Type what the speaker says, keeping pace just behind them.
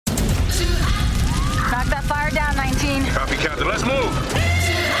Captain. Let's move.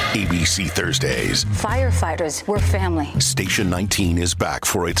 ABC Thursdays. Firefighters, we're family. Station 19 is back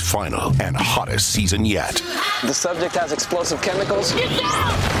for its final and hottest season yet. The subject has explosive chemicals. Get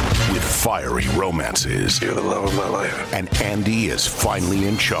down! With fiery romances. You're the love of my life. And Andy is finally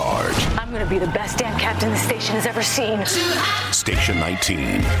in charge. I'm going to be the best damn captain the station has ever seen. Station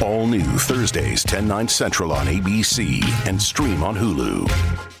 19. All new Thursdays, 10/9 Central on ABC and stream on Hulu.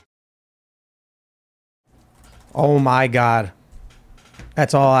 Oh my God.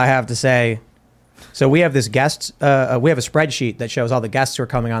 That's all I have to say. So we have this guest, we have a spreadsheet that shows all the guests who are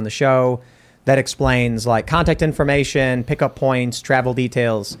coming on the show that explains like contact information, pickup points, travel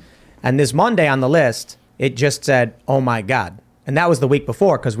details. And this Monday on the list, it just said, oh my God. And that was the week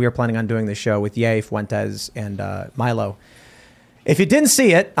before because we were planning on doing this show with Ye, Fuentes, and Milo. If you didn't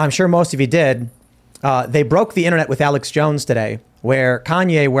see it, I'm sure most of you did, they broke the internet with Alex Jones today, where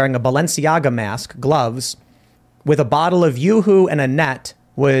Kanye wearing a Balenciaga mask, gloves, with a bottle of Yoo-Hoo and a net,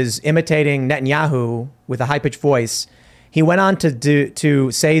 was imitating Netanyahu with a high-pitched voice. He went on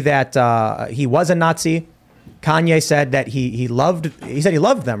to say that he was a Nazi. Kanye said that he loved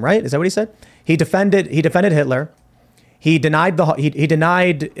them, right? Is that what he said? He defended Hitler. He denied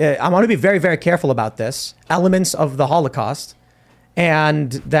I want to be very, very careful about this, elements of the Holocaust.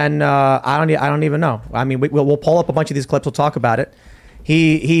 And then I don't even know. I mean, we'll pull up a bunch of these clips. We'll talk about it.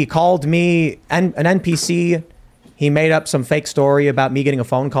 He called me an NPC. He made up some fake story about me getting a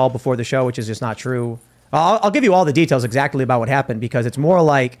phone call before the show, which is just not true. I'll give you all the details exactly about what happened because it's more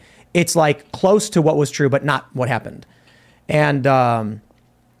like it's like close to what was true, but not what happened. And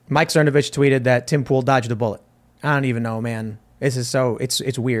Mike Cernovich tweeted that Tim Pool dodged a bullet. I don't even know, man. This is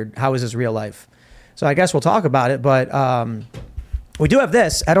it's weird. How is this real life? So I guess we'll talk about it, but we do have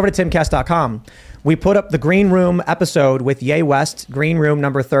this. Head over to timcast.com. We put up the Green Room episode with Ye West, Green Room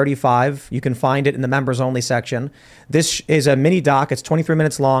number 35. You can find it in the members only section. This is a mini doc. It's 23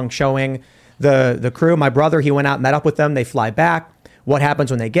 minutes long, showing the crew. My brother, he went out, met up with them. They fly back. What happens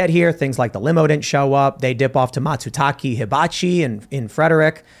when they get here? Things like the limo didn't show up. They dip off to Matsutake Hibachi in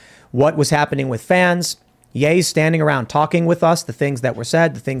Frederick. What was happening with fans? Ye's standing around talking with us, the things that were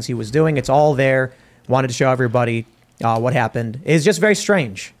said, the things he was doing. It's all there. Wanted to show everybody what happened. It's just very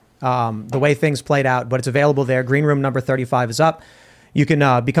strange. The way things played out, but it's available there. Green Room number 35 is up. You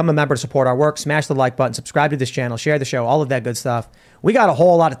can become a member to support our work. Smash the like button, subscribe to this channel, share the show, all of that good stuff. We got a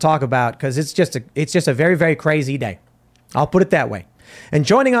whole lot to talk about because it's just a very, very crazy day. I'll put it that way. And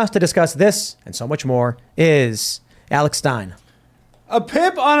joining us to discuss this and so much more is Alex Stein. A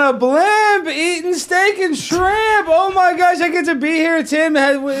pip on a blimp, eating steak and shrimp. Oh my gosh, I get to be here. Tim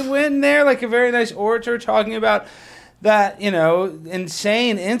went in there like a very nice orator talking about that,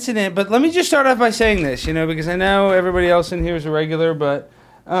 insane incident. But let me just start off by saying this, because I know everybody else in here is a regular, but,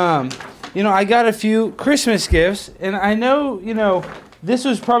 I got a few Christmas gifts, and I know, this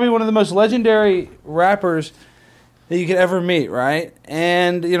was probably one of the most legendary rappers that you could ever meet, right?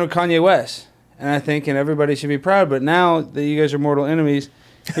 And, Kanye West. And I think, everybody should be proud, but now that you guys are mortal enemies,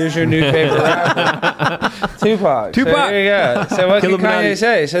 here's your new favorite rapper, Tupac. So there you go. So what can Kanye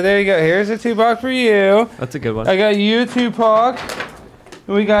say? So there you go. Here's a Tupac for you. That's a good one. I got you, Tupac.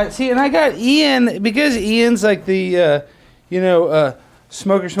 And and I got Ian, because Ian's like the,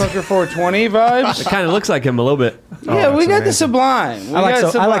 Smoker 420 vibes. It kind of looks like him a little bit. Yeah, we got the Sublime. I like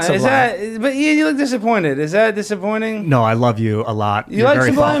Sublime. But Ian, you look disappointed. Is that disappointing? No, I love you a lot. You like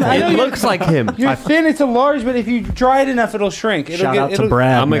Sublime? It looks like him. You're thin. It's a large, but if you dry it enough, it'll shrink. Shout out to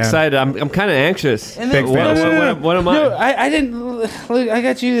Brad. I'm excited. I'm kind of anxious. Big fan. What am I? No, I didn't. Look, I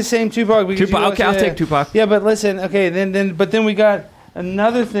got you the same Tupac. Okay, I'll take Tupac. Yeah, but listen. Okay, then we got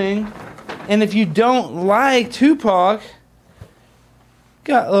another thing, and if you don't like Tupac.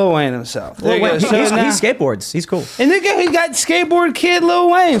 Got Lil Wayne himself. Lil Wayne. He skateboards. He's cool. And then he got skateboard kid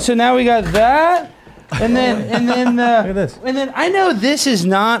Lil Wayne. So now we got that. And then look at this. And then I know this is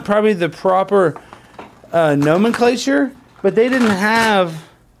not probably the proper nomenclature, but they didn't have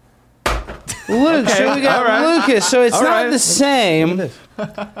Luke. Okay. So we got Lucas. So it's not the same.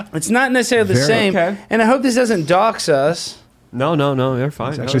 It's not necessarily the same. Okay. And I hope this doesn't dox us. No, you're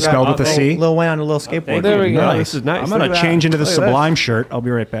fine. It's actually spelled with a C. Lil Wayne on a little skateboard. There we go. Nice. This is nice. I'm going to change into the Sublime shirt. I'll be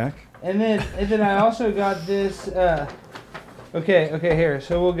right back. And then I also got this. Okay, here.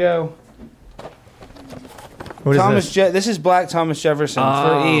 So we'll go. What is this? This is Black Thomas Jefferson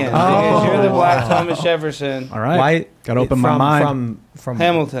for Ian. Because you're the Black Thomas Jefferson. All right. Got to open my mind. From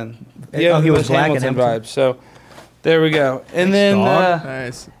Hamilton. Yeah, he was black Hamilton vibes. So there we go. And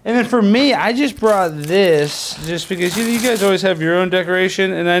Nice. And then for me, I just brought this just because you guys always have your own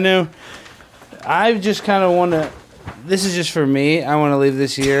decoration, and I know I just kind of want to this is just for me. I want to leave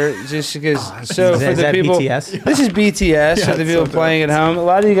this year just because. So for is the that people, BTS? this is BTS. For the people playing at home, a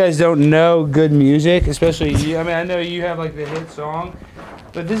lot of you guys don't know good music, especially you. I mean, I know you have like the hit song,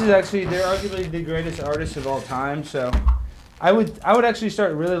 but this is actually they're arguably the greatest artists of all time. So I would actually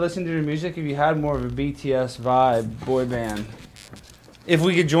start really listening to their music if you had more of a BTS vibe boy band. If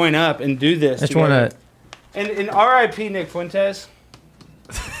we could join up and do this. I just want to. And R.I.P. Nick Fuentes.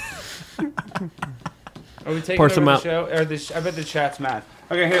 Are we taking Pour over some the out. show? I bet the chat's mad.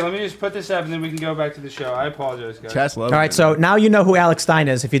 Okay, here, let me just put this up and then we can go back to the show. I apologize, guys. Chat's love. All right, so now you know who Alex Stein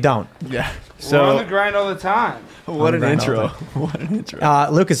is. If you don't, Yeah. We're on the grind all the time. What an Right intro. now. What an intro.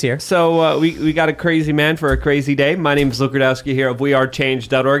 Luke is here. So we got a crazy man for a crazy day. My name is Luke Rudowski here of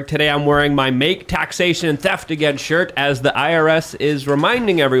wearechange.org. Today I'm wearing my Make Taxation and Theft Against shirt as the IRS is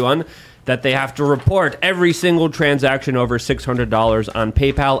reminding everyone that they have to report every single transaction over $600 on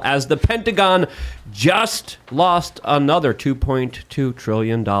PayPal as the Pentagon just lost another $2.2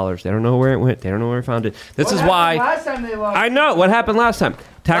 trillion. They don't know where it went. They don't know where it found it. This is why... Last time they lost. I know. What happened last time?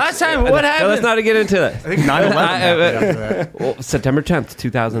 Last time, what happened? Let's not get into that. I think 9/11 happened after that. Well, September 10th,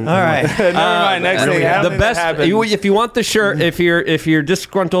 2000. All right. Never mind. Next thing. I don't The think best. that happened. If you want the shirt, if you're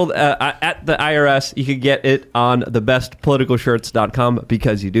disgruntled at the IRS, you could get it on thebestpoliticalshirts.com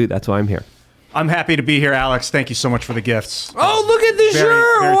because you do. That's why I'm here. I'm happy to be here, Alex. Thank you so much for the gifts. Oh, look at this Very,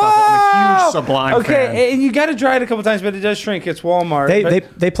 shirt! very Wow! thoughtful. I'm a huge Sublime fan. Okay, and you got to dry it a couple times, but it does shrink. It's Walmart.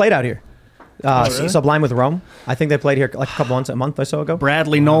 They played out here. Sublime with Rome. I think they played here like a month or so ago.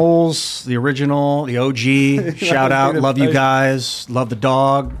 Bradley Knowles, the original, the OG. Shout out. Love you guys. Love the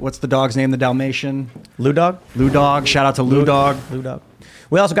dog. What's the dog's name? The Dalmatian? Lou Dog. Lou Dog. Shout out to Lou Dog. Lou Dog.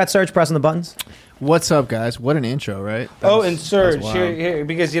 We also got Serge pressing the buttons. What's up, guys? What an intro, right? That was- And Serge, that was here, wild. here,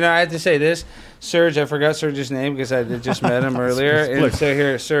 because I had to say this. Serge, I forgot Serge's name because I just met him earlier. And so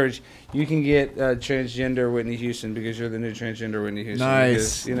here, Serge, you can get transgender Whitney Houston because you're the new transgender Whitney Houston.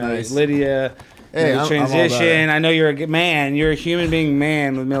 Nice, Because, nice. Lydia, Hey, the I'm all about transition. it. I know you're a man. You're a human being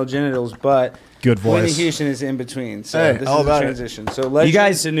man with male genitals, but Good voice. Whitney Houston is in between. So Hey, this all is a about it. transition. So legend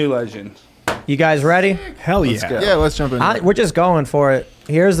guys- to new legend. You guys ready? Hell yeah. go. Yeah, let's jump in. We're just going for it.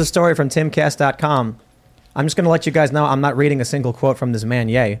 Here's the story from timcast.com. I'm just going to let you guys know I'm not reading a single quote from this man,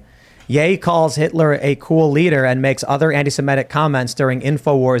 Ye. Ye calls Hitler a cool leader and makes other anti-Semitic comments during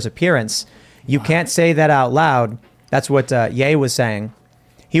InfoWars appearance. You can't say that out loud. That's what Ye was saying.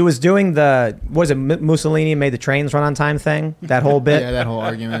 He was doing Mussolini made the trains run on time thing? That whole bit? Yeah, that whole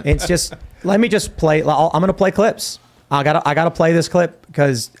argument. It's just, let me just play. I'm going to play clips. I gotta play this clip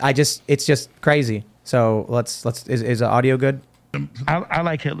because it's just crazy. So is the audio good? I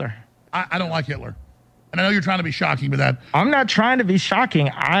like Hitler. I don't like Hitler. And I know you're trying to be shocking with that. I'm not trying to be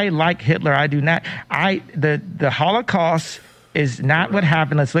shocking. I like Hitler. I do not. The Holocaust is not what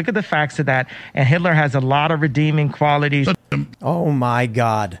happened. Let's look at the facts of that. And Hitler has a lot of redeeming qualities. Oh my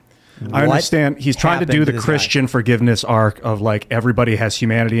God. I understand. He's trying to do happened the to this Christian forgiveness arc of like everybody has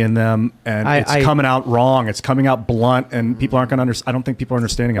humanity in them, and it's coming out wrong. It's coming out blunt, and people aren't going to. I don't think people are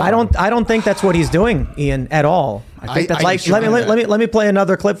understanding it. I don't think that's what he's doing, Ian, at all. I think that's like. Let me play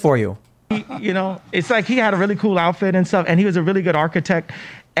another clip for you. It's like he had a really cool outfit and stuff, and he was a really good architect.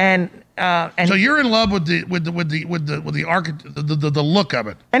 And so you're in love with the look of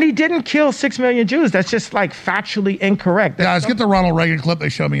it. And he didn't kill 6 million Jews. That's just like factually incorrect. Guys, get the Ronald Reagan clip they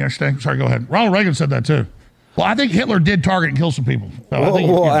showed me yesterday. Sorry, go ahead. Ronald Reagan said that too. Well, I think Hitler did target and kill some people. So I think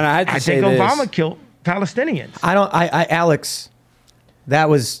Obama killed Palestinians. Alex, that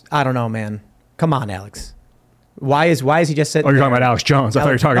was, I don't know, man. Come on, Alex. Why is he just sitting? Oh, you're talking about Alex Jones. I thought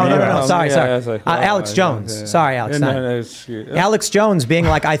you were talking about No. Sorry. Alex Jones. Yeah. Sorry, Alex. Alex Jones being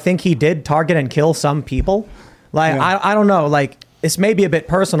like, I think he did target and kill some people. Like, I don't know. Like, this may be a bit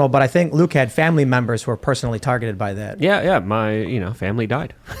personal, but I think Luke had family members who were personally targeted by that. Yeah. My family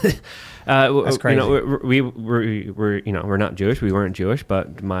died. That's crazy. We're not Jewish. We weren't Jewish,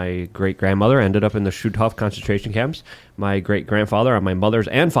 but my great grandmother ended up in the Stutthof concentration camps. My great grandfather on my mother's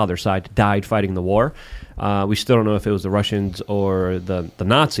and father's side died fighting the war. We still don't know if it was the Russians or the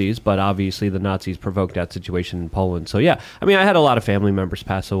Nazis, but obviously the Nazis provoked that situation in Poland. So yeah, I mean, I had a lot of family members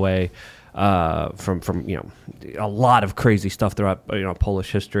pass away from a lot of crazy stuff throughout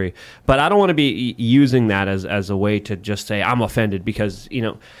Polish history. But I don't want to be using that as a way to just say I'm offended because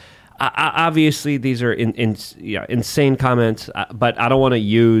obviously these are insane comments, but I don't want to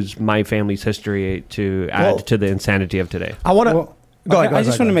use my family's history to add to the insanity of today. I want to. I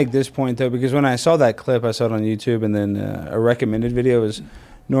just want to make this point, though, because when I saw that clip, I saw it on YouTube, and then a recommended video was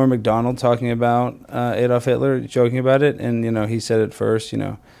Norm Macdonald talking about Adolf Hitler, joking about it, and, he said it first,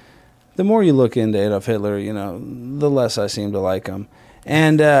 the more you look into Adolf Hitler, the less I seem to like him.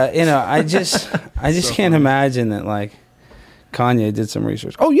 And I just can't imagine that like Kanye did some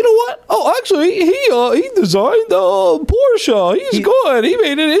research. Oh, you know what? Oh, actually, he designed Porsche. He's good. He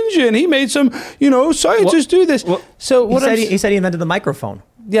made an engine. He made some, scientists do this. Well, so what he said he invented the microphone.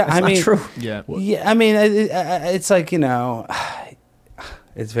 Yeah, That's not true. Yeah. Yeah, I mean, it's like,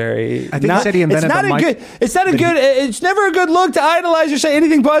 it's very. I think he said he invented It's never a good look to idolize or say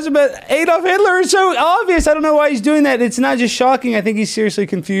anything positive about Adolf Hitler. It's so obvious. I don't know why he's doing that. It's not just shocking. I think he's seriously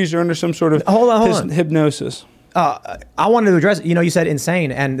confused or under some sort of hold on. hypnosis. I wanted to address. You said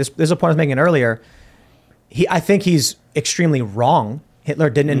insane, and this is a point I was making earlier. I think he's extremely wrong.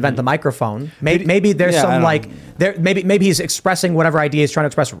 Hitler didn't invent the microphone. Maybe there's maybe he's expressing whatever idea he's trying to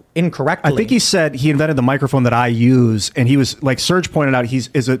express incorrectly. I think he said he invented the microphone that I use, and he was like Serge pointed out,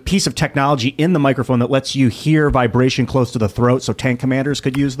 is a piece of technology in the microphone that lets you hear vibration close to the throat, so tank commanders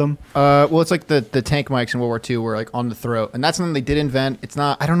could use them. Well, it's like the tank mics in World War II were like on the throat, and that's something they did invent. It's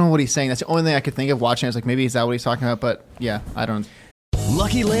not. I don't know what he's saying. That's the only thing I could think of watching. I was like, maybe is that what he's talking about? But yeah, I don't.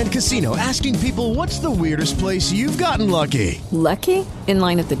 Lucky Land Casino, asking people, what's the weirdest place you've gotten lucky? Lucky? In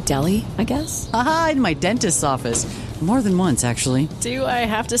line at the deli, I guess? Aha, in my dentist's office. More than once, actually. Do I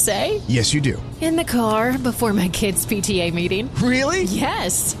have to say? Yes, you do. In the car before my kids' PTA meeting. Really?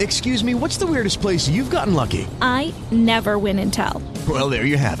 Yes. Excuse me, what's the weirdest place you've gotten lucky? I never win and tell. Well, there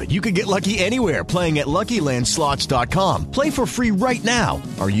you have it. You can get lucky anywhere, playing at LuckyLandSlots.com. Play for free right now.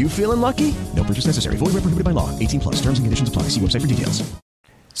 Are you feeling lucky? No purchase necessary. Void where prohibited by law. 18+. Terms and conditions apply. See website for details.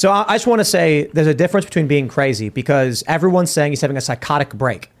 So I just want to say there's a difference between being crazy, because everyone's saying he's having a psychotic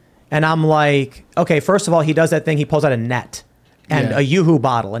break. And I'm like, okay, first of all, he does that thing. He pulls out a net and a Yoo-Hoo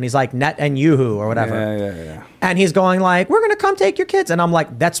bottle, and he's like, net and Yoo-Hoo or whatever. Yeah. And he's going like, we're going to come take your kids. And I'm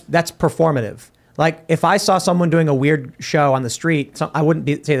like, that's performative. Like, if I saw someone doing a weird show on the street, I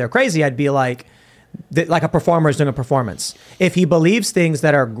wouldn't say they're crazy. I'd be like a performer is doing a performance. If he believes things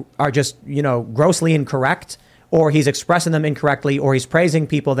that are just, grossly incorrect, or he's expressing them incorrectly, or he's praising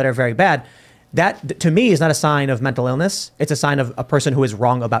people that are very bad, that to me is not a sign of mental illness. It's a sign of a person who is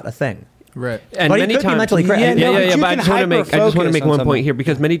wrong about a thing. Right. And but many he could times, be mentally crazy. But I just want to make one point here,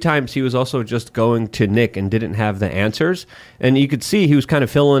 because many times he was also just going to Nick and didn't have the answers, and you could see he was kind of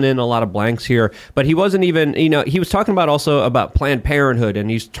filling in a lot of blanks here. But he wasn't even, he was talking about Planned Parenthood, and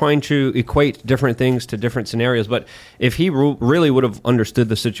he's trying to equate different things to different scenarios. But if he really would have understood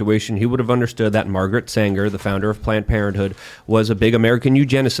the situation, he would have understood that Margaret Sanger, the founder of Planned Parenthood, was a big American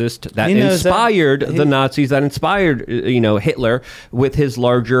eugenicist that inspired the Nazis, that inspired Hitler with his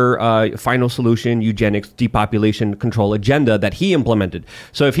larger final solution, eugenics, depopulation control agenda that he implemented.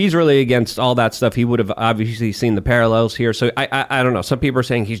 So if he's really against all that stuff, he would have obviously seen the parallels here. So I don't know. Some people are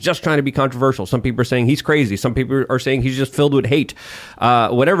saying he's just trying to be controversial. Some people are saying he's crazy. Some people are saying he's just filled with hate.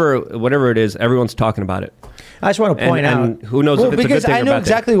 Whatever it is, everyone's talking about it. I just want to point out. And who knows if it's a good thing or bad thing. I know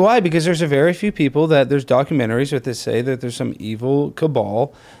exactly why. Because there's a very few people there's documentaries that say that there's some evil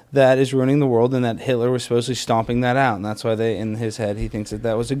cabal that is ruining the world, and that Hitler was supposedly stomping that out, and that's why in his head he thinks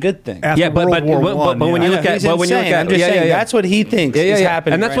that was a good thing. But when you look at, that's what he thinks is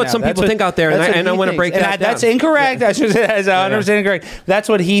happening, and that's what some people think out there, and I want to break that down. That's incorrect. That's 100% incorrect. That's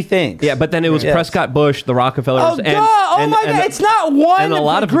what he thinks. Yeah, but then it was Prescott Bush, the Rockefellers, my God! It's not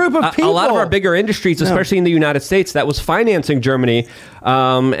one group of people. A lot of our bigger industries, especially in the United States, that was financing Germany.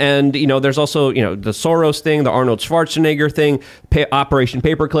 And there's also the Soros thing, the Arnold Schwarzenegger thing, Operation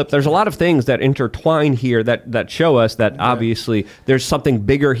Paperclip. There's a lot of things that intertwine here that show us that obviously there's something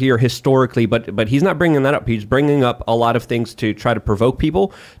bigger here historically. But he's not bringing that up. He's bringing up a lot of things to try to provoke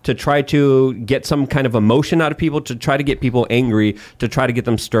people, to try to get some kind of emotion out of people, to try to get people angry, to try to get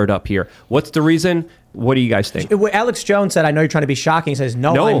them stirred up here. What's the reason? What do you guys think? Alex Jones said, "I know you're trying to be shocking." He says,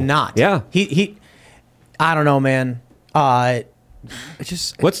 "No, I'm not." Yeah. He. I don't know, man.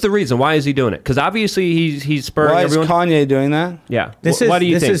 What's the reason? Why is he doing it? Because obviously he's spurring everyone. Why is Kanye doing that? Yeah. Why do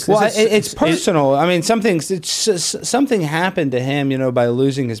you think? It's personal. I mean, something happened to him, by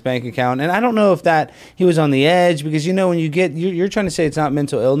losing his bank account, and I don't know if that he was on the edge, because when you get you're trying to say it's not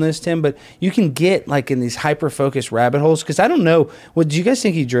mental illness, Tim, but you can get like in these hyper focused rabbit holes. Because I don't know. What do you guys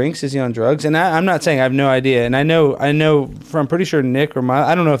think he drinks? Is he on drugs? And I'm not saying I have no idea, and I know. I'm pretty sure Nick or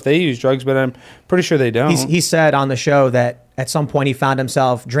I don't know if they use drugs, but I'm pretty sure they don't. He said on the show that at some point he found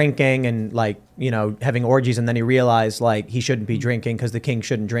himself drinking and having orgies, and then he realized he shouldn't be drinking because the king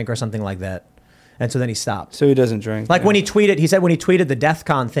shouldn't drink or something like that. And so then he stopped. So he doesn't drink. When he tweeted, he said when he tweeted the DEF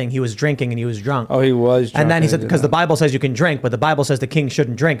CON thing, he was drinking and he was drunk. Oh, he was drunk. And then he said, because the Bible says you can drink, but the Bible says the king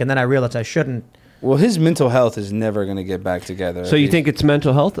shouldn't drink. And then I realized I shouldn't. Well, his mental health is never going to get back together. So you think it's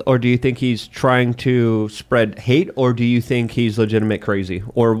mental health, or do you think he's trying to spread hate, or do you think he's legitimate crazy?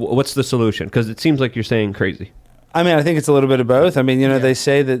 Or what's the solution? Because it seems like you're saying crazy. I mean, I think it's a little bit of both. I mean, they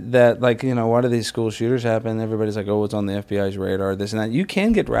say that like, why do these school shooters happen? Everybody's like, oh, it's on the FBI's radar, this and that. You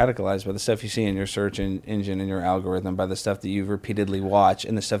can get radicalized by the stuff you see in your search engine and your algorithm, by the stuff that you've repeatedly watched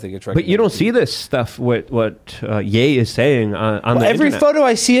and the stuff that gets recommended. But you don't see this stuff, what Ye is saying on the every internet. photo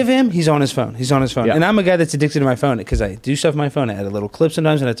I see of him, he's on his phone. Yeah. And I'm a guy that's addicted to my phone because I do stuff on my phone. I edit little clips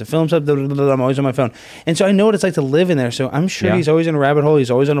sometimes and I have to film stuff. I'm always on my phone. And so I know what it's like to live in there. So I'm sure he's always in a rabbit hole.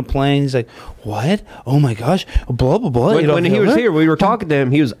 He's always on a plane. He's like, what? Oh my gosh. Blah, blah, blah. When he was here, we were talking to him.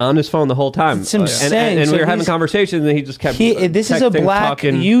 He was on his phone the whole time. It's insane. And So we were having he's- conversations, and he just kept. This is a texting, black.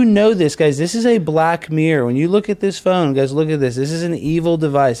 talking. You know this, guys. This is a black mirror. When you look at this phone, guys, look at this. This is an evil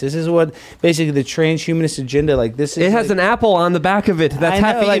device. This is what basically the transhumanist agenda. Like this. Is It has an apple on the back of it. That's I know,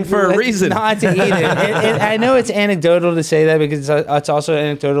 half eaten like, for a reason. Not to eat it. I know it's anecdotal to say that because it's also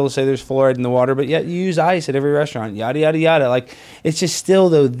anecdotal to say there's fluoride in the water, but yet you use ice at every restaurant. Yada yada yada. Like it's just still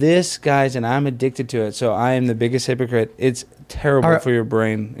though this, guys, and I'm addicted to it. So I am the biggest hypocrite. It's terrible for your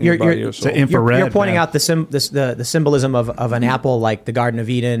brain, and your body, your soul. You're pointing out the symbolism of an apple, like the Garden of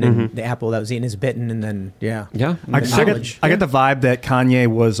Eden, and the apple that was eaten is bitten, and then I get the vibe that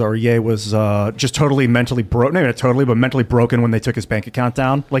Kanye Ye was just totally mentally broken. Maybe not totally, but mentally broken when they took his bank account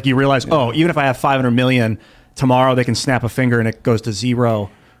down. Like you realize, even if I have 500 million tomorrow, they can snap a finger and it goes to zero,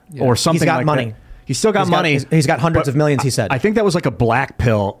 or something. He's got like money. That. He's still got money. He's got hundreds of millions, he said. I think that was like a black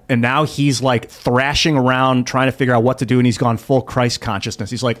pill. And now he's like thrashing around trying to figure out what to do. And he's gone full Christ consciousness.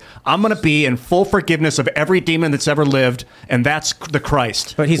 He's like, I'm going to be in full forgiveness of every demon that's ever lived. And that's the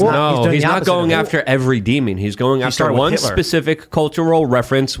Christ. But He's not going after every demon. He's going after started with one Hitler. specific cultural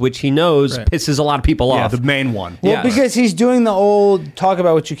reference, which he knows pisses a lot of people Yeah, off. the main one. Well, because he's doing the old talk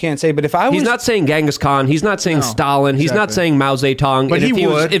about what you can't say. But if I was, He's not saying Genghis Khan. He's not saying Stalin. He's not saying Mao Zedong. But And he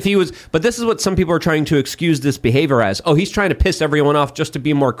would. if he was. But this is what some people are trying to excuse this behavior as. Oh, he's trying to piss everyone off just to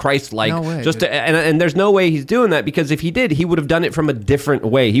be more Christ-like. No way, just to, and there's no way he's doing that, because if he did, he would have done it from a different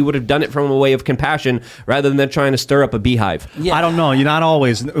way. He would have done it from a way of compassion rather than trying to stir up a beehive. Yeah. I don't know. You're not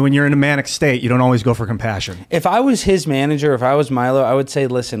always, when you're in a manic state, you don't always go for compassion. If I was his manager, if I was Milo, I would say,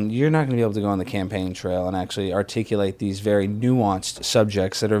 listen, you're not going to be able to go on the campaign trail and actually articulate these very nuanced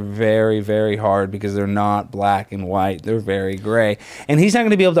subjects that are very, very hard because they're not black and white. They're very gray. And he's not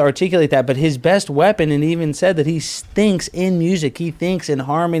going to be able to articulate that. But his best weapon, and he even said that he thinks in music. He thinks in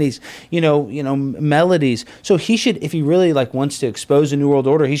harmonies, melodies. So he should, if he really wants to expose a New World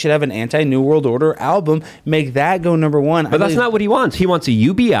Order, he should have an anti-New World Order album, make that go number one. But that's not what he wants. He wants a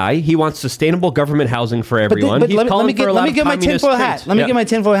UBI. He wants sustainable government housing for everyone. He's calling for a lot of communist traits. Let me get my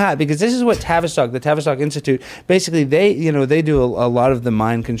tinfoil hat, because this is what Tavistock, the Tavistock Institute, basically they do a lot of the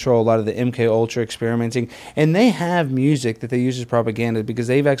mind control, a lot of the MK Ultra experimenting, and they have music that they use as propaganda because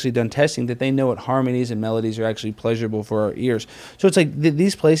they've actually done testing that they know what harmonies and melodies are actually pleasurable for our ears. So it's like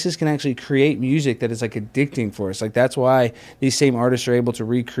these places can actually create music that is addicting for us. That's why these same artists are able to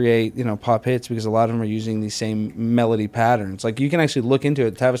recreate pop hits, because a lot of them are using these same melody patterns. You can actually look into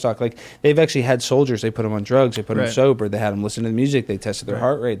it. Tavistock, they've actually had soldiers, they put them on drugs, they put them sober, they had them listen to the music, they tested their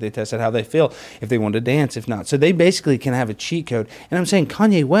heart rate, they tested how they feel, if they want to dance, if not. So they basically can have a cheat code. And I'm saying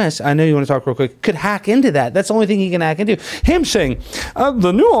Kanye West, I know you want to talk real quick, could hack into that. That's the only thing he can hack into. Him saying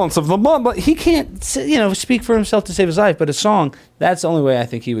the nuance of the mom, but he can't speak for himself to save his life, but a song, that's the only way I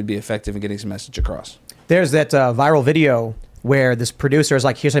think he would be effective in getting his message across. There's that viral video where this producer is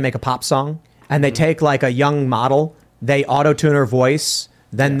like, here's how I make a pop song. And they take a young model, they auto-tune her voice,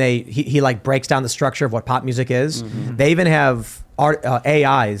 then he breaks down the structure of what pop music is. Mm-hmm. They even have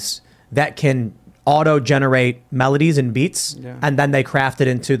AIs that can auto-generate melodies and beats, and then they craft it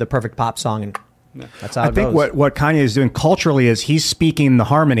into the perfect pop song. And that's how it goes. I think what Kanye is doing culturally is he's speaking the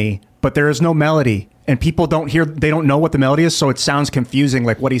harmony, but there is no melody. And people they don't know what the melody is, so it sounds confusing,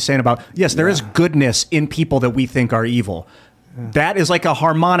 like what he's saying about, yes, there is goodness in people that we think are evil. That is like a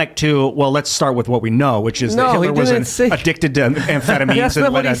harmonic to, well, let's start with what we know, which is that Hitler was addicted to amphetamines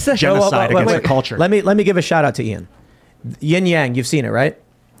and led a genocide against the culture. Let me give a shout out to Ian. Yin Yang, you've seen it, right?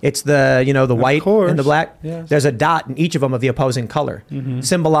 It's the the white and the black. Yes. There's a dot in each of them of the opposing color,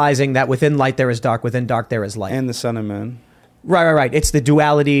 symbolizing that within light there is dark, within dark there is light. And the sun and moon. Right. It's the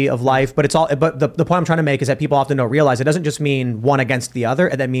duality of life, but it's all. But the point I'm trying to make is that people often don't realize it doesn't just mean one against the other.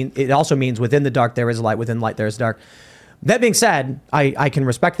 It also means within the dark there is light, within light there is dark. That being said, I can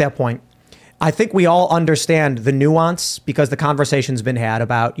respect that point. I think we all understand the nuance because the conversation's been had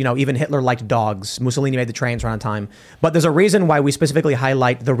about, even Hitler liked dogs. Mussolini made the trains run on time. But there's a reason why we specifically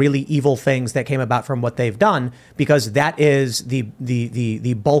highlight the really evil things that came about from what they've done, because that is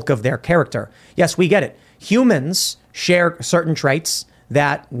the bulk of their character. Yes, we get it. Humans share certain traits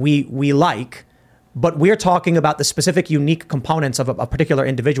that we like, but we're talking about the specific unique components of a particular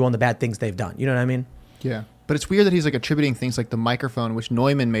individual and the bad things they've done. You know what I mean? Yeah. But it's weird that he's like attributing things like the microphone, which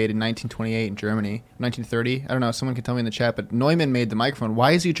Neumann made in 1928 in Germany, 1930. I don't know. Someone can tell me in the chat, but Neumann made the microphone.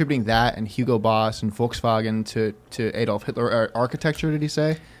 Why is he attributing that and Hugo Boss and Volkswagen to Adolf Hitler? Architecture, did he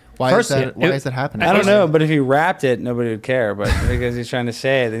say? Why is that happening? I don't know, but if he rapped it, nobody would care. But because he's trying to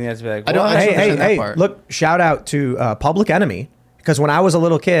say it, then you have to be like, hey, look, shout out to Public Enemy, because when I was a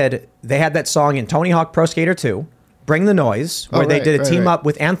little kid, they had that song in Tony Hawk Pro Skater 2, Bring the Noise, where they did a team up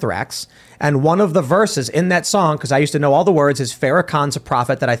with Anthrax. And one of the verses in that song, because I used to know all the words, is Farrakhan's a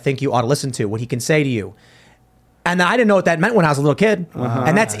prophet that I think you ought to listen to, what he can say to you. And I didn't know what that meant when I was a little kid.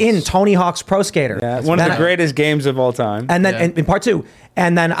 And that's in Tony Hawk's Pro Skater. Yeah, it's one of the greatest games of all time. And then in part 2.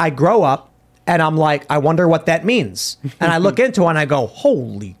 And then I grow up and I'm like, I wonder what that means. And I look into it and I go,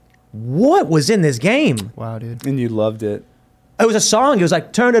 holy, what was in this game? Wow, dude. And you loved it. It was a song. It was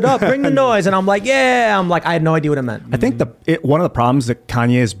like, turn it up, bring the noise. And I'm like, yeah. I'm like, I had no idea what it meant. I think one of the problems that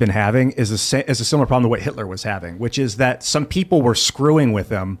Kanye has been having is a similar problem to what Hitler was having, which is that some people were screwing with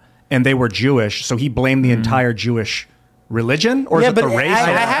him and they were Jewish. So he blamed the entire Jewish religion, or is it the race?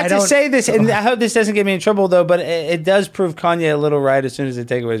 I have to say this, and I hope this doesn't get me in trouble, though, but it does prove Kanye a little right as soon as they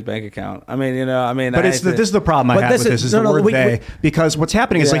take away his bank account. I mean, But this is the problem I have with this, is the word they. Because what's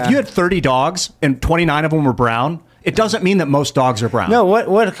happening is like you had 30 dogs and 29 of them were brown. It doesn't mean that most dogs are brown. No, what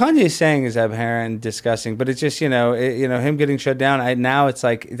Kanye is saying is abhorrent and disgusting, but it's just, him getting shut down. Now it's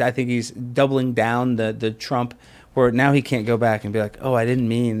like, I think he's doubling down the Trump, where now he can't go back and be like, oh, I didn't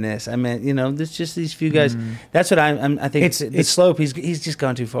mean this. I meant, there's just these few guys. That's what I think. It's the slope. He's just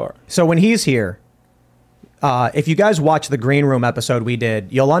gone too far. So when he's here, if you guys watch the Green Room episode we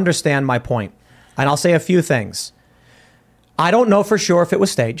did, you'll understand my point. And I'll say a few things. I don't know for sure if it was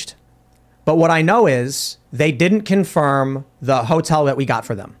staged, but what I know is they didn't confirm the hotel that we got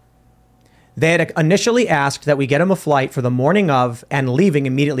for them. They had initially asked that we get them a flight for the morning of and leaving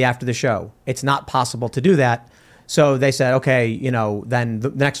immediately after the show. It's not possible to do that. So they said, okay, then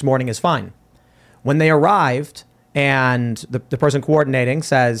the next morning is fine. When they arrived and the person coordinating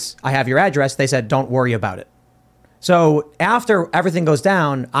says, I have your address, they said, don't worry about it. So after everything goes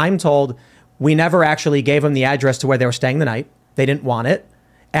down, I'm told we never actually gave them the address to where they were staying the night. They didn't want it.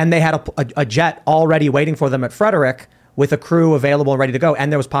 And they had a jet already waiting for them at Frederick with a crew available and ready to go.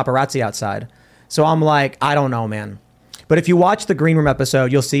 And there was paparazzi outside. So I'm like, I don't know, man. But if you watch the Green Room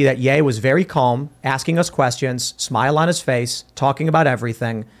episode, you'll see that Ye was very calm, asking us questions, smile on his face, talking about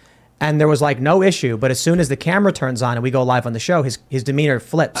everything. And there was like no issue. But as soon as the camera turns on and we go live on the show, his demeanor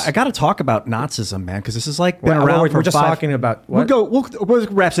flips. I got to talk about Nazism, man, because this is like been around. We're just talking about what? We'll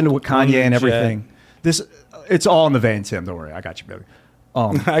wraps into what Kanye and everything. It's all in the vein, Tim. Don't worry, I got you, baby.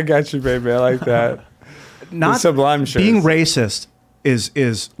 I got you, baby. I like that. Not sublime shirts. Being racist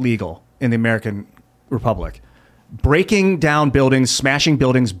is legal in the American Republic. Breaking down buildings, smashing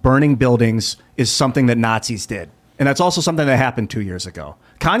buildings, burning buildings is something that Nazis did. And that's also something that happened 2 years ago.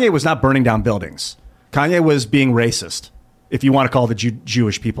 Kanye was not burning down buildings. Kanye was being racist, if you want to call the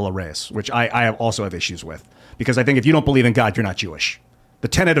Jewish people a race, which I also have issues with. Because I think if you don't believe in God, you're not Jewish. The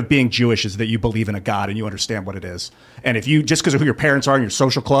tenet of being Jewish is that you believe in a God and you understand what it is. And if you, just because of who your parents are in your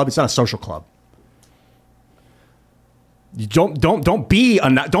social club, it's not a social club. You don't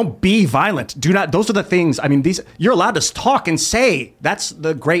be violent. Do not. Those are the things. I mean, you're allowed to talk and say. That's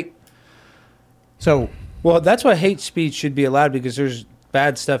the great. So, well, that's why hate speech should be allowed, because there's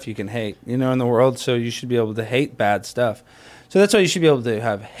bad stuff you can hate, in the world. So you should be able to hate bad stuff. So that's why you should be able to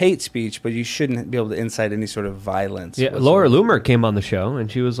have hate speech, but you shouldn't be able to incite any sort of violence. Yeah, Laura Loomer came on the show,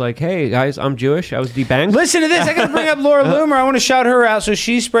 and she was like, hey, guys, I'm Jewish. I was debanged. Listen to this. I got to bring up Laura Loomer. I want to shout her out. So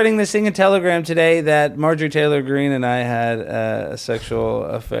she's spreading this thing in Telegram today that Marjorie Taylor Greene and I had a sexual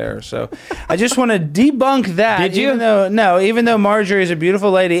affair. So I just want to debunk that. Did you? Even though Marjorie is a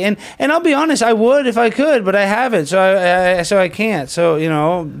beautiful lady. And I'll be honest, I would if I could, but I haven't. So I can't.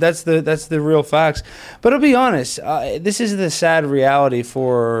 So, that's the real facts. But I'll be honest, this is the sad reality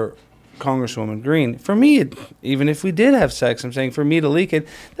for Congresswoman Greene. For me, even if we did have sex, I'm saying for me to leak it,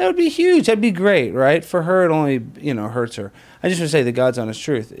 that would be huge. That'd be great, right? For her, it only, hurts her. I just want to say the God's honest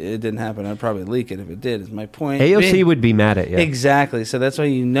truth. It didn't happen. I'd probably leak it if it did, is my point. AOC would be mad at you. Exactly. So that's why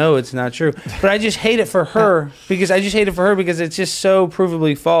it's not true. But I just hate it for her because it's just so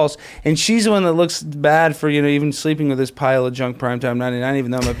provably false. And she's the one that looks bad for, even sleeping with this pile of junk Primetime 99, even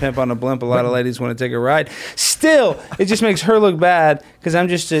though I'm a pimp on a blimp. A lot of ladies want to take a ride. Still, it just makes her look bad because I'm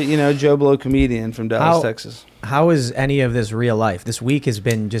just a, Joe Blow comedian from Dallas, Texas. How is any of this real life? This week has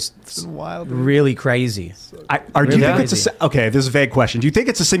been just wild, really crazy. Do you think it's okay? This is a vague question. Do you think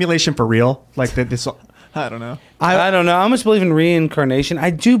it's a simulation for real? Like that? I don't know. I don't know. I almost believe in reincarnation. I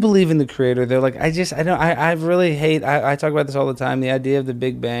do believe in the creator. They're like, I really hate, I talk about this all the time, the idea of the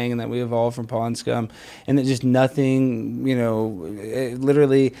Big Bang and that we evolved from pond scum and that just nothing,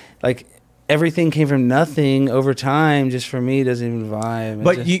 literally like everything came from nothing over time. Just for me, doesn't even vibe.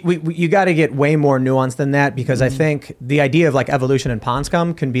 But you got to get way more nuanced than that because I think the idea of like evolution and pond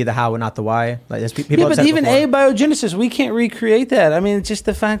scum can be the how and not the why. Like, but even abiogenesis, we can't recreate that. I mean, it's just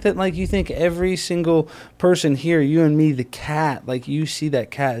the fact that like you think every single person here, you and me, the cat, like you see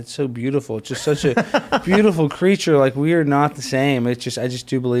that cat, it's so beautiful. It's just such a beautiful creature. Like we are not the same. It's just I just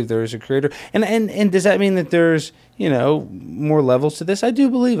do believe there is a creator. And does that mean that there's more levels to this? I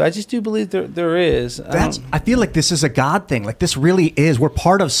just do believe there is. I feel like this is a God thing. Like this really is. We're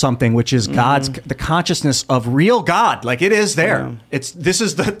part of something, which is God's, the consciousness of real God. Like it is there. Yeah. This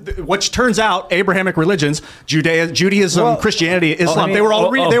is which turns out Abrahamic religions, Judaism, Christianity, Islam, they were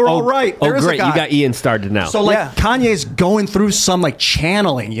all right. Oh, There is a great. God. You got Ian started now. So Kanye's going through some like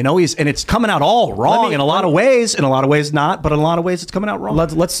channeling, and it's coming out all wrong in a lot of ways. In a lot of ways not, but in a lot of ways it's coming out wrong.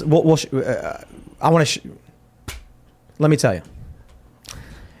 Let me tell you.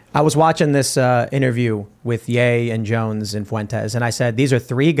 I was watching this interview with Ye and Jones and Fuentes, and I said, these are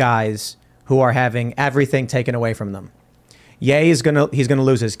three guys who are having everything taken away from them. Ye is gonna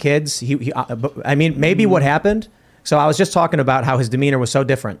lose his kids. Maybe what happened. So I was just talking about how his demeanor was so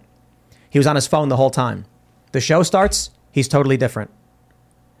different. He was on his phone the whole time. The show starts, he's totally different.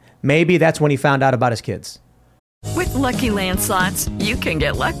 Maybe that's when he found out about his kids. With Lucky Land Slots, you can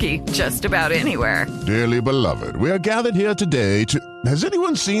get lucky just about anywhere. Dearly beloved, we are gathered here today to... Has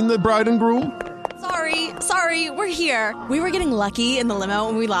anyone seen the bride and groom? Sorry, we're here. We were getting lucky in the limo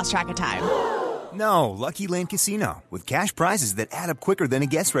and we lost track of time. No, Lucky Land Casino, with cash prizes that add up quicker than a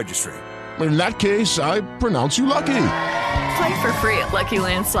guest registry. In that case, I pronounce you lucky. Play for free at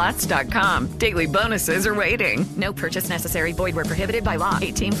LuckyLandSlots.com. Daily bonuses are waiting. No purchase necessary. Void where prohibited by law.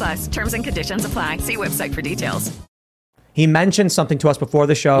 18+. Terms and conditions apply. See website for details. He mentioned something to us before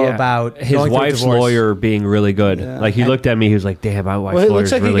the show about his wife's lawyer being really good. Yeah. Like he looked at me, he was like, "Damn, my wife's Well, it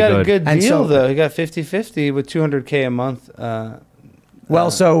lawyer's looks like really he got good." a good deal though. He got 50-50 with $200K a month. But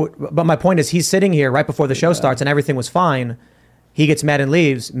my point is, he's sitting here right before the show starts, and everything was fine. He gets mad and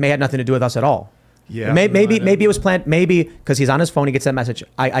leaves. May had nothing to do with us at all. Yeah. Maybe it was planned. Maybe because he's on his phone, he gets that message.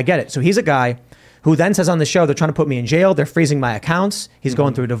 I get it. So he's a guy who then says on the show, they're trying to put me in jail. They're freezing my accounts. He's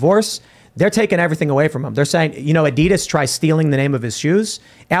going through a divorce. They're taking everything away from him. They're saying, Adidas tries stealing the name of his shoes.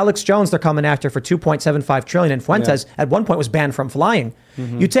 Alex Jones, they're coming after for $2.75 trillion. And Fuentes at one point was banned from flying.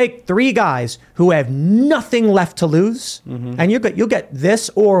 You take three guys who have nothing left to lose, and you'll get this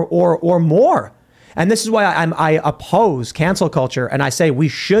or more. And this is why I oppose cancel culture, and I say we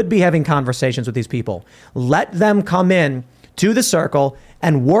should be having conversations with these people. Let them come in to the circle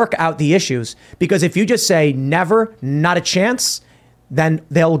and work out the issues. Because if you just say never, not a chance, then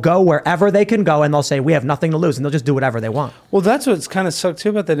they'll go wherever they can go and they'll say, we have nothing to lose, and they'll just do whatever they want. Well, that's what's kind of sucked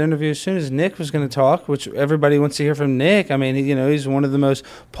too about that interview. As soon as Nick was going to talk, which everybody wants to hear from Nick, I mean, he's one of the most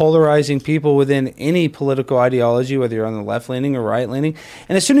polarizing people within any political ideology, whether you're on the left leaning or right leaning.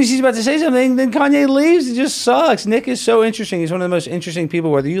 And as soon as he's about to say something, then Kanye leaves. It just sucks. Nick is so interesting. He's one of the most interesting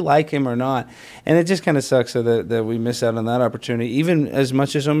people, whether you like him or not. And it just kind of sucks that we miss out on that opportunity, even as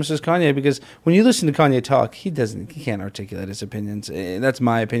much as almost as Kanye, because when you listen to Kanye talk, he can't articulate his opinions. That's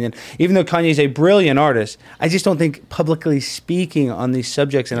my opinion. Even though Kanye's a brilliant artist, I just don't think publicly speaking on these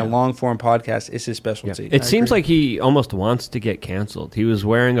subjects in a long-form podcast is his specialty. It seems like he almost wants to get canceled. He was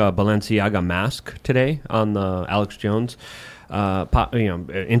wearing a Balenciaga mask today on the Alex Jones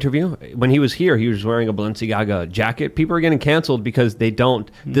interview. When he was here, he was wearing a Balenciaga jacket. People are getting canceled because they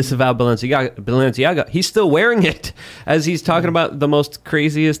don't disavow Balenciaga. He's still wearing it as he's talking about the most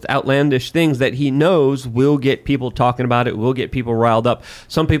craziest, outlandish things that he knows will get people talking about it, will get people riled up.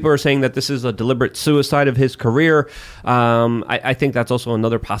 Some people are saying that this is a deliberate suicide of his career. I think that's also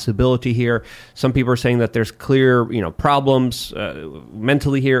another possibility here. Some people are saying that there's clear, problems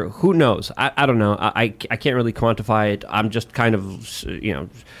mentally here. Who knows? I don't know. I can't really quantify it. I'm just kind of,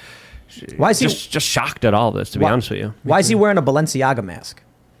 why is he just shocked at all this, to be honest with you. Why is he wearing a Balenciaga mask?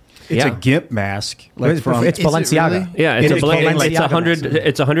 It's a GIMP mask. It's Balenciaga. Really? Yeah, it's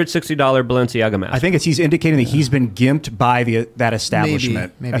a $160 Balenciaga mask. I think he's indicating that he's been gimped by that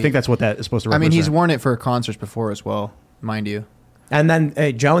establishment. Maybe. I think that's what that is supposed to represent. I mean, he's worn it for concerts before as well, mind you. And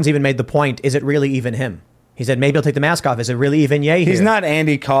then Jones even made the point, is it really even him? He said, maybe he'll take the mask off. Is it really even Ye here? He's not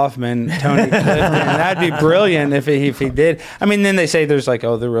Andy Kaufman, Tony Clifton. That'd be brilliant if he did. I mean, then they say there's like,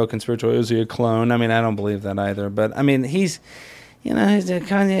 the real conspiratorial, is he a clone? I mean, I don't believe that either. But, I mean, he's you know,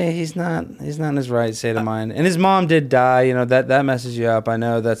 Kanye, he's not in his right state of mind. And his mom did die. You know, that messes you up. I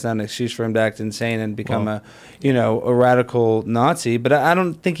know that's not an excuse for him to act insane and become a radical Nazi. But I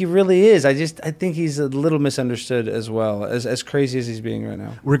don't think he really is. I think he's a little misunderstood as well, as crazy as he's being right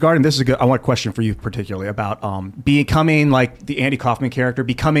now. Regarding this, I want a question for you particularly about becoming like the Andy Kaufman character,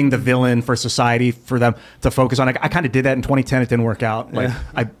 becoming the villain for society for them to focus on. I kind of did that in 2010. It didn't work out. Like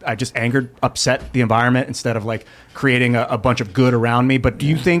I just upset the environment instead of like creating a bunch of good around me. But do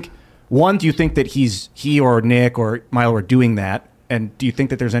you think that he or Nick or Milo are doing that? And do you think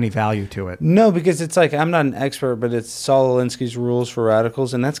that there's any value to it? No, because it's like, I'm not an expert, but it's Saul Alinsky's Rules for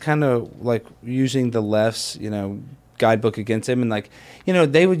Radicals, and that's kind of like using the left's, guidebook against him. And like,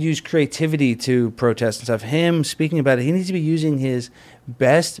 they would use creativity to protest and stuff. Him speaking about it, he needs to be using his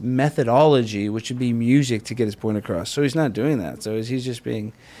best methodology, which would be music, to get his point across. So he's not doing that. So he's just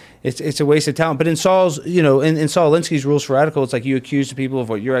being... It's a waste of talent. But in Saul's, in Saul Alinsky's Rules for Radical, it's like you accuse the people of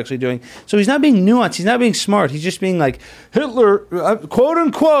what you're actually doing. So he's not being nuanced. He's not being smart. He's just being like, Hitler, quote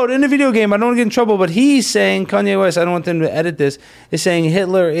unquote, in a video game, I don't want to get in trouble, but he's saying, Kanye West, I don't want them to edit this, is saying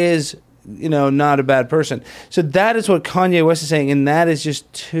Hitler is, not a bad person. So that is what Kanye West is saying, and that is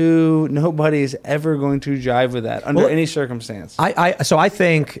just nobody is ever going to jive with that under any circumstance. So I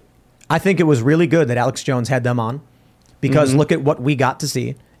think it was really good that Alex Jones had them on, because look at what we got to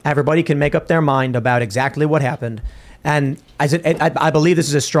see. Everybody can make up their mind about exactly what happened. And I believe this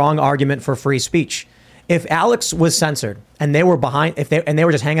is a strong argument for free speech. If Alex was censored and they were they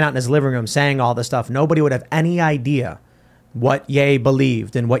were just hanging out in his living room saying all this stuff, nobody would have any idea what Ye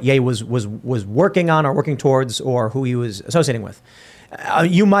believed and what Ye was working on or working towards or who he was associating with.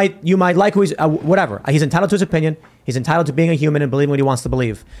 You might like who he's, whatever. He's entitled to his opinion. He's entitled to being a human and believing what he wants to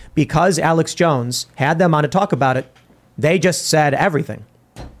believe. Because Alex Jones had them on to talk about it, they just said everything.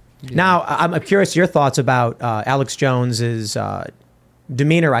 Yeah. Now, I'm curious your thoughts about Alex Jones's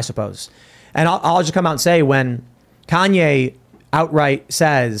demeanor, I suppose. And I'll just come out and say, when Kanye outright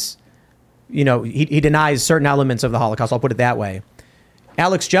says, he denies certain elements of the Holocaust, I'll put it that way.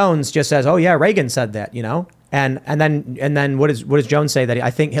 Alex Jones just says, oh yeah, Reagan said that, And then what does Jones say? That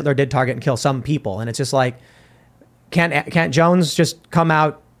I think Hitler did target and kill some people. And it's just like, can't Jones just come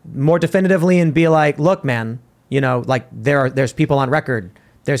out more definitively and be like, look, man, like there's people on record.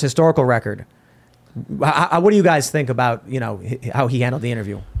 There's historical record. What do you guys think about, how he handled the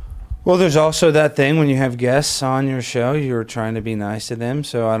interview? Well, there's also that thing when you have guests on your show, you're trying to be nice to them.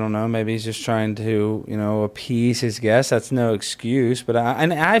 So I don't know, maybe he's just trying to, appease his guests. That's no excuse. But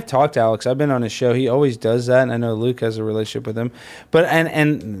I've talked to Alex. I've been on his show. He always does that, and I know Luke has a relationship with him. But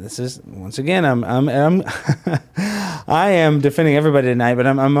and this is, once again, I'm I am defending everybody tonight, but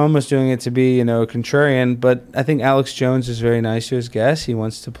I'm almost doing it to be, a contrarian. But I think Alex Jones is very nice to his guests. He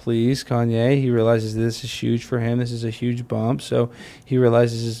wants to please Kanye. He realizes this is huge for him. This is a huge bump. So he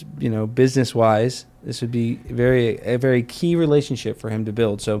realizes, business-wise, this would be a very key relationship for him to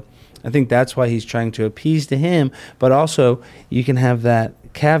build. So I think that's why he's trying to appease to him. But also, you can have that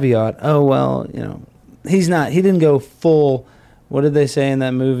caveat. Oh, well, he didn't go full. What did they say in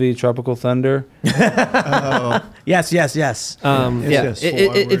that movie, Tropical Thunder? Yes.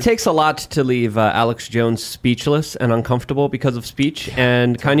 It takes a lot to leave Alex Jones speechless and uncomfortable because of speech,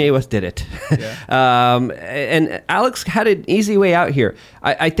 and Kanye West did it. Yeah. And Alex had an easy way out here.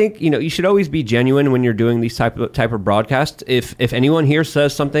 I think you should always be genuine when you're doing these type of broadcasts. If anyone here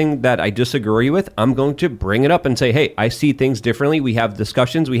says something that I disagree with, I'm going to bring it up and say, hey, I see things differently. We have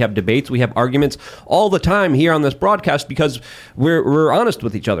discussions, we have debates, we have arguments all the time here on this broadcast because we're honest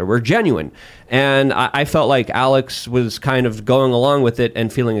with each other. We're genuine. And I felt like Alex was kind of going along with it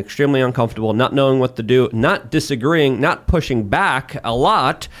and feeling extremely uncomfortable, not knowing what to do, not disagreeing, not pushing back a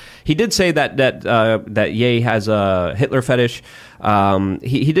lot. He did say that Ye has a Hitler fetish.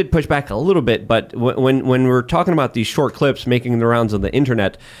 He did push back a little bit, but when we're talking about these short clips making the rounds on the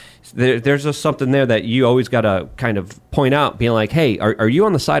internet, there's just something there that you always got to kind of point out, being like, hey, are you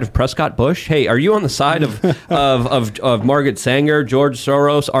on the side of Prescott Bush? Hey, are you on the side of Margaret Sanger, George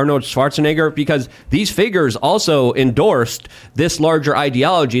Soros, Arnold Schwarzenegger? Because these figures also endorsed this larger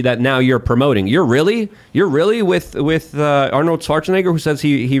ideology that now you're promoting. You're really with Arnold Schwarzenegger, who says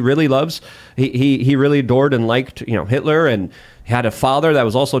he really loves, he really adored and liked Hitler, and had a father that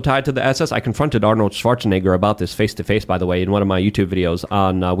was also tied to the SS. I confronted Arnold Schwarzenegger about this face-to-face, by the way, in one of my YouTube videos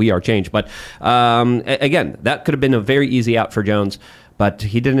on We Are Change. But again, that could have been a very easy out for Jones, but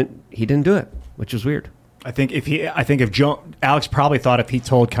he didn't do it, which is weird. I think if Alex probably thought if he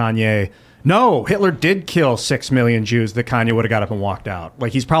told Kanye, No, Hitler did kill 6 million Jews that Kanye would have got up and walked out.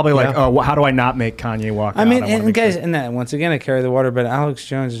 Like, he's probably like, Yeah. oh, how do I not make Kanye walk out? I mean, wanna and make guys, sure. and that, once again, I carry the water, but Alex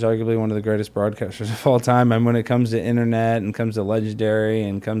Jones is arguably one of the greatest broadcasters of all time. And when it comes to internet and comes to Legendary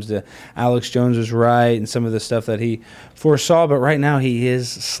and comes to Alex Jones was right and some of the stuff that he foresaw, but right now he is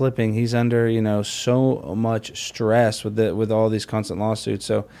slipping. He's under, so much stress with all these constant lawsuits.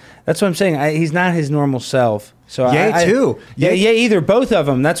 So that's what I'm saying. He's not his normal self. So Ye too. Yeah, either. Both of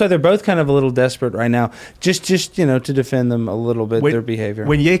them. That's why they're both kind of a little desperate right now. Just to defend them a little bit, their behavior.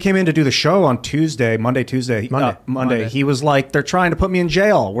 When Ye came in to do the show on Monday, he was like, they're trying to put me in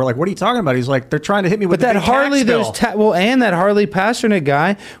jail. We're like, what are you talking about? He's like, they're trying to hit me with But that the big Harley, tax bill. and that Harley Pasternak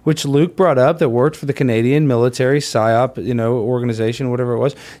guy, which Luke brought up, that worked for the Canadian military PSYOP, organization, whatever it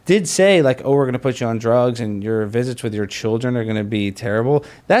was, did say like, oh, we're going to put you on drugs and your visits with your children are going to be terrible.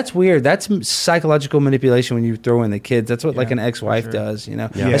 That's weird. That's psychological manipulation when you throw in the kids. That's what like an ex-wife does,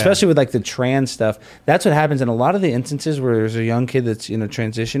 especially with like the trans stuff. That's what happens in a lot of the instances where there's a young kid that's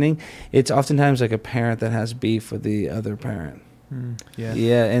transitioning. It's oftentimes like a parent that has beef with the other parent. And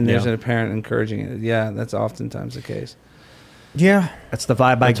there's a parent encouraging it. Yeah, that's oftentimes the case. Yeah. That's the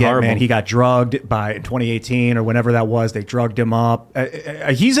vibe I get, horrible. man. He got drugged by 2018 or whenever that was. They drugged him up.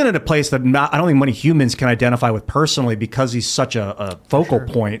 He's in a place that I don't think many humans can identify with personally because he's such a focal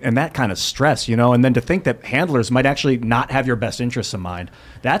point and that kind of stress, And then to think that handlers might actually not have your best interests in mind,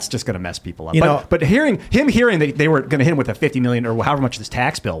 that's just going to mess people up. But hearing that they were going to hit him with a $50 million or however much this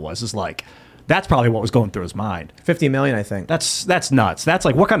tax bill was is like, that's probably what was going through his mind. 50 million, I think. That's nuts. That's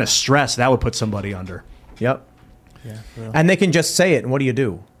like what kind of stress that would put somebody under. Yep. Yeah, and they can just say it, and what do you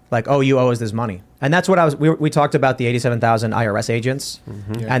do? Like, oh, you owe us this money, and that's what we talked about the 87,000 IRS agents,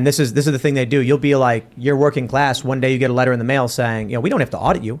 and this is the thing they do. You'll be like, you're working class. One day you get a letter in the mail saying, we don't have to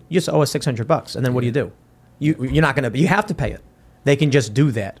audit you. You just owe us $600, and then what do? You're not gonna. You have to pay it. They can just do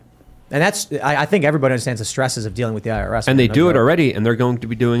that, and that's. I think everybody understands the stresses of dealing with the IRS, and they do it already, and they're going to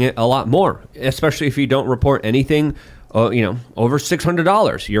be doing it a lot more, especially if you don't report anything. Over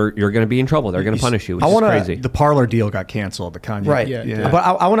 $600, you're going to be in trouble. They're going to punish you, which is crazy. The Parler deal got canceled. The Kanye, right? Yeah. But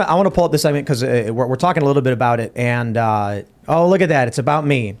I want to pull up this segment because we're talking a little bit about it, and look at that, it's about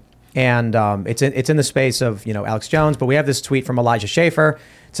me, and it's in the space of Alex Jones. But we have this tweet from Elijah Schaffer.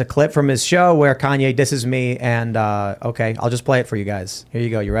 It's a clip from his show where Kanye disses me, and okay, I'll just play it for you guys. Here you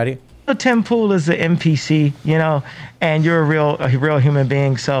go. You ready? Tim Pool is an NPC, and you're a real human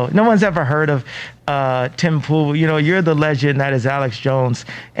being. So no one's ever heard of Tim Pool. You're the legend that is Alex Jones,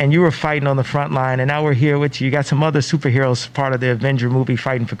 and you were fighting on the front line, and now we're here with you. You got some other superheroes part of the Avenger movie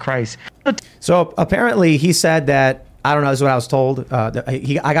fighting for Christ. So apparently he said that, I don't know, this is what I was told.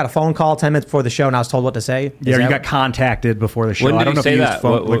 I got a phone call 10 minutes before the show, and I was told what to say. Yeah, you got contacted before the show. When did I don't he know say if he that? used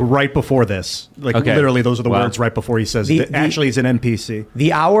phone, like right before this. Like literally, those are the words right before he says. Actually, he's an NPC.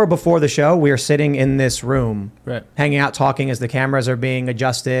 The hour before the show, we are sitting in this room, hanging out, talking as the cameras are being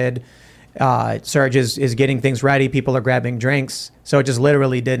adjusted. Serge is getting things ready. People are grabbing drinks. So it just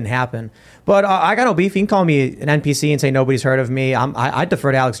literally didn't happen. But I got no beef. You can call me an NPC and say nobody's heard of me. I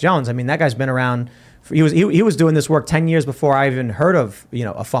defer to Alex Jones. I mean, that guy's been around. He was doing this work 10 years before I even heard of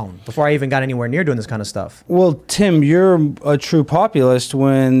a phone, before I even got anywhere near doing this kind of stuff. Well, Tim, you're a true populist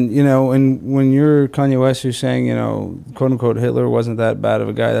when when you're Kanye West who's saying quote unquote Hitler wasn't that bad of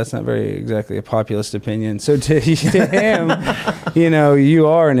a guy. That's not very exactly a populist opinion. So to him, you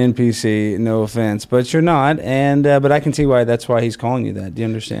are an NPC. No offense, but you're not. And but I can see why that's why he's calling you that. Do you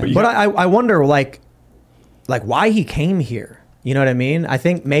understand? But I wonder like why he came here. You know what I mean? I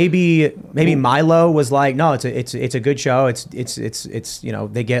think maybe Milo was like, no, it's a good show. It's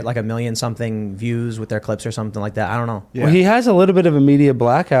they get like 1 million something views with their clips or something like that. I don't know. Yeah. Well, he has a little bit of a media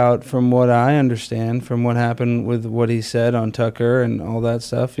blackout from what I understand from what happened with what he said on Tucker and all that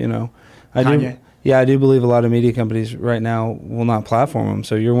stuff. Kanye. I do believe a lot of media companies right now will not platform him.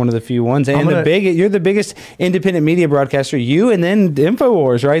 So you're one of the few ones, and you're the biggest independent media broadcaster. You and then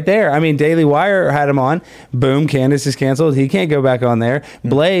InfoWars right there. I mean, Daily Wire had him on. Boom, Candace is canceled. He can't go back on there.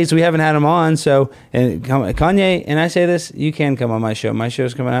 Blaze, we haven't had him on. So and Kanye, and I say this, you can come on my show. My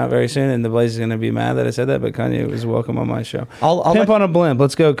show's coming out very soon, and the Blaze is going to be mad that I said that. But Kanye was welcome on my show. I'll Pimp on a blimp.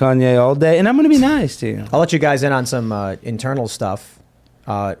 Let's go, Kanye, all day, and I'm going to be nice to you. I'll let you guys in on some internal stuff.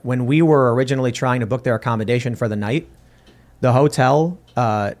 When we were originally trying to book their accommodation for the night, the hotel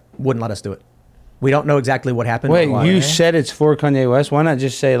wouldn't let us do it. We don't know exactly what happened. Wait, you said it's for Kanye West. Why not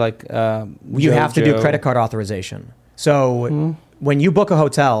just say like you have to do credit card authorization. So when you book a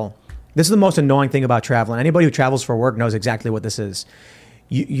hotel, this is the most annoying thing about traveling. Anybody who travels for work knows exactly what this is.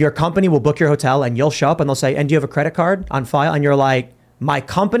 Your company will book your hotel and you'll show up and they'll say, and do you have a credit card on file? And you're like, My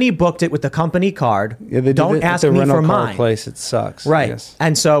company booked it with the company card. Yeah, they don't ask the me rental for car mine. place. It sucks. Right. Yes.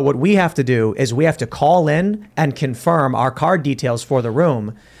 And so what we have to do is we have to call in and confirm our card details for the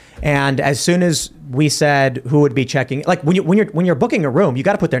room. And as soon as we said who would be checking, like when you're booking a room, you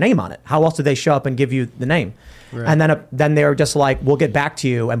got to put their name on it. How else do they show up and give you the name? Right. And then they were just like, we'll get back to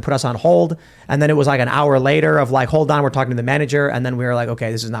you, and put us on hold. And then it was like an hour later of like, hold on, we're talking to the manager. And then we were like,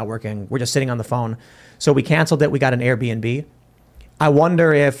 okay, this is not working. We're just sitting on the phone. So we canceled it. We got an Airbnb. I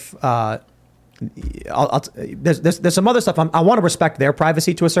wonder if there's some other stuff. I want to respect their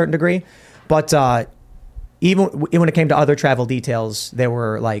privacy to a certain degree, but even when it came to other travel details, they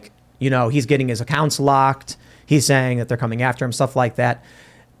were like, he's getting his accounts locked. He's saying that they're coming after him, stuff like that.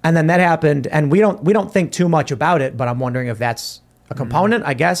 And then that happened, and we don't think too much about it, but I'm wondering if that's a component.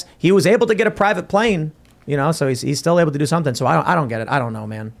 I guess he was able to get a private plane, so he's still able to do something. So I don't get it. I don't know,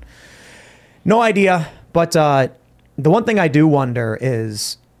 man. No idea. But the one thing I do wonder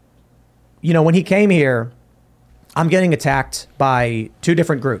is, when he came here, I'm getting attacked by two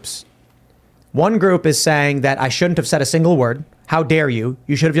different groups. One group is saying that I shouldn't have said a single word. How dare you?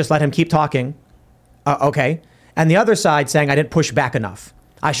 You should have just let him keep talking. Okay. And the other side saying I didn't push back enough.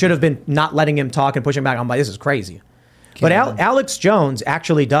 I should have been not letting him talk and pushing back. I'm like, this is crazy. But Alex Jones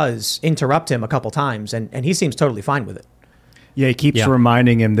actually does interrupt him a couple times, and he seems totally fine with it. Yeah, he keeps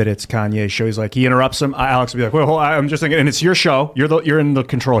reminding him that it's Kanye's show. He's like, he interrupts him. Alex will be like, well, I'm just thinking, and it's your show. You're in the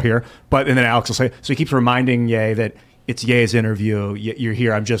control here. And then Alex will say, so he keeps reminding Ye that it's Ye's interview. You're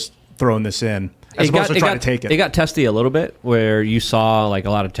here. I'm just throwing this in. As opposed to trying to take it. It got testy a little bit, where you saw like a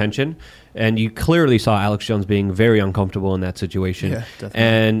lot of tension, and you clearly saw Alex Jones being very uncomfortable in that situation. Yeah, definitely.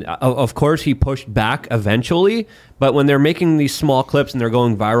 And of course, he pushed back eventually. But when they're making these small clips and they're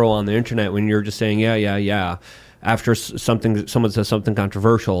going viral on the internet, when you're just saying yeah, after someone says something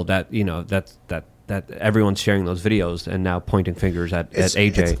controversial, that that everyone's sharing those videos and now pointing fingers at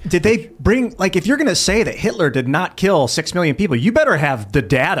AJ. Did they bring, like, if you're going to say that Hitler did not kill 6 million people, you better have the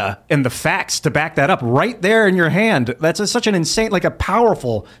data and the facts to back that up right there in your hand. That's such an insane, like a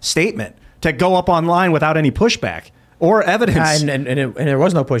powerful statement to go up online without any pushback or evidence. And there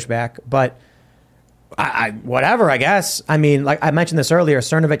was no pushback, but whatever, I guess. I mean, like I mentioned this earlier,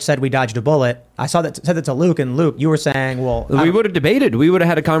 Cernovich said we dodged a bullet. I said that to Luke, and Luke, you were saying, well... We would have debated. We would have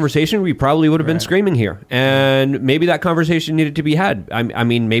had a conversation. We probably would have been screaming here. And maybe that conversation needed to be had. I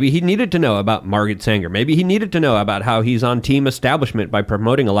mean, maybe he needed to know about Margaret Sanger. Maybe he needed to know about how he's on team establishment by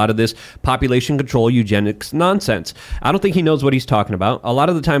promoting a lot of this population control eugenics nonsense. I don't think he knows what he's talking about. A lot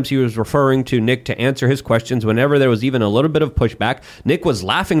of the times he was referring to Nick to answer his questions whenever there was even a little bit of pushback. Nick was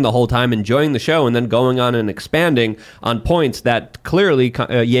laughing the whole time, enjoying the show, and then going on and expanding on points that clearly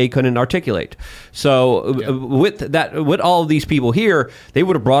Ye couldn't articulate. So with all of these people here, they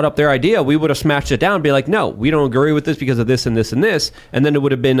would have brought up their idea. We would have smashed it down and be like, no, we don't agree with this because of this and this and this. And then it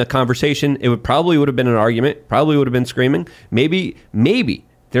would have been a conversation. It would have been an argument, probably would have been screaming. Maybe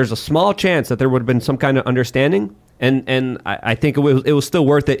there's a small chance that there would have been some kind of understanding. And I think it was still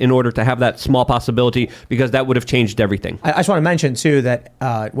worth it in order to have that small possibility, because that would have changed everything. I just want to mention, too,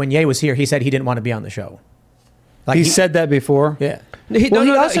 that when Ye was here, he said he didn't want to be on the show. Like he said that before? Yeah.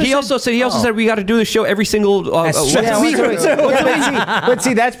 He also said we got to do this show every single week. But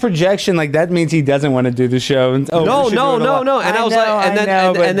see, that's projection. Like that means he doesn't want to do the show. And, no.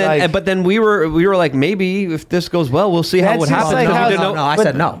 But then we were like, maybe if this goes well, we'll see how it happens. Like I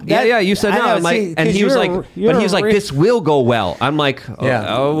said no. You said no. And he was like, this will go well. I'm like,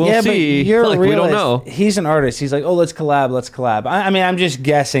 we'll see. You're like, we don't know. He's an artist. He's like, oh, let's collab. I mean, I'm just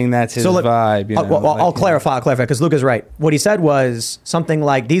guessing that's his vibe. I'll clarify because Luke is right. What he said was something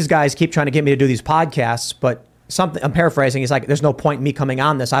like, these guys keep trying to get me to do these podcasts, but I'm paraphrasing. He's like, there's no point in me coming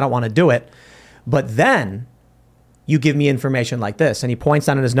on this. I don't want to do it. But then you give me information like this. And he points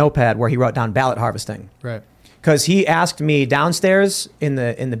down in his notepad where he wrote down ballot harvesting. Right. Because he asked me downstairs in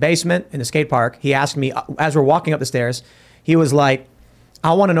the basement, in the skate park, he asked me, as we're walking up the stairs, he was like,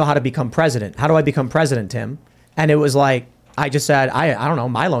 I want to know how to become president. How do I become president, Tim? And it was like, I just said, I don't know,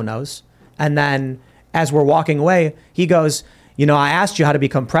 Milo knows. And then as we're walking away, he goes, I asked you how to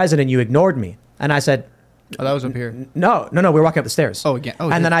become president. You ignored me. And I said, oh, that was up here. No. We were walking up the stairs. Oh, again.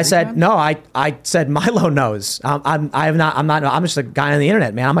 And then I said, no, I said, Milo knows. I'm just a guy on the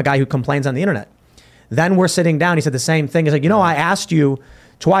internet, man. I'm a guy who complains on the internet. Then we're sitting down. He said the same thing. He's like, I asked you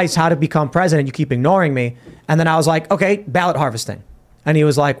twice how to become president. You keep ignoring me. And then I was like, okay, ballot harvesting. And he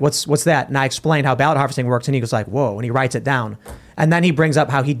was like, what's that? And I explained how ballot harvesting works. And he was like, whoa. And he writes it down. And then he brings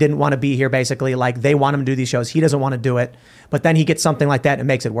up how he didn't want to be here, basically. Like, they want him to do these shows. He doesn't want to do it. But then he gets something like that and it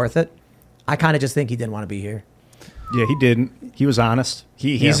makes it worth it. I kind of just think he didn't want to be here. Yeah, he didn't. He was honest. I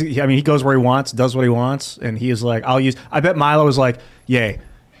mean, he goes where he wants, does what he wants, and he is like, I bet Milo was like, yay,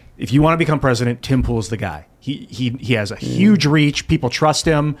 if you want to become president, Tim Pool's the guy. He has a huge reach. People trust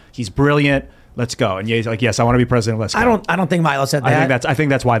him. He's brilliant. Let's go. And Ye's like, yes, I want to be president. Let's go. I don't think Milo said that. I think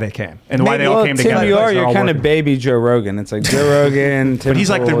that's why they came, and why they all came Tim, together. you're kind of baby Joe Rogan. It's like Joe Rogan. Tim but he's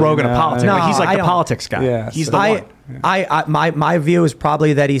like the Pool, Rogan of politics. No, Like, he's like I the don't- politics guy. Yeah, he's so- the one. My view is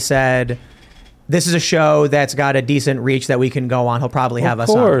probably that he said, this is a show that's got a decent reach that we can go on. He'll probably have us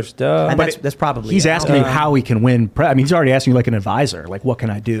on. Of course, duh. And But that's probably He's it. asking you how he can win. I mean, he's already asking you like an advisor. Like, what can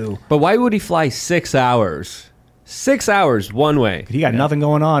I do? But why would he fly 6 hours? 6 hours one way. He got nothing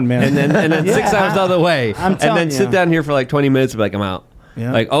going on, man. And then 6 hours the other way. I'm and telling then sit you. down here for like 20 minutes and be like, I'm out.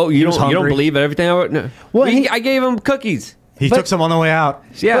 Yeah. Like, oh, He you was don't hungry. believe everything I wrote? No. Well, I gave him cookies. He took some on the way out.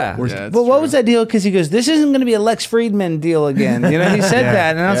 Yeah. But what was that deal? Because he goes, this isn't going to be a Lex Friedman deal again. You know, he said Yeah.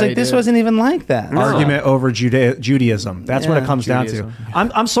 that, and I was Yeah, like, he this did. wasn't even like that. Argument over Judaism. That's what it Yeah, comes down Judaism.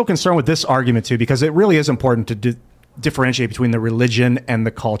 to. I'm so concerned with this argument too, because it really is important to differentiate between the religion and the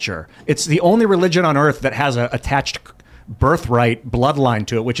culture. It's the only religion on earth that has a attached birthright bloodline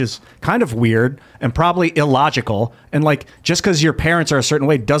to it, which is kind of weird and probably illogical. And like, just because your parents are a certain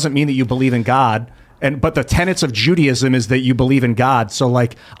way doesn't mean that you believe in God. But the tenets of Judaism is that you believe in God. So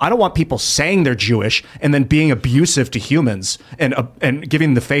like, I don't want people saying they're Jewish and then being abusive to humans and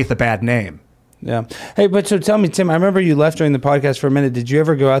giving the faith a bad name. Yeah. Hey, but so tell me, Tim, I remember you left during the podcast for a minute. Did you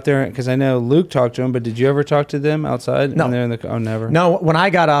ever go out there? Because I know Luke talked to him, but did you ever talk to them outside? No. And they're in the, oh, never. No, when I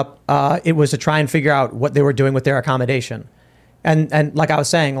got up, it was to try and figure out what they were doing with their accommodation. And like I was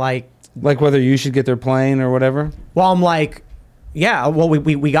saying, like whether you should get their plane or whatever? Well, I'm like, yeah, well,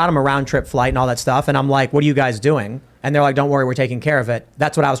 we got them a round trip flight and all that stuff. And I'm like, what are you guys doing? And they're like, don't worry, we're taking care of it.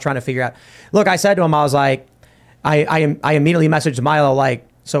 That's what I was trying to figure out. Look, I said to him, I was like, I immediately messaged Milo, like,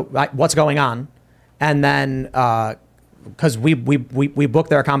 so what's going on? And then, because we booked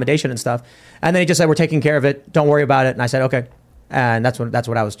their accommodation and stuff. And then he just said, we're taking care of it. Don't worry about it. And I said, okay. And that's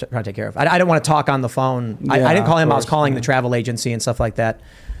what I was trying to take care of. I didn't want to talk on the phone. I didn't call him. I was calling the travel agency and stuff like that.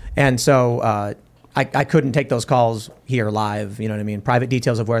 And so I couldn't take those calls here live. You know what I mean? Private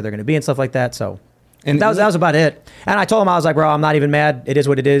details of where they're going to be and stuff like that. So and that was about it. And I told him, I was like, bro, I'm not even mad. It is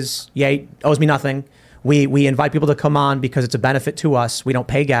what it is. Yeah, he owes me nothing. We invite people to come on because it's a benefit to us. We don't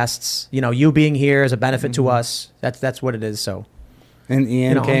pay guests. You know, you being here is a benefit to us. That's what it is. So. And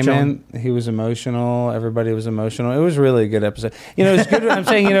Ian came in. He was emotional. Everybody was emotional. It was really a good episode. You know, it's good. I'm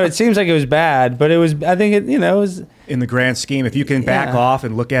saying, you know, it seems like it was bad, but it was. I think it. You know, it was. In the grand scheme, if you can back off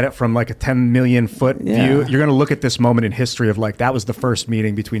and look at it from like a 10 million foot view, you're going to look at this moment in history of like that was the first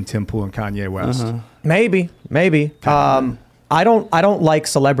meeting between Tim Pool and Kanye West. Maybe. I don't like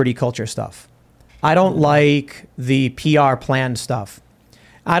celebrity culture stuff. I don't like the PR planned stuff.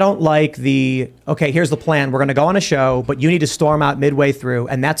 I don't like okay, here's the plan. We're going to go on a show, but you need to storm out midway through.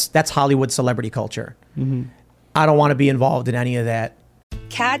 And that's Hollywood celebrity culture. Mm-hmm. I don't want to be involved in any of that.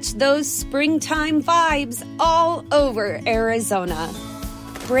 Catch those springtime vibes all over Arizona.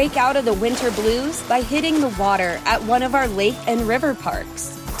 Break out of the winter blues by hitting the water at one of our lake and river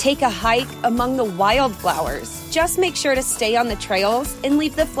parks. Take a hike among the wildflowers. Just make sure to stay on the trails and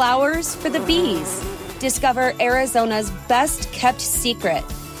leave the flowers for the bees. Discover Arizona's best kept secret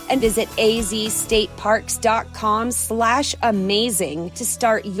and visit azstateparks.com/amazing to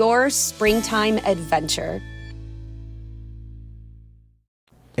start your springtime adventure.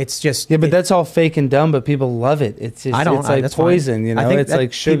 It's just but that's all fake and dumb. But people love it. It's just, it's like that's poison. fine. You I know, think it's that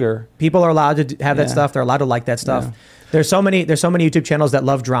like sugar. People are allowed to have that Yeah. stuff. They're allowed to like that stuff. Yeah. There's so many YouTube channels that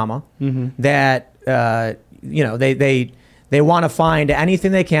love drama that you know they want to find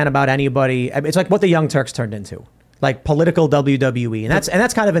anything they can about anybody. It's like what the Young Turks turned into, like political WWE, and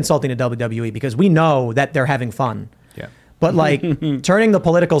that's kind of insulting to WWE because we know that they're having fun. Yeah. But like turning the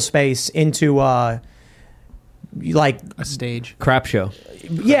political space into like a stage crap show.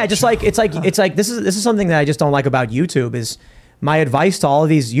 Yeah, just like it's like this is something that I just don't like about YouTube. Is my advice to all of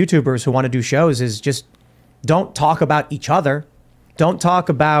these YouTubers who want to do shows is just don't talk about each other. Don't talk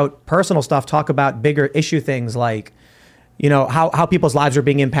about personal stuff. Talk about bigger issue things like, you know, how people's lives are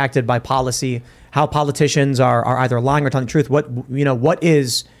being impacted by policy, how politicians are either lying or telling the truth, what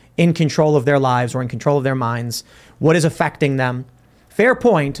is in control of their lives or in control of their minds, what is affecting them. Fair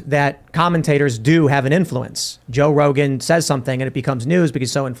point that commentators do have an influence. Joe Rogan says something and it becomes news because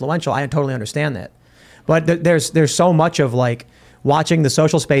he's so influential. I totally understand that. But there's so much of like watching the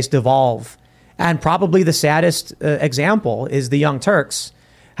social space devolve. And probably the saddest example is the Young Turks,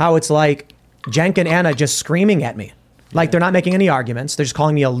 how it's like Cenk and Anna just screaming at me. Like they're not making any arguments. They're just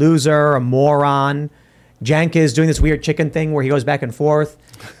calling me a loser, a moron. Cenk is doing this weird chicken thing where he goes back and forth.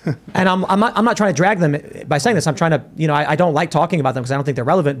 And I'm not trying to drag them by saying this. I'm trying to, I don't like talking about them because I don't think they're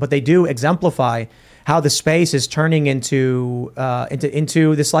relevant, but they do exemplify how the space is turning into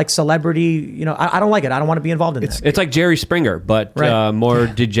this like celebrity. I don't like it. I don't want to be involved in it. It's like Jerry Springer, but Right. more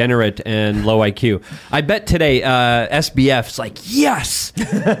degenerate and low IQ. I bet today SBF's like, yes,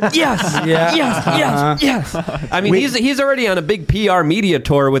 yes, yes. I mean, he's already on a big PR media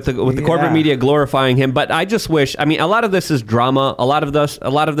tour with the corporate media glorifying him. But I just wish. I mean, a lot of this is drama. A lot of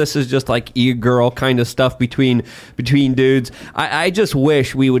this is just like e-girl kind of stuff between dudes. I just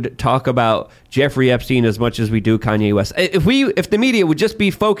wish we would talk about Jeffrey Epstein as much as we do Kanye West. If the media would just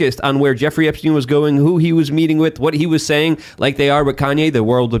be focused on where Jeffrey Epstein was going, who he was meeting with, what he was saying, like they are with Kanye, the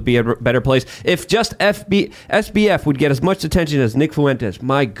world would be a better place. If just SBF would get as much attention as Nick Fuentes,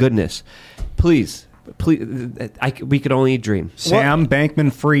 my goodness, please, we could only dream. Sam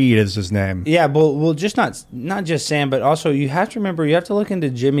Bankman-Fried is his name. Yeah, well, just not just Sam, but also you have to remember you have to look into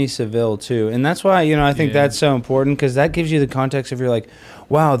Jimmy Savile too, and that's why I think that's so important because that gives you the context of you're like,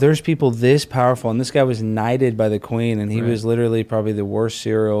 wow, there's people this powerful, and this guy was knighted by the Queen, and he was literally probably the worst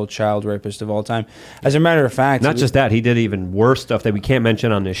serial child rapist of all time. As a matter of fact, not just that, he did even worse stuff that we can't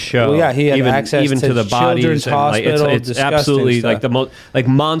mention on this show. Well, yeah, he had access even to the bodies. Children's Hospital, it's absolutely stuff. like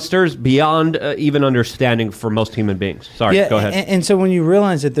monsters beyond even understanding for most human beings. Sorry, go ahead. And so when you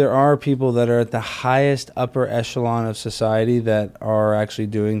realize that there are people that are at the highest upper echelon of society that are actually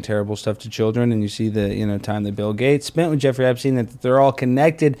doing terrible stuff to children, and you see the time that Bill Gates spent with Jeffrey Epstein, that they're all connected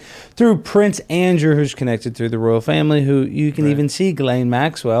through Prince Andrew, who's connected through the royal family, who you can even see Ghislaine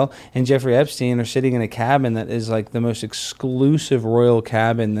Maxwell and Jeffrey Epstein are sitting in a cabin that is like the most exclusive royal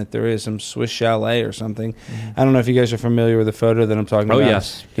cabin that there is, some Swiss chalet or something. I don't know if you guys are familiar with the photo that I'm talking about. Oh,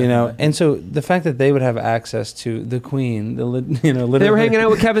 yes. And so the fact that they would have access to the Queen, literally. They were hanging out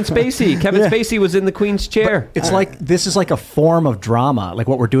with Kevin Spacey. Kevin Spacey was in the Queen's chair. But it's like this is like a form of drama. Like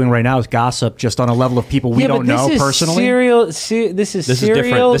what we're doing right now is gossip, just on a level of people we don't know personally. This is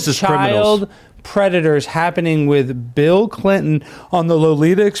serial child predators happening with Bill Clinton on the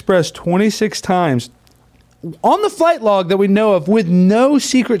Lolita Express 26 times. On the flight log that we know of, with no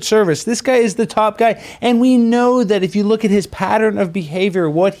Secret Service. This guy is the top guy. And we know that if you look at his pattern of behavior,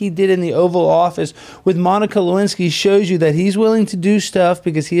 what he did in the Oval Office with Monica Lewinsky shows you that he's willing to do stuff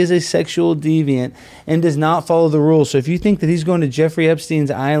because he is a sexual deviant and does not follow the rules. So if you think that he's going to Jeffrey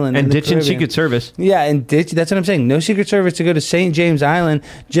Epstein's island and in the ditching Caribbean, Secret Service. Yeah, and that's what I'm saying. No Secret Service to go to St. James Island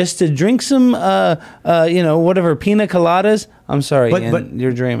just to drink some, whatever, pina coladas. I'm sorry, Ian,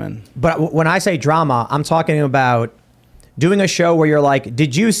 you're dreaming. But when I say drama, I'm talking about doing a show where you're like,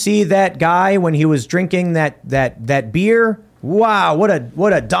 did you see that guy when he was drinking that beer? Wow, what a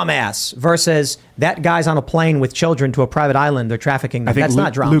dumbass. Versus that guy's on a plane with children to a private island. They're trafficking them. That's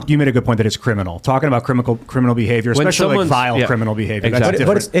not drama. Luke, you made a good point that it's criminal. Talking about criminal behavior, especially like vile criminal behavior. Exactly.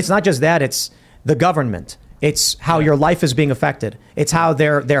 But it's not just that. It's the government. It's how your life is being affected. It's how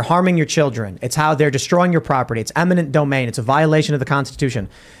they're harming your children. It's how they're destroying your property. It's eminent domain. It's a violation of the Constitution.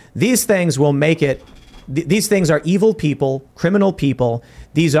 These things will make it. These things are evil people, criminal people.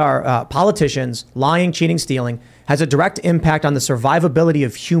 These are politicians, lying, cheating, stealing. Has a direct impact on the survivability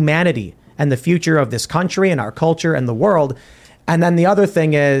of humanity and the future of this country and our culture and the world. And then the other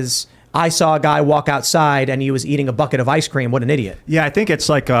thing is, I saw a guy walk outside and he was eating a bucket of ice cream. What an idiot. Yeah, I think it's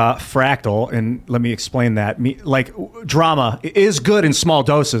like a fractal, and let me explain that. Like, drama is good in small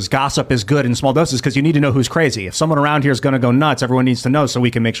doses. Gossip is good in small doses because you need to know who's crazy. If someone around here is going to go nuts, everyone needs to know so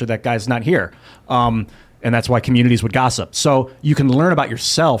we can make sure that guy's not here. And that's why communities would gossip. So you can learn about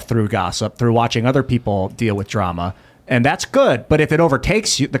yourself through gossip, through watching other people deal with drama. And that's good. But if it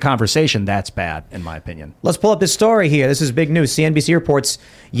overtakes the conversation, that's bad, in my opinion. Let's pull up this story here. This is big news. CNBC reports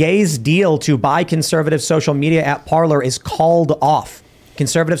Ye's deal to buy conservative social media app Parler is called off.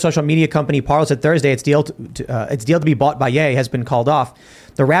 Conservative social media company Parler said Thursday its deal to be bought by Ye has been called off.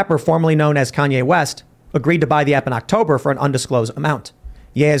 The rapper, formerly known as Kanye West, agreed to buy the app in October for an undisclosed amount.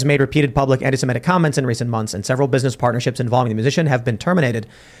 Ye has made repeated public anti-Semitic comments in recent months, and several business partnerships involving the musician have been terminated.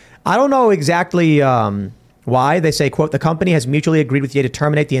 I don't know exactly why. They say, quote, the company has mutually agreed with Ye to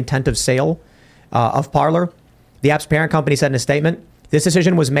terminate the intent of sale of Parler. The app's parent company said in a statement, this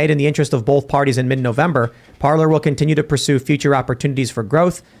decision was made in the interest of both parties in mid-November. Parler will continue to pursue future opportunities for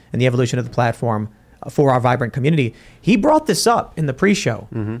growth and the evolution of the platform for our vibrant community. He brought this up in the pre-show.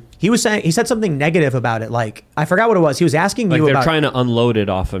 Mm-hmm. He said something negative about it. Like, I forgot what it was. He was asking you about... they're trying to unload it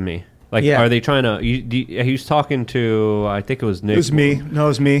off of me. Like, Yeah. are they trying to? He was talking to, I think it was Nick. It was me. No, it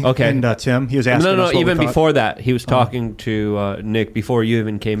was me. Okay. And Tim. He was asking No, us what even we thought. before that, he was talking to Nick before you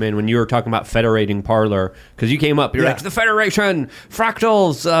even came in, when you were talking about federating Parler, because you came up, you're Yeah. like, the Federation,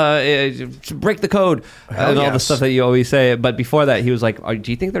 fractals, break the code, and all the yes. stuff that you always say. But before that, he was like,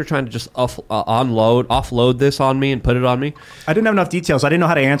 do you think they're trying to just offload this on me and put it on me? I didn't have enough details. I didn't know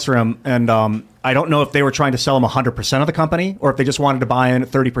how to answer him, and I don't know if they were trying to sell him 100% of the company or if they just wanted to buy in at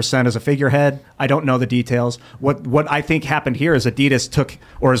 30% as a figurehead. I don't know the details. What I think happened here is Adidas took,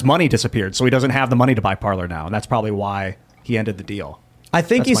 or his money disappeared, so he doesn't have the money to buy Parler now, and that's probably why he ended the deal. I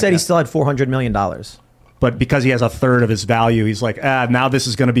think That's he my said he guess. still had $400 million. But because he has a third of his value, he's like, now this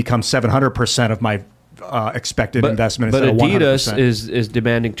is going to become 700% of my expected investment But instead of 100%. Adidas is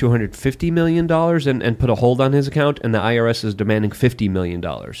demanding $250 million and put a hold on his account, and the IRS is demanding $50 million.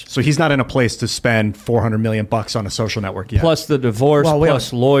 So he's not in a place to spend $400 million on a social network yet. Plus the divorce,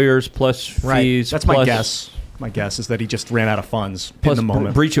 plus lawyers, plus fees. That's plus, my guess. My guess is that he just ran out of funds Plus in the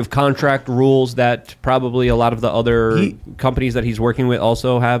moment. breach of contract rules that probably a lot of the other companies that he's working with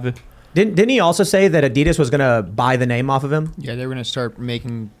also have. Didn't he also say that Adidas was going to buy the name off of him? Yeah, they were going to start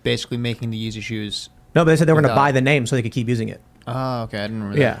basically making the Yeezy shoes. No, but they said they were going to without- buy the name so they could keep using it. Oh, okay. I didn't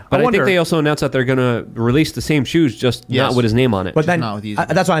remember Yeah. that. But I think they also announced that they're going to release the same shoes, just not with his name on it. But then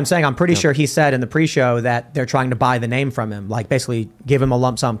that's why I'm saying I'm pretty sure he said in the pre-show that they're trying to buy the name from him, like basically give him a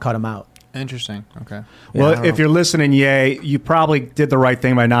lump sum, cut him out. Interesting. Okay. Well, if you're listening, Ye, you probably did the right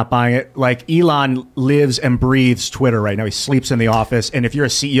thing by not buying it. Like, Elon lives and breathes Twitter right now. He sleeps in the office. And if you're a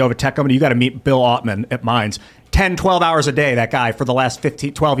CEO of a tech company, you got to meet Bill Altman at Minds. 10, 12 hours a day, that guy, for the last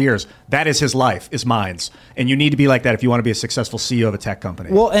 12 years. That is his life, is Minds. And you need to be like that if you want to be a successful CEO of a tech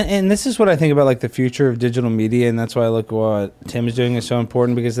company. Well, and this is what I think about like the future of digital media, and that's why I look what Tim is doing is so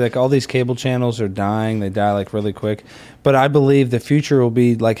important, because like all these cable channels are dying. They die like really quick. But I believe the future will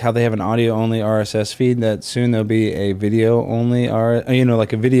be like how they have an audio only RSS feed, that soon there'll be a video only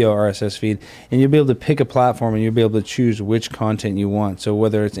like a video RSS feed, and you'll be able to pick a platform and you'll be able to choose which content you want. So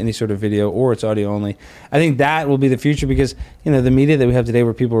whether it's any sort of video or it's audio only, I think that will be the future, because the media that we have today,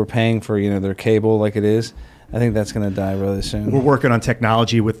 where people are paying for their cable like it is, I think that's going to die really soon. We're working on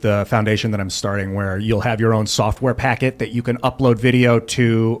technology with the foundation that I'm starting, where you'll have your own software packet that you can upload video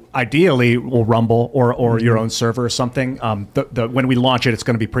to, ideally, Rumble or your own server or something. When we launch it, it's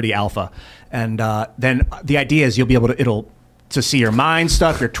going to be pretty alpha. And then the idea is you'll be able to see your Mind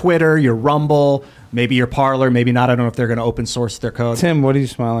stuff, your Twitter, your Rumble, maybe your Parler, maybe not. I don't know if they're going to open source their code. Tim, what are you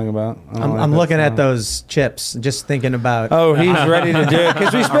smiling about? I'm looking at those chips, just thinking about. Oh, he's ready to do it,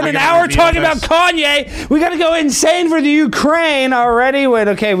 because we spent an hour talking about Kanye. We got to go insane for the Ukraine already. Wait,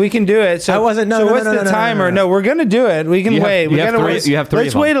 okay, we can do it. So I wasn't. No, so no, what's no, the no, timer? no. No, we're gonna do it. We can wait. We gotta wait. You have three.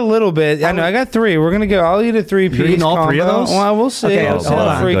 Let's wait a little bit. I know. I got three. We're gonna go. I'll eat a 3-piece. You're eating all three of combo. those? Well, we'll see. Okay, It's hold a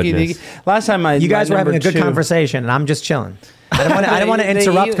on. freaky Goodness. deaky. Last time You guys were having a good two. conversation, and I'm just chilling. I didn't want to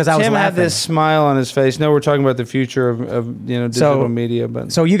interrupt because I was Tim laughing. had this smile on his face. No, we're talking about the future of digital media.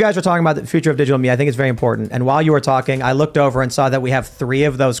 But So you guys were talking about the future of digital media. I think it's very important. And while you were talking, I looked over and saw that we have 3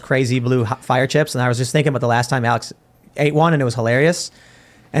 of those crazy blue fire chips. And I was just thinking about the last time Alex ate one, and it was hilarious.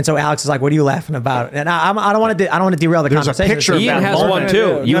 And so Alex is like, "What are you laughing about?" And I don't want to derail the There's a conversation. picture of Ian that has moment. one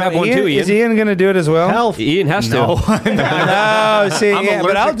too. You have one too, Ian. Is Ian going to do it as well? Health. Ian has No. to. No, see, I'm yeah,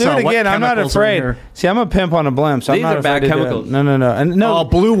 but I'll allergic do to it what again. I'm not chemicals are in afraid. here. See, I'm a pimp on a blimp, so These I'm not are bad afraid to do it. chemicals. No. And no, Oh,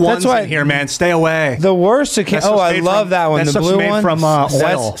 blue ones that's why in here, man. Stay away. The worst. That Oh, stuff's I made love from- that one. that The stuff's blue made one from,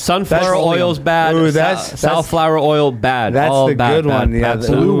 oil. Sunflower oil's bad. Ooh, that's Safflower oil bad. That's all the bad, good bad, one. Yeah, bad the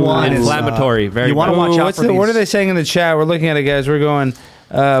stuff. blue one is, inflammatory. Very. you wanna bad. watch out what's for what are these. they saying in the chat? We're looking at it, guys. We're going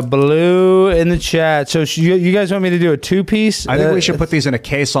blue in the chat. So you guys want me to do a 2-piece? I think we should put these in a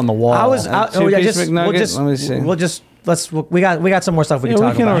case on the wall. two-piece McNugget? Let me see. We got some more stuff we can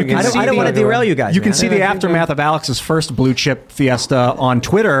talk about. I don't want to derail you guys. You can man. see the aftermath of Alex's first blue chip fiesta on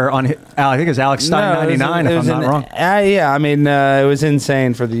Twitter. I think it's Alex Stein 99, if I'm not wrong. Yeah, I mean, it was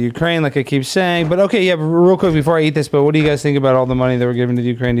insane for the Ukraine, like I keep saying. But okay, yeah, but real quick before I eat this, but what do you guys think about all the money that we're giving to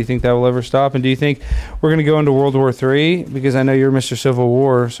Ukraine? Do you think that will ever stop? And do you think we're going to go into World War III? Because I know you're Mr. Civil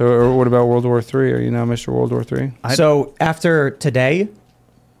War. So, or what about World War III? Are you now Mr. World War III? So after today,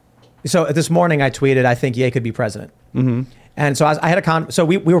 so this morning I tweeted, I think Ye could be president. Mm-hmm. And so I had so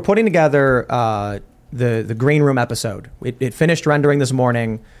we were putting together the Green Room episode. It finished rendering this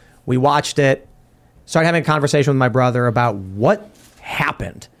morning. We watched it, started having a conversation with my brother about what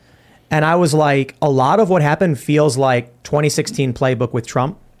happened. And I was like, a lot of what happened feels like 2016 playbook with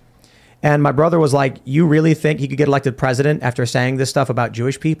Trump. And my brother was like, you really think he could get elected president after saying this stuff about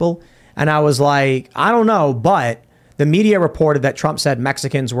Jewish people? And I was like, I don't know, but the media reported that Trump said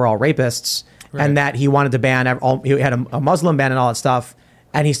Mexicans were all rapists. Right. And that he wanted to ban, he had a Muslim ban and all that stuff.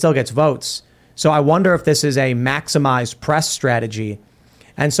 and he still gets votes. So I wonder if this is a maximized press strategy.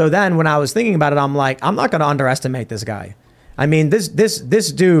 And so then when I was thinking about it, I'm like, I'm not going to underestimate this guy. I mean, this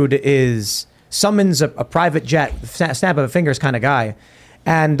dude summons a private jet, snap of a fingers kind of guy.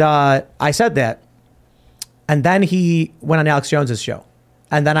 And I said that. And then he went on Alex Jones's show.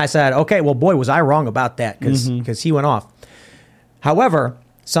 And then I said, okay, well, boy, was I wrong about that because he went off. However,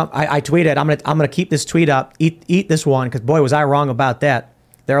 I tweeted, I'm gonna keep this tweet up, eat this one, because boy, was I wrong about that.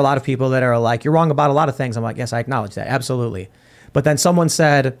 There are a lot of people that are like, you're wrong about a lot of things. I'm like, yes, I acknowledge that, absolutely. But then someone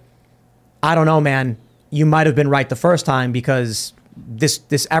said, I don't know, man, you might have been right the first time because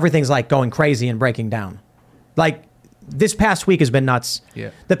this everything's like going crazy and breaking down. Like, this past week has been nuts. Yeah.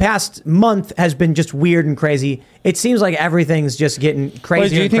 The past month has been just weird and crazy. It seems like everything's just getting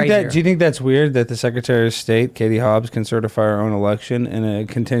crazier and crazier. Do you think that's weird that the Secretary of State, Katie Hobbs, can certify her own election in a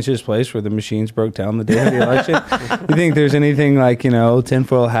contentious place where the machines broke down the day of the election? You think there's anything like,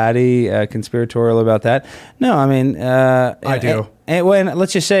 tinfoil hatty, conspiratorial about that? No, I mean... I do. And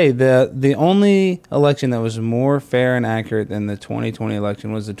let's just say the only election that was more fair and accurate than the 2020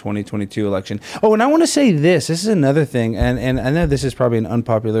 election was the 2022 election. Oh, and I want to say this. This is another thing, and I know this is probably an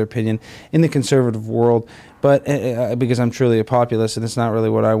unpopular opinion in the conservative world, but because I'm truly a populist, and it's not really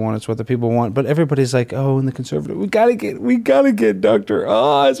what I want, it's what the people want. But everybody's like, oh, in the conservative, we gotta get Dr.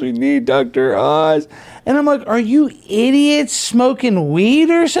 Oz. We need Dr. Oz. And I'm like, are you idiots smoking weed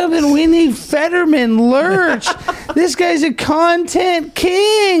or something? We need Fetterman Lurch. This guy's a content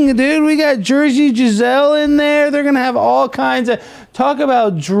king, dude. We got Jersey Giselle in there. They're gonna have all kinds of talk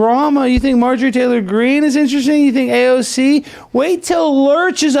about drama. You think Marjorie Taylor Greene is interesting? You think AOC? Wait till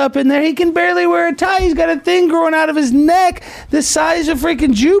Lurch is up in there. He can barely wear a tie. He's got a thing growing out of his neck the size of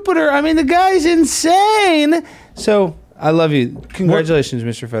freaking Jupiter. I mean, the guy's insane. So I love you. Congratulations,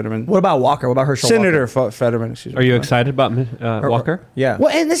 Mr. Fetterman. What about Walker? What about Herschel Senator Walker? Fetterman, excuse me. Are you excited about Walker? Yeah. Well,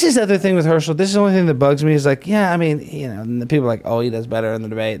 and this is the other thing with Herschel. This is the only thing that bugs me is like, yeah, I mean, the people are like, oh, he does better in the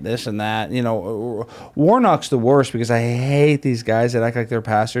debate, this and that. Warnock's the worst because I hate these guys that act like they're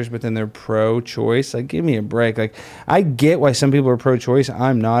pastors, but then they're pro-choice. Like, give me a break. Like, I get why some people are pro-choice.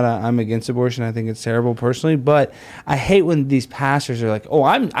 I'm not. I'm against abortion. I think it's terrible personally, but I hate when these pastors are like, oh,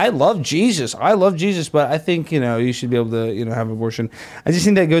 I love Jesus. I love Jesus, but I think, you should be able to, have abortion. I just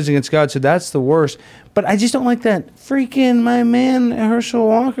think that goes against God, so that's the worst. But I just don't like that freaking my man Herschel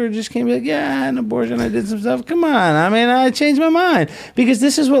Walker just can't be like, yeah, I had an abortion, I did some stuff. Come on. I mean, I changed my mind. Because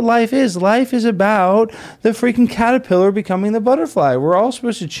this is what life is. Life is about the freaking caterpillar becoming the butterfly. We're all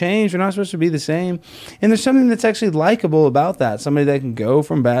supposed to change. We're not supposed to be the same. And there's something that's actually likable about that. Somebody that can go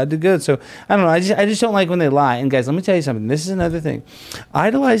from bad to good. So, I don't know. I just don't like when they lie. And guys, let me tell you something. This is another thing.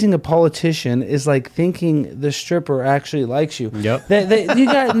 Idolizing a politician is like thinking the stripper actually likes you. Yep. You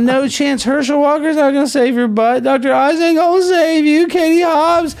got no chance. Herschel Walker's not going to save your butt. Dr. Oz ain't going to save you. Katie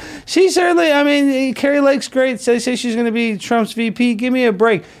Hobbs, she certainly, I mean, Carrie Lake's great. They say she's going to be Trump's VP. Give me a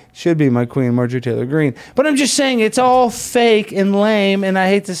break. Should be my queen, Marjorie Taylor Greene. But I'm just saying it's all fake and lame, and I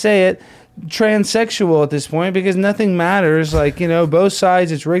hate to say it, transsexual at this point because nothing matters. Like, both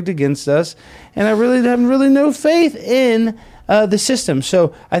sides, it's rigged against us. And I really have no faith in the system.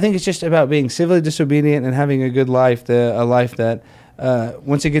 So I think it's just about being civilly disobedient and having a good life, a life that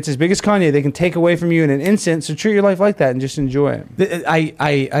once it gets as big as Kanye, they can take away from you in an instant. So treat your life like that and just enjoy it.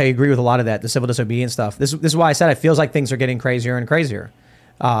 I agree with a lot of that, the civil disobedience stuff. This is why I said it feels like things are getting crazier and crazier.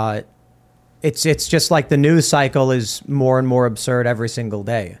 It's just like the news cycle is more and more absurd every single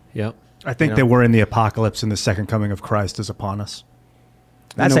day. Yep. I think that we're in the apocalypse and the second coming of Christ is upon us.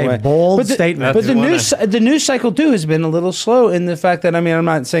 That's a bold statement. But the news cycle too has been a little slow in the fact that, I mean, I'm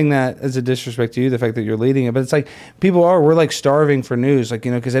not saying that as a disrespect to you, the fact that you're leading it, but it's like we're like starving for news, like,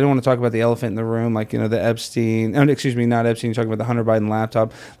 because they don't want to talk about the elephant in the room, like, the Epstein, not Epstein, you're talking about the Hunter Biden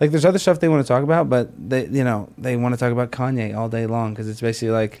laptop. Like, there's other stuff they want to talk about, but they want to talk about Kanye all day long because it's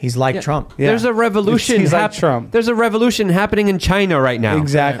basically like he's like Trump. Yeah. There's a revolution. He's like Trump. There's a revolution happening in China right now.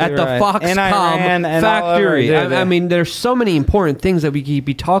 Exactly. At the Foxconn factory. I mean, there's so many important things that we could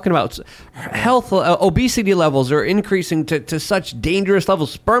be talking about. Health, obesity levels are increasing to such dangerous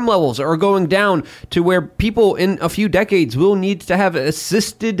levels. Sperm levels are going down to where people in a few decades will need to have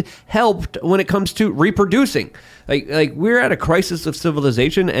assisted help when it comes to reproducing. Like we're at a crisis of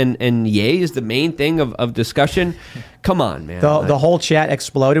civilization, and yay is the main thing of discussion. Come on, man. The whole chat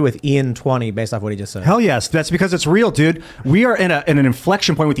exploded with Ian 20 based off what he just said. Hell yes. That's because it's real, dude. We are in an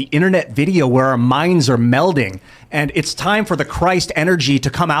inflection point with the internet video where our minds are melding, and it's time for the Christ energy to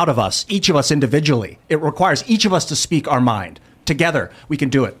come out of us, each of us individually. It requires each of us to speak our mind. Together, we can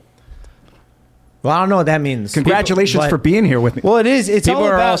do it. Well, I don't know what that means. Congratulations for being here with me. Well, it is. It's People all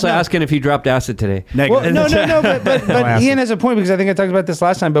are about, also asking if you dropped acid today. Well, no, but Ian has a point, because I think I talked about this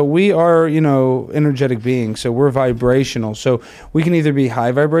last time, but we are, energetic beings, so we're vibrational. So we can either be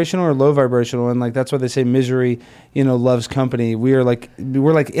high vibrational or low vibrational, and like that's why they say misery, loves company. We're like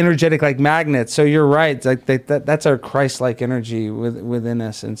energetic like magnets. So you're right. It's like that's our Christ-like energy within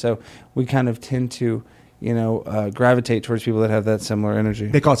us, and so we kind of tend to gravitate towards people that have that similar energy.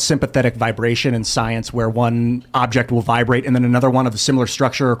 They call it sympathetic vibration in science, where one object will vibrate and then another one of a similar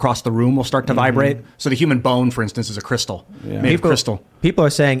structure across the room will start to vibrate. So the human bone, for instance, is a crystal, made of crystal. People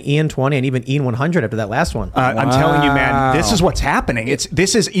are saying Ian 20 and even Ian 100 after that last one. I'm telling you, man, this is what's happening.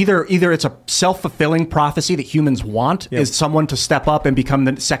 This is either it's a self-fulfilling prophecy that humans want, is someone to step up and become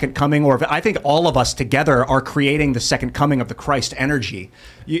the second coming, or I think all of us together are creating the second coming of the Christ energy.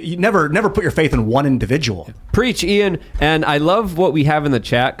 You never put your faith in one individual. Preach, Ian. And I love what we have in the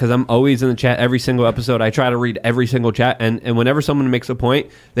chat, because I'm always in the chat every single episode. I try to read every single chat, and whenever someone makes a point,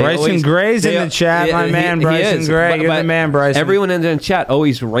 Bryson Gray's in the chat, my man. Bryson Gray, you're the man, Bryson. Everyone in the chat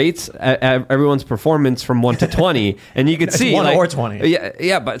always rates everyone's performance from 1 to 20, and you can see 1 or 20.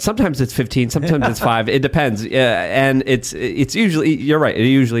 Yeah, but sometimes it's 15, sometimes it's 5. It depends, and it's usually, you're right, it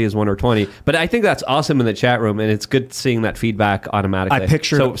usually is 1 or 20. But I think that's awesome in the chat room, and it's good seeing that feedback automatically. I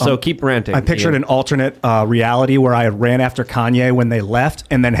pictured so keep ranting. I pictured an alternate reality where I ran after Kanye when they left,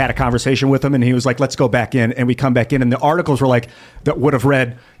 and then had a conversation with him, and he was like, "Let's go back in," and we come back in, and the articles were like that would have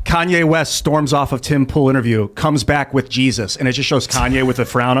read, Kanye West storms off of Tim Pool interview, comes back with Jesus, and it just shows Kanye with a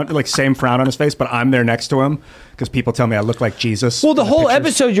frown, same frown on his face, but I'm there next to him because people tell me I look like Jesus. Well, the whole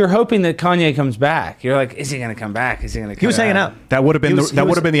episode, you're hoping that Kanye comes back. You're like, is he going to come back? Is he going to? He was hanging out. That would have been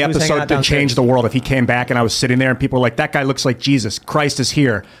the episode that changed the world if he came back and I was sitting there and people were like, that guy looks like Jesus. Christ is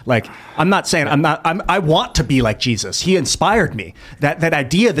here. Like, I'm not saying I want to be like Jesus. He inspired me. That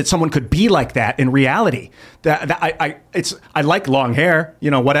idea that someone could be like that in reality. I like long hair,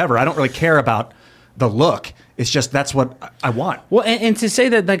 whatever. I don't really care about the look. It's just that's what I want. Well, and to say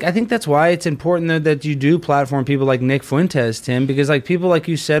that, I think that's why it's important that you do platform people like Nick Fuentes, Tim, because people like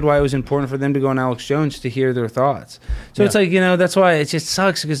you said, why it was important for them to go on Alex Jones to hear their thoughts. So it's that's why it just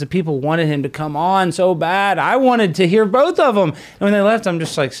sucks, because the people wanted him to come on so bad. I wanted to hear both of them, and when they left, I'm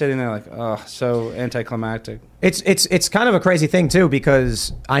just sitting there oh, so anticlimactic. It's kind of a crazy thing too,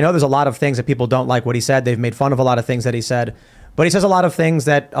 because I know there's a lot of things that people don't like what he said. They've made fun of a lot of things that he said. But he says a lot of things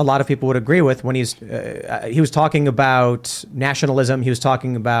that a lot of people would agree with when he was talking about nationalism. He was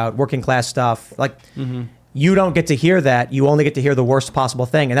talking about working class stuff. You don't get to hear that. You only get to hear the worst possible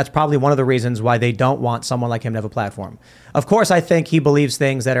thing. And that's probably one of the reasons why they don't want someone like him to have a platform. Of course, I think he believes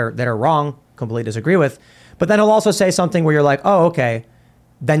things that are wrong, completely disagree with. But then he'll also say something where you're like, oh, okay,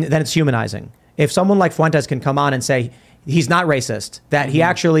 then it's humanizing. If someone like Fuentes can come on and say he's not racist, that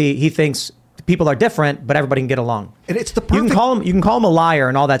he thinks people are different, but everybody can get along. And it's the perfect... You can call him a liar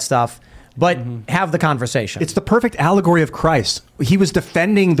and all that stuff, but have the conversation. It's the perfect allegory of Christ. He was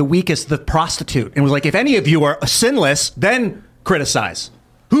defending the weakest, the prostitute, and was like, if any of you are sinless, then criticize.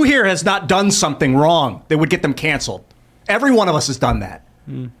 Who here has not done something wrong that would get them canceled? Every one of us has done that.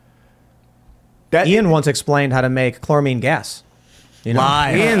 Ian once explained how to make chloramine gas.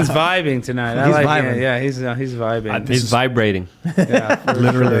 Live. Ian's vibing tonight. He's vibing. Yeah, he's vibing. He's vibrating. Yeah,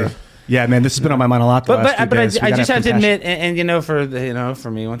 literally. Sure. Yeah, man, this has been on my mind a lot. But I just have to admit, and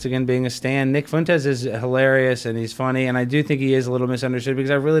for me, once again, being a stan, Nick Fuentes is hilarious and he's funny, and I do think he is a little misunderstood,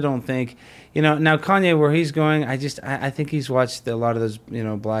 because I really don't think, now Kanye, where he's going, I think he's watched a lot of those,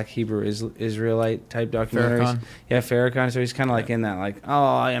 Black Hebrew Israelite type documentaries. Farrakhan. Yeah, Farrakhan. So he's kind of in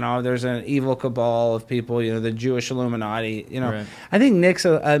that, there's an evil cabal of people, the Jewish Illuminati. Right. I think Nick's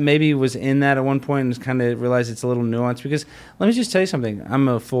maybe was in that at one point and kind of realized it's a little nuanced, because let me just tell you something. I'm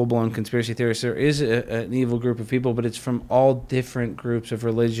a full-blown conspiracy theorist. There is an evil group of people, but it's from all different groups of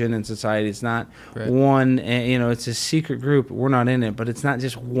religion and society. It's not one, it's a secret group. We're not in it, but it's not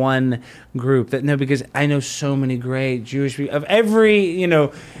just one group. Because I know so many great Jewish people of every,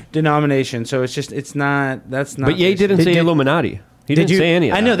 denomination. So that's not. But Ye didn't say Illuminati. He didn't say any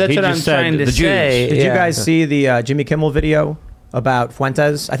of that. I know, that's what I'm trying to say. Did you guys see the Jimmy Kimmel video about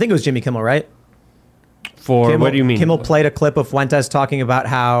Fuentes? I think it was Jimmy Kimmel, right? What do you mean? Kimmel played a clip of Fuentes talking about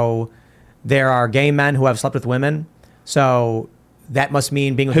how there are gay men who have slept with women. So that must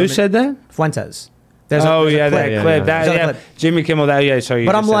mean being with women. Who said that? Fuentes. There's that clip. Clip. Jimmy Kimmel, sorry.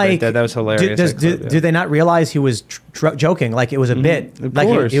 But I'm like, that was hilarious. Do they not realize he was joking? Like it was a bit. Of like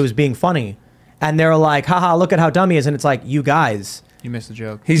course. it was being funny. And they're like, haha, look at how dumb he is. And it's like, you guys. You missed the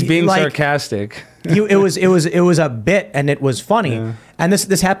joke. He's being sarcastic. It was a bit, and it was funny. Yeah. And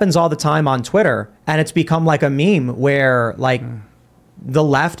this happens all the time on Twitter, and it's become like a meme where the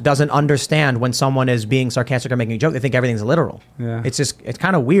left doesn't understand when someone is being sarcastic or making a joke. They think everything's literal. Yeah. It's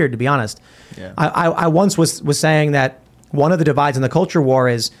kind of weird, to be honest. Yeah. I once was saying that one of the divides in the culture war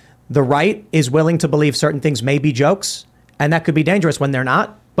is the right is willing to believe certain things may be jokes, and that could be dangerous when they're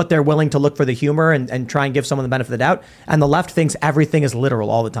not, but they're willing to look for the humor and try and give someone the benefit of the doubt. And the left thinks everything is literal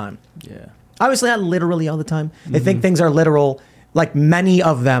all the time. Yeah. Obviously not literally all the time. They think things are literal. Like many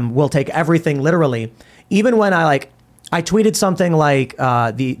of them will take everything literally. Even when I tweeted something like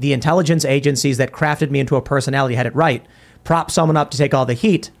the intelligence agencies that crafted me into a personality had it right. Prop someone up to take all the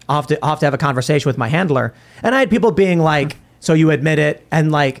heat. I'll have to have a conversation with my handler. And I had people being like, so you admit it?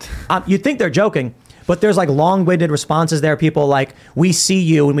 And like, you'd think they're joking. But there's like long-winded responses there. People like, we see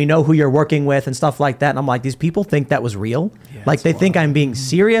you and we know who you're working with and stuff like that. And I'm like, these people think that was real? Like they think I'm being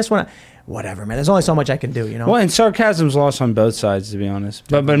serious? Whatever, man. There's only so much I can do, you know? Well, and sarcasm's lost on both sides, to be honest.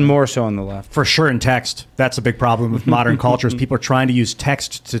 But more so on the left. For sure in text. That's a big problem with modern cultures. People are trying to use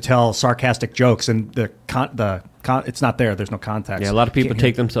text to tell sarcastic jokes, and it's not there. There's no context. Yeah, a lot of people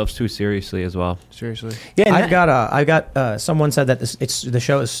take themselves too seriously as well. Seriously. Yeah, I got someone said that the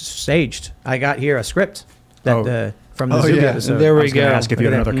show is staged. I got here a script that from the Zuby episode. There we I was go. gonna ask if you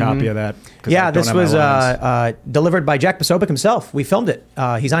had another copy of that. Yeah, this was delivered by Jack Posobiec himself. We filmed it.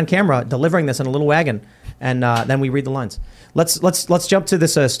 He's on camera delivering this in a little wagon, and then we read the lines. Let's jump to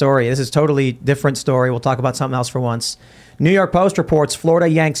this story. This is a totally different story. We'll talk about something else for once. New York Post reports Florida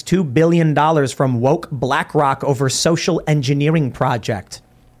yanks $2 billion from woke BlackRock over social engineering project.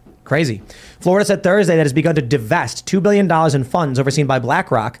 Crazy. Florida said Thursday that it has begun to divest $2 billion in funds overseen by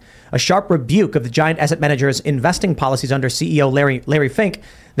BlackRock, a sharp rebuke of the giant asset manager's investing policies under CEO Larry Fink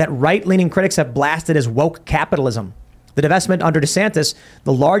that right-leaning critics have blasted as woke capitalism. The divestment under DeSantis,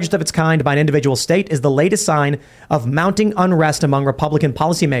 the largest of its kind by an individual state, is the latest sign of mounting unrest among Republican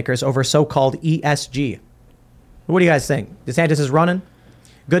policymakers over so-called ESG. What do you guys think? DeSantis is running?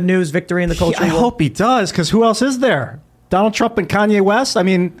 Good news, victory in the culture. I hope he does, because who else is there? Donald Trump and Kanye West? I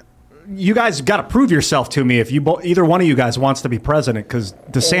mean, you guys got to prove yourself to me if either one of you guys wants to be president, because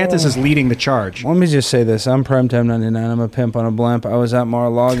DeSantis is leading the charge. Let me just say this. I'm Primetime 99. I'm a pimp on a blimp. I was at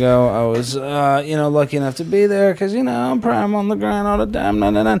Mar-a-Lago. I was, lucky enough to be there because, I'm prime on the ground all the time.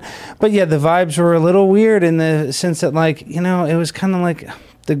 99. But yeah, the vibes were a little weird in the sense that, it was kind of like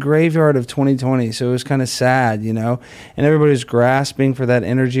the graveyard of 2020, so it was kind of sad, and everybody was grasping for that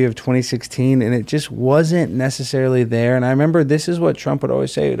energy of 2016, and it just wasn't necessarily there. And I remember this is what Trump would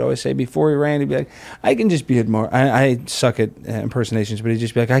always say. He'd always say before he ran, he'd be like, I can just be at I suck at impersonations, but he'd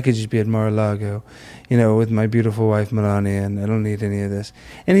just be like, I could just be at Mar-a-Lago, with my beautiful wife Melania, and I don't need any of this.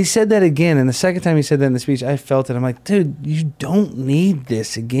 And he said that again, and the second time he said that in the speech, I felt it. I'm like, dude, you don't need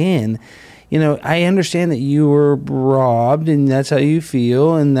this again. I understand that you were robbed and that's how you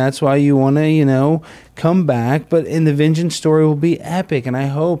feel and that's why you want to, come back. But the vengeance story will be epic. And I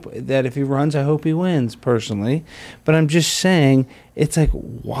hope that if he runs, I hope he wins personally. But I'm just saying, it's like,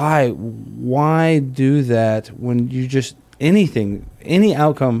 why do that when you just any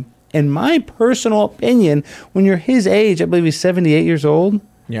outcome, in my personal opinion, when you're his age, I believe he's 78 years old.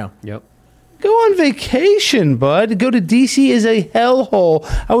 Yeah. Yep. Go on vacation, bud. Go to D.C. is a hellhole.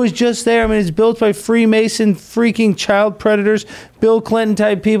 I was just there. It's built by Freemason freaking child predators, Bill Clinton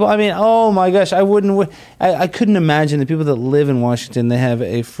type people. Oh my gosh, I couldn't imagine the people that live in Washington. They have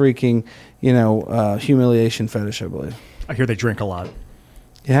a freaking, humiliation fetish, I believe. I hear they drink a lot.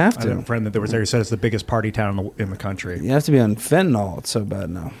 You have to. I have a friend that was there who said it's the biggest party town in the country. You have to be on fentanyl. It's so bad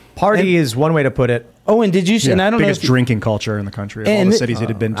now. Party is one way to put it. Oh, and did you? And I don't know. Biggest drinking culture in the country. Of all the cities it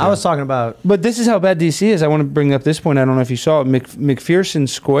had been to. I was talking about. But this is how bad DC is. I want to bring up this point. I don't know if you saw it. McPherson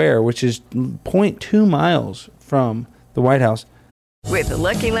Square, which is 0.2 miles from the White House. With the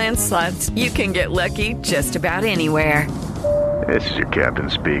Lucky Land Slots, you can get lucky just about anywhere. This is your captain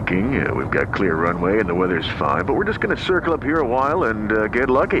speaking. We've got clear runway and the weather's fine, but we're just going to circle up here a while and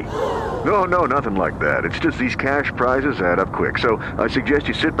get lucky. No, nothing like that. It's just these cash prizes add up quick. So I suggest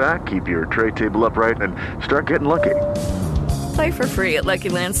you sit back, keep your tray table upright, and start getting lucky. Play for free at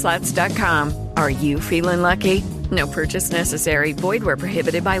LuckyLandSlots.com. Are you feeling lucky? No purchase necessary. Void where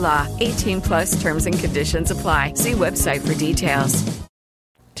prohibited by law. 18+ terms and conditions apply. See website for details.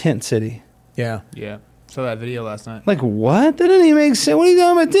 Tent City. Yeah. Yeah. Saw that video last night. Like, what? That doesn't even make sense. What are you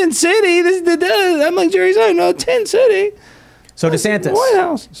talking about? Tent City? I'm like Jerry Seinfeld. No, Tent City. So DeSantis. White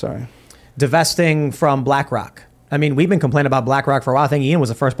House. Sorry. Divesting from BlackRock. I mean, we've been complaining about BlackRock for a while. I think Ian was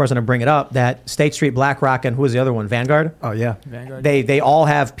the first person to bring it up, that State Street, BlackRock, and who was the other one? Vanguard? Oh, yeah. Vanguard. They all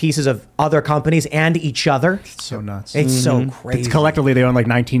have pieces of other companies and each other. It's so nuts. It's so crazy. It's collectively, they own like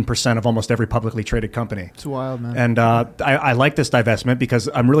 19% of almost every publicly traded company. It's wild, man. And I like this divestment because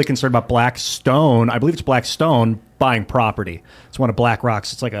I'm really concerned about Blackstone. I believe it's Blackstone buying property. It's one of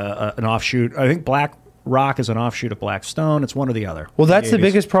BlackRock's. It's like an offshoot. I think BlackRock is an offshoot of Blackstone. It's one or the other. Well, that's the 80s.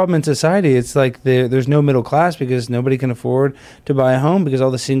 biggest problem in society. It's like there's no middle class because nobody can afford to buy a home because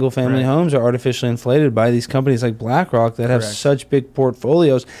all the single family homes are artificially inflated by these companies like BlackRock that have such big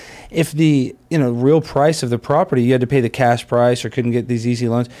portfolios. If the real price of the property, you had to pay the cash price or couldn't get these easy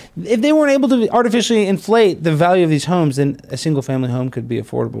loans. If they weren't able to artificially inflate the value of these homes, then a single family home could be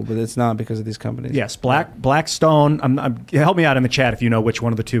affordable, but it's not because of these companies. Yes, Blackstone. Help me out in the chat if you know which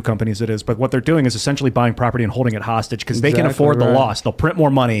one of the two companies it is. But what they're doing is essentially buying property and holding it hostage because they can afford the loss. They'll print more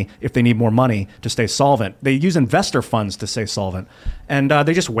money if they need more money to stay solvent. They use investor funds to stay solvent, and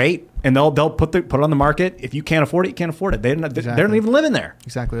they just wait and they'll put it on the market. If you can't afford it, you can't afford it. They're not even living there.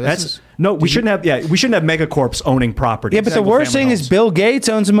 Exactly. We shouldn't have megacorps owning property. Yeah, but the worst thing is Bill Gates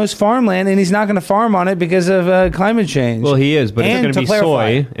owns the most farmland, and he's not going to farm on it because of climate change. Well, he is, but it's going to be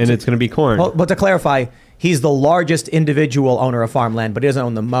soy, and it's going to be corn. Well, but to clarify, he's the largest individual owner of farmland, but he doesn't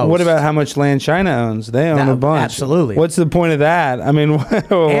own the most. What about how much land China owns? They own a bunch. Absolutely. What's the point of that? I mean, what?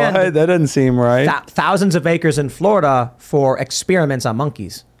 That doesn't seem right. Thousands of acres in Florida for experiments on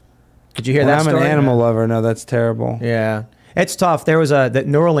monkeys. Did you hear that story? I'm an animal lover. No, that's terrible. Yeah. It's tough. There was that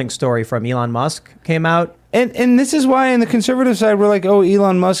Neuralink story from Elon Musk came out. And this is why in the conservative side we're like, oh,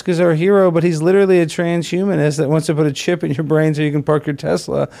 Elon Musk is our hero, but he's literally a transhumanist that wants to put a chip in your brain so you can park your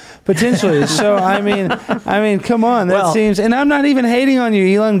Tesla, potentially. So I mean, come on, that seems. And I'm not even hating on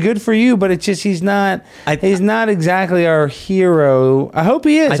you, Elon. Good for you, but it's just he's not exactly our hero. I hope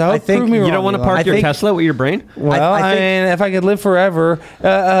he is. I hope prove me wrong. You don't want to park your Tesla with your brain? Well, I mean, if I could live forever,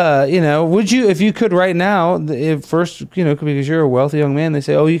 would you? If you could right now, because you're a wealthy young man, they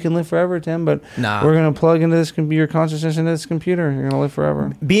say, oh, you can live forever, Tim, but we're gonna plug into your consciousness into this computer. You're gonna live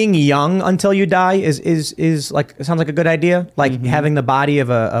forever. Being young until you die is like, sounds like a good idea. Like having the body of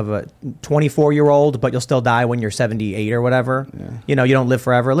a 24-year-old, but you'll still die when you're 78 or whatever. Yeah. You don't live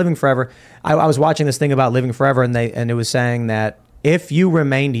forever. Living forever. I was watching this thing about living forever, and it was saying that if you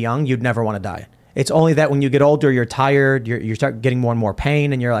remained young, you'd never want to die. It's only that when you get older, you're tired, you start getting more and more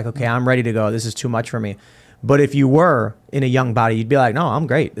pain, and you're like, okay, I'm ready to go. This is too much for me. But if you were in a young body, you'd be like, no, I'm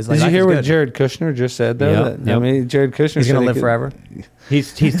great. It's like, did you hear what Jared Kushner just said, though? Yep. I mean, Jared Kushner he's going to live forever.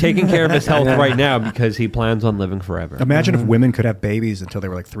 He's taking care of his health right now because he plans on living forever. Imagine if women could have babies until they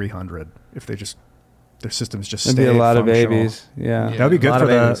were like 300. If their systems just stayed There'd be a lot functional. of babies. Yeah. That would be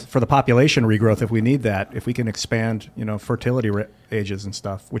good for the population regrowth if we need that. If we can expand, fertility ages and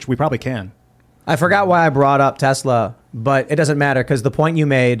stuff, which we probably can. I forgot why I brought up Tesla, but it doesn't matter because the point you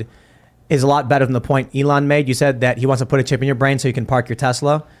made is a lot better than the point Elon made. You said that he wants to put a chip in your brain so you can park your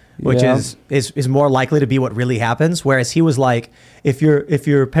Tesla, which is more likely to be what really happens. Whereas he was like, if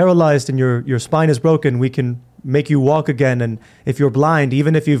you're paralyzed and your spine is broken, we can make you walk again. And if you're blind,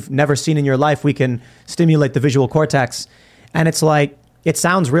 even if you've never seen in your life, we can stimulate the visual cortex. And it's like, it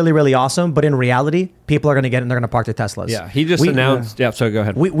sounds really, really awesome, but in reality, people are going to get it and they're going to park their Teslas. Yeah, he just announced. Yeah, so go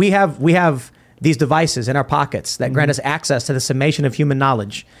ahead. We have these devices in our pockets that grant us access to the summation of human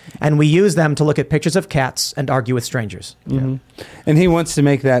knowledge, and we use them to look at pictures of cats and argue with strangers. Mm-hmm. And he wants to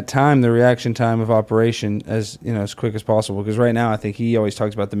make that time, the reaction time of operation, as quick as possible. Because right now, I think he always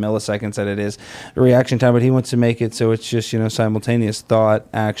talks about the milliseconds that it is the reaction time, but he wants to make it so it's just simultaneous thought,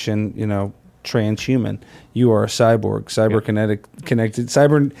 action, transhuman. You are a cyborg,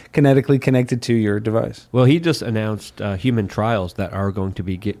 cyberkinetically connected to your device. Well, he just announced human trials that are going to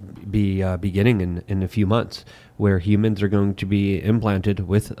be beginning in a few months, where humans are going to be implanted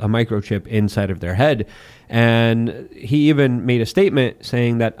with a microchip inside of their head. And he even made a statement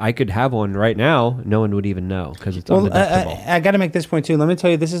saying that I could have one right now. No one would even know because it's undetectable. I got to make this point too. Let me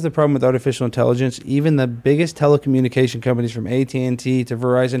tell you, this is the problem with artificial intelligence. Even the biggest telecommunication companies, from AT&T to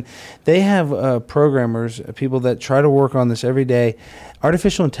Verizon, they have programmers, people that try to work on this every day.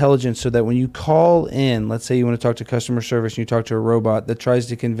 Artificial intelligence, so that when you call in, let's say you want to talk to customer service and you talk to a robot that tries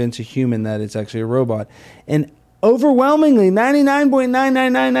to convince a human that it's actually a robot, and overwhelmingly,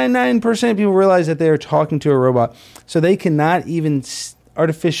 99.99999% of people realize that they are talking to a robot. So they cannot even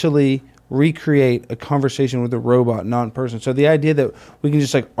artificially recreate a conversation with a robot, not in person. So the idea that we can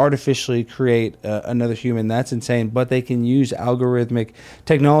just artificially create another human, that's insane. But they can use algorithmic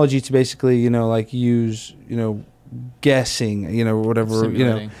technology to basically, use, guessing,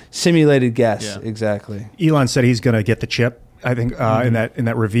 whatever, simulated guess. Yeah. Exactly. Elon said he's going to get the chip I think in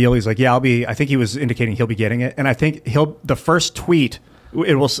that reveal, he's like, "Yeah, I'll be." I think he was indicating he'll be getting it, and I think the first tweet. Elon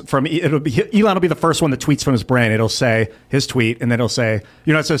will be the first one that tweets from his brain. It'll say his tweet, and then it'll say,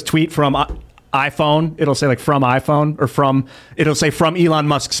 it says tweet from iPhone. It'll say like from iPhone it'll say from Elon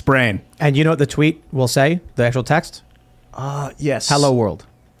Musk's brain. And you know what the tweet will say? The actual text? Yes. Hello world.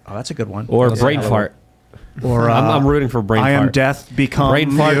 Oh, that's a good one. Or brain fart. Or I'm rooting for brain fart. I am death, become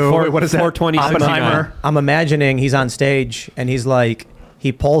brain fart. you. What is that? 420 Oppenheimer. I'm imagining he's on stage and he's like,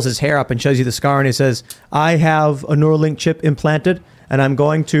 he pulls his hair up and shows you the scar and he says, I have a Neuralink chip implanted and I'm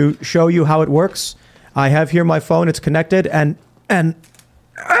going to show you how it works. I have here my phone, it's connected, and then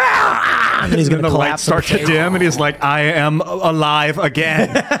he's going to the lights collapse. start to dim, and he's like, I am alive again.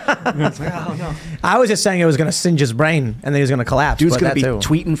 It's like, oh, no. I was just saying it was going to singe his brain, and then he was going to collapse. Dude's going to be too.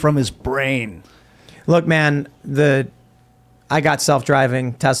 tweeting from his brain. Look, man, I got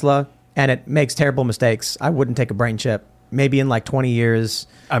self-driving Tesla, and it makes terrible mistakes. I wouldn't take a brain chip. Maybe in like 20 years.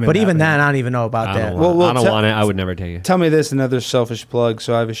 But even then, I don't even know about that. I don't want it. I would never take it. Tell me this, another selfish plug.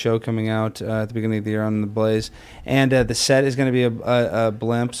 So I have a show coming out at the beginning of the year on The Blaze. And the set is going to be a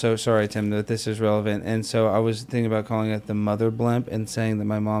blimp. So sorry, Tim, that this is relevant. And so I was thinking about calling it the mother blimp and saying that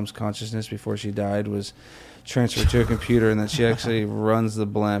my mom's consciousness before she died was transferred to a computer and that she actually runs the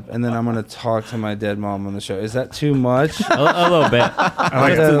blimp. And then I'm going to talk to my dead mom on the show. Is that too much? A little bit. I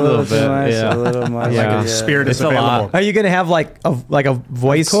like it a little bit. Yeah. A little much. Like spirit is available. Are you going to have like a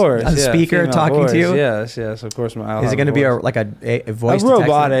voice, of course, a speaker talking voice. to you? Yes, of course. Is it going to be a voice? A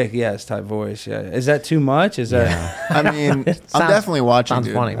robotic, type voice. Yeah. Is that too much? Is that? Yeah. I mean, I'm definitely watching.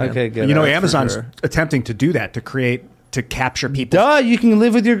 Sounds funny. Man. Okay, good. Amazon's attempting to do that to capture people. Duh, you can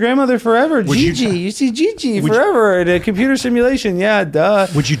live with your grandmother forever. Gigi, you see Gigi forever in a computer simulation. Yeah, duh.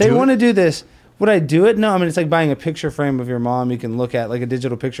 They want to do this. Would I do it? No, I mean, it's like buying a picture frame of your mom you can look at, like a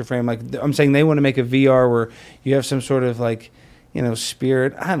digital picture frame. Like I'm saying they want to make a VR where you have some sort of like,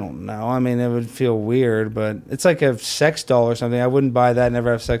 spirit. I don't know. I mean, it would feel weird, but it's like a sex doll or something. I wouldn't buy that,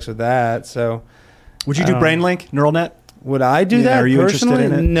 never have sex with that. So would you do BrainLink, neural net? Would I do that? Are you personally?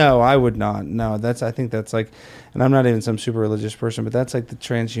 interested in it? No, I would not. No, I think that's like, and I'm not even some super religious person, but that's like the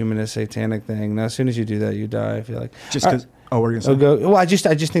transhumanist satanic thing. Now, as soon as you do that, you die. I feel like just because. Oh, we're gonna say. Well, I just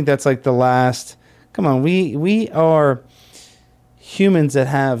think that's like the last. Come on, we are humans that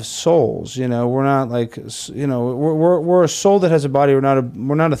have souls. We're not like we're a soul that has a body. We're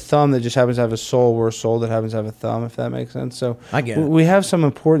not a thumb that just happens to have a soul. We're a soul that happens to have a thumb. If that makes sense. So I get it. We have some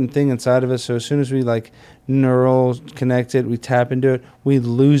important thing inside of us. So as soon as we like neural connect it, we tap into it, we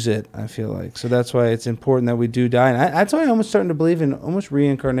lose it. I feel like so that's why it's important that we do die. And that's why I'm almost starting to believe in almost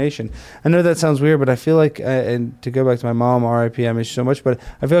reincarnation. I know that sounds weird, but I feel like and to go back to my mom, R.I.P. I miss you so much, but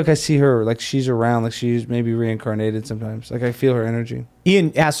I feel like I see her like she's around, like she's maybe reincarnated sometimes. Like I feel her energy.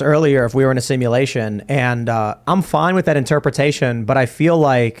 Ian asked earlier if we were in a simulation, and I'm fine with that interpretation, but I feel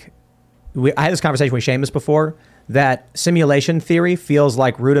like I had this conversation with Seamus before, that simulation theory feels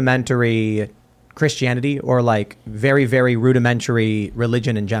like rudimentary Christianity or like very, very rudimentary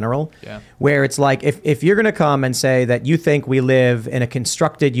religion in general, where it's like if you're going to come and say that you think we live in a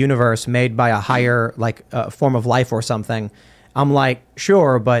constructed universe made by a higher form of life or something, I'm like,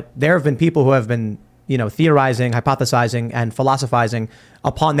 sure, but there have been people who have been theorizing, hypothesizing, and philosophizing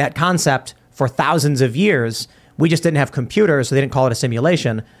upon that concept for thousands of years. We just didn't have computers, so they didn't call it a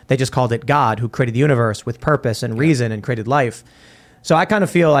simulation. They just called it God, who created the universe with purpose and reason and created life. So I kind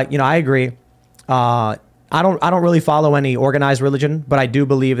of feel like, I agree. I don't really follow any organized religion, but I do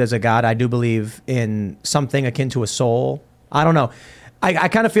believe there's a God. I do believe in something akin to a soul. I don't know. I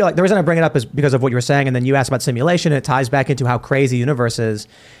kind of feel like the reason I bring it up is because of what you were saying, and then you asked about simulation, and it ties back into how crazy the universe is.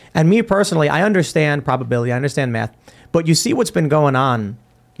 And me personally, I understand probability, I understand math, but you see what's been going on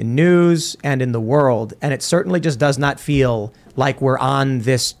in news and in the world, and it certainly just does not feel like we're on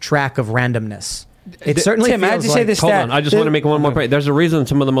this track of randomness. It certainly Tim, feels like... Hold on, I just want to make one more point. There's a reason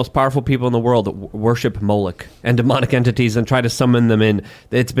some of the most powerful people in the world worship Moloch and demonic entities and try to summon them in.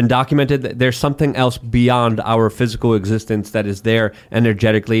 It's been documented that there's something else beyond our physical existence that is there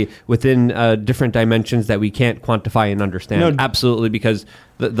energetically within different dimensions that we can't quantify and understand. No, absolutely, because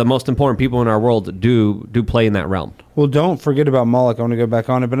the most important people in our world do play in that realm. Well, don't forget about Moloch. I want to go back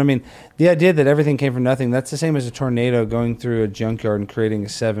on it. But I mean, the idea that everything came from nothing, that's the same as a tornado going through a junkyard and creating a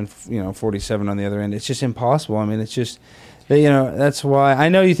 747 on the other end. It's just impossible. I mean, it's just, that's why. I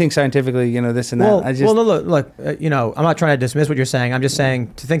know you think scientifically, this and that. Look, I'm not trying to dismiss what you're saying. I'm just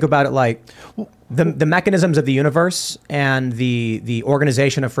saying to think about it like the mechanisms of the universe and the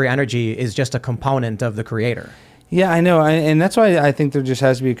organization of free energy is just a component of the creator. Yeah, I know, and that's why I think there just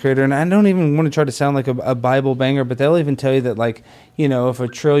has to be a creator. And I don't even want to try to sound like a Bible banger, but they'll even tell you that, like, you know, if a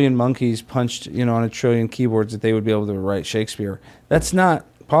trillion monkeys punched, you know, on a trillion keyboards, that they would be able to write Shakespeare. That's not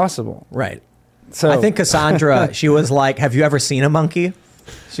possible. Right. So I think Cassandra, she was like, have you ever seen a monkey?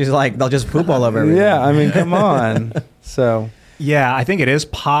 She's like, they'll just poop all over everything. Yeah, I mean, come on. So... Yeah, I think it is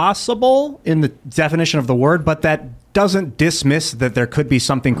possible in the definition of the word, but that doesn't dismiss that there could be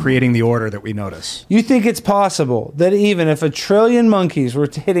something creating the order that we notice. You think it's possible that even if a trillion monkeys were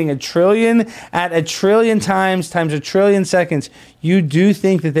hitting a trillion at a trillion times a trillion seconds, you do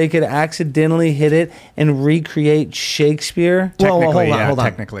think that they could accidentally hit it and recreate Shakespeare? Technically, hold on.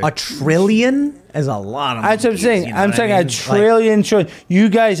 technically. A trillion is a lot of That's what I'm monkeys, saying. you know I'm what I saying mean? a trillion. You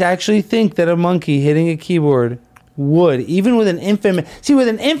guys actually think that a monkey hitting a keyboard would, even with an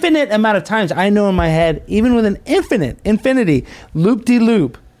infinite amount of times, I know in my head, even with an infinity,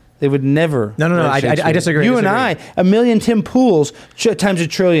 loop-de-loop, they would never. No, I disagree. You and I, a million Tim Pools times a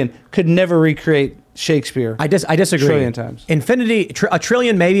trillion, could never recreate Shakespeare. I disagree. Trillion times. Infinity, a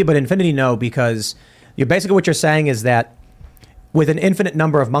trillion maybe, but infinity no, because basically what you're saying is that with an infinite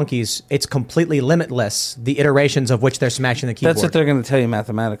number of monkeys, it's completely limitless, the iterations of which they're smashing the keyboard. That's what they're going to tell you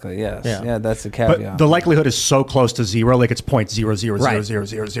mathematically, yes. Yeah, that's the caveat. But the likelihood is so close to zero, like it's Which I agree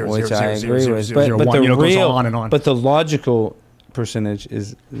with.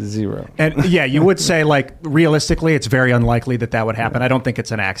 0.00000000000000000000000000000000000000000000000000000000000000000000000000000000000000000000000000000000000000000000000000000000000000000000000000000000000000000000000000000000000000000000000000000000000000000000000000000000000000000000000000000000000000000000000000000000000 like realistically, it's very unlikely that would happen. I don't think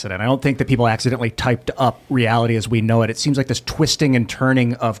it's an accident. I don't think that people accidentally typed up reality as we know it. It seems like this twisting and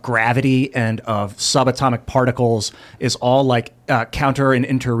turning of gravity and of subatomic particles is all like counter and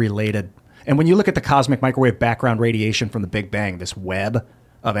interrelated. And when you look at the cosmic microwave background radiation from the Big Bang, this web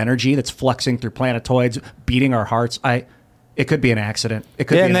of energy that's fluxing through planetoids, beating our hearts, it could be an accident. It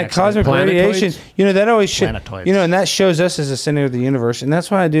could be and an that accident. cosmic radiation, that always Planetoids. and that shows us as the center of the universe, and that's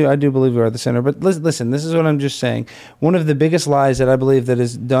why I do believe we are the center. But listen, this is what I'm just saying. One of the biggest lies that I believe that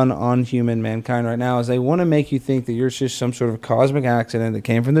is done on mankind right now is they want to make you think that you're just some sort of cosmic accident that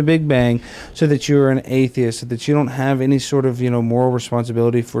came from the Big Bang, so that you're an atheist, so that you don't have any sort of moral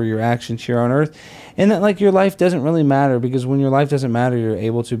responsibility for your actions here on Earth, and that like your life doesn't really matter, because when your life doesn't matter, you're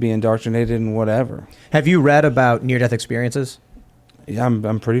able to be indoctrinated in whatever. Have you read about near-death experiences? Yeah,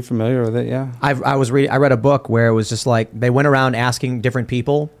 I'm pretty familiar with it. Yeah, I read a book where it was just like they went around asking different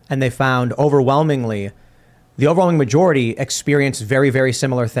people, and they found the overwhelming majority experienced very, very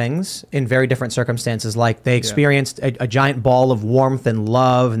similar things in very different circumstances. Like they experienced a giant ball of warmth and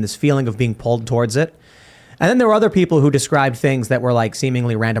love and this feeling of being pulled towards it. And then there were other people who described things that were like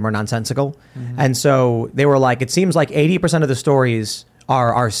seemingly random or nonsensical. Mm-hmm. And so they were like, it seems like 80% of the stories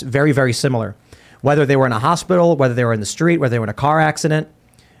are very, very similar. Whether they were in a hospital, whether they were in the street, whether they were in a car accident,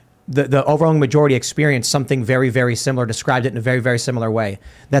 the overwhelming majority experienced something very, very similar, described it in a very, very similar way.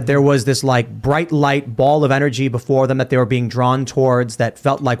 That there was this like bright light ball of energy before them that they were being drawn towards that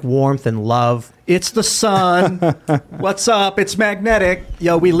felt like warmth and love. It's the sun. What's up? It's magnetic.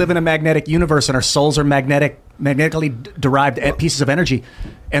 Yo, we live in a magnetic universe and our souls are magnetically derived pieces of energy.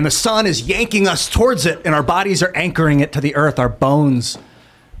 And the sun is yanking us towards it and our bodies are anchoring it to the earth, our bones.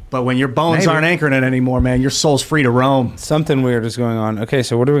 But when your bones aren't anchoring it anymore, man, your soul's free to roam. Something weird is going on. Okay,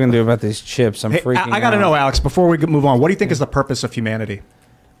 so what are we going to do about these chips? I'm freaking out. I got to know, Alex, before we move on, what do you think is the purpose of humanity?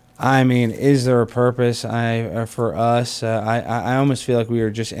 I mean, is there a purpose for us? I almost feel like we are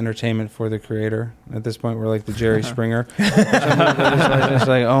just entertainment for the creator. At this point, we're like the Jerry Springer. It's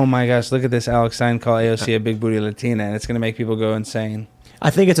like, oh my gosh, look at this Alex Stein call AOC a big booty Latina, and it's going to make people go insane.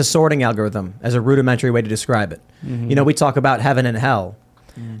 I think it's a sorting algorithm as a rudimentary way to describe it. Mm-hmm. We talk about heaven and hell.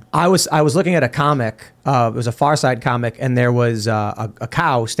 I was looking at a comic. It was a Far Side comic, and there was a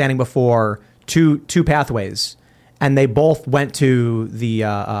cow standing before two pathways, and they both went to the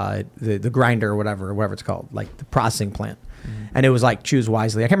grinder or whatever it's called, like the processing plant. Mm-hmm. And it was like choose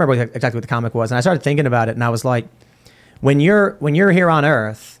wisely. I can't remember exactly what the comic was, and I started thinking about it, and I was like, when you're here on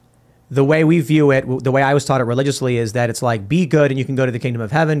Earth, the way we view it, the way I was taught it religiously, is that it's like be good and you can go to the kingdom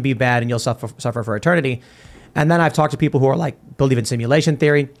of heaven, be bad and you'll suffer for eternity. And then I've talked to people who are like believe in simulation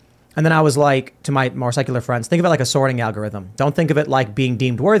theory. And then I was like, to my more secular friends, think of it like a sorting algorithm. Don't think of it like being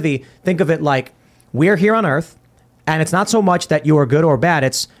deemed worthy. Think of it like we're here on Earth, and it's not so much that you are good or bad.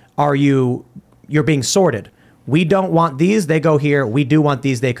 It's you're being sorted. We don't want these, they go here. We do want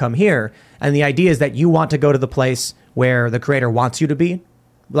these, they come here. And the idea is that you want to go to the place where the creator wants you to be.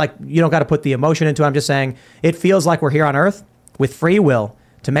 Like, you don't got to put the emotion into it. I'm just saying it feels like we're here on Earth with free will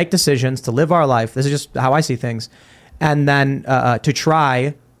to make decisions, to live our life. This is just how I see things. And then to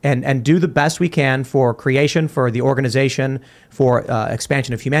try and do the best we can for creation, for the organization, for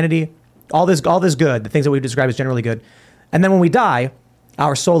expansion of humanity, all this good, the things that we describe as generally good. And then when we die,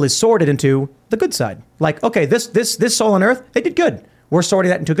 our soul is sorted into the good side. Like, okay, this soul on earth, they did good. We're sorting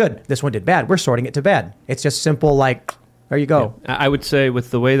that into good. This one did bad. We're sorting it to bad. It's just simple, like, there you go. Yeah. I would say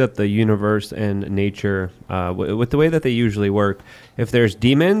with the way that the universe and nature, with the way that they usually work, if there's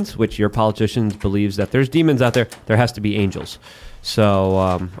demons, which your politicians believes that there's demons out there, there has to be angels.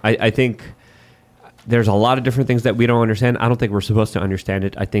 So I think there's a lot of different things that we don't understand. I don't think we're supposed to understand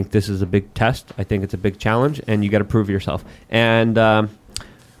it. I think this is a big test. I think it's a big challenge, and you got to prove yourself. And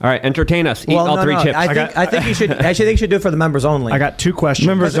all right, entertain us. Eat all three chips. I think you should. Actually, think you should do it for the members only. I got 2 questions.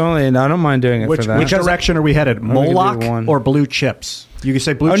 Members only, and I don't mind doing it for that. Which direction are we headed? Moloch or blue chips? You can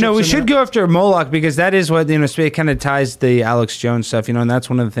say blue chips. Oh no, we should go after Moloch because that is what it kind of ties the Alex Jones stuff, and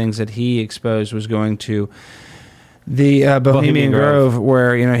that's one of the things that he exposed was going to the Bohemian Grove,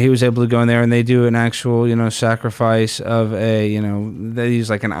 where he was able to go in there and they do an actual sacrifice of a they use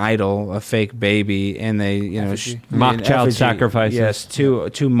like an idol, a fake baby, and they mock child sacrifices. Yes,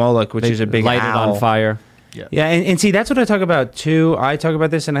 to Moloch, which is a big light it on fire. Yeah, and see, that's what I talk about too. I talk about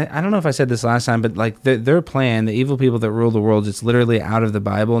this, and I don't know if I said this last time, but like their plan, the evil people that rule the world, it's literally out of the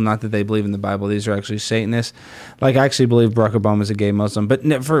Bible. Not that they believe in the Bible; these are actually Satanists. Like I actually believe Barack Obama is a gay Muslim, but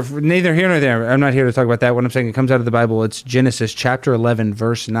for neither here nor there. I'm not here to talk about that. What I'm saying, it comes out of the Bible. It's Genesis chapter 11,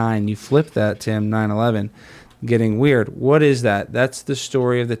 verse 9. You flip that, Tim, 9:11. Getting weird. What is that? That's the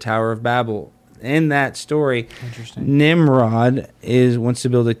story of the Tower of Babel. In that story, Nimrod wants to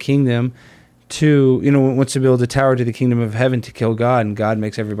build a kingdom. Wants to build a tower to the kingdom of heaven to kill God, and God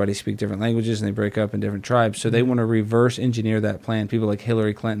makes everybody speak different languages, and they break up in different tribes. So they want to reverse engineer that plan. People like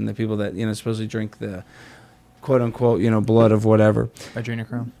Hillary Clinton, the people that supposedly drink the quote unquote blood of whatever.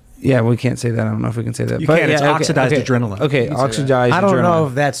 Adrenochrome. Yeah, we can't say that. I don't know if we can say that. You can't. It's oxidized adrenaline. Okay, oxidized adrenaline. I don't know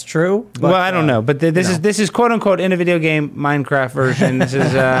if that's true. But, I don't know. But this is quote unquote in a video game Minecraft version. This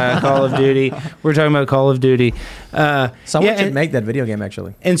is Call of Duty. We're talking about Call of Duty. Someone should make that video game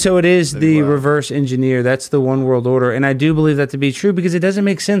actually. And so it is the reverse engineer. That's the one world order, and I do believe that to be true because it doesn't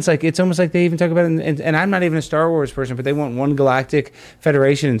make sense. Like it's almost like they even talk about it. And I'm not even a Star Wars person, but they want one galactic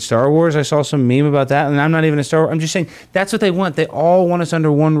federation in Star Wars. I saw some meme about that, and I'm not even a Star Wars. I'm just saying that's what they want. They all want us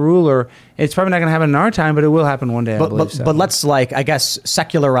under one ruler. It's probably not going to happen in our time, but it will happen one day. But let's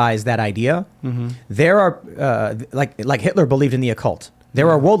secularize that idea. Mm-hmm. There are like Hitler believed in the occult. There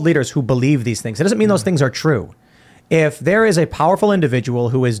are world leaders who believe these things. It doesn't mean those things are true. If there is a powerful individual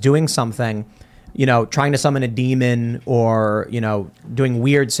who is doing something, trying to summon a demon or, doing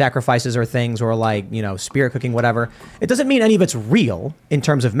weird sacrifices or things or spirit cooking, whatever, it doesn't mean any of it's real in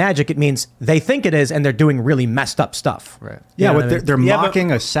terms of magic. It means they think it is and they're doing really messed up stuff. Right. Yeah, they're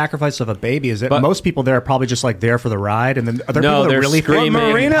mocking a sacrifice of a baby. Is it? Most people there are probably just there for the ride. And then are there people that really screaming,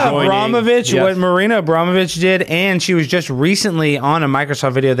 what Marina Abramovich did, and she was just recently on a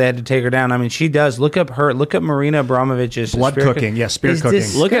Microsoft video. They had to take her down. I mean, she does. Look up Marina Abramovich's blood cooking. Yeah, spirit cooking.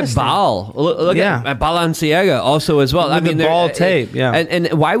 Look at Baal. Look at Balenciaga also as well. With the ball tape, yeah.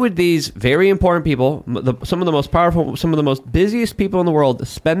 And why would these very important people, some of the most powerful, some of the most busiest people in the world,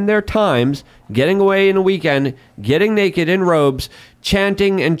 spend their times getting away in a weekend, getting naked in robes,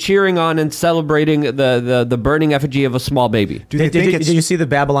 chanting and cheering on and celebrating the burning effigy of a small baby? Did you see the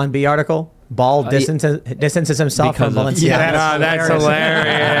Babylon Bee article? Ball distances himself from Balenciaga. Yeah, that's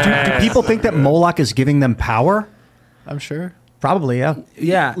hilarious. Do people think that Moloch is giving them power? I'm sure. Probably, yeah.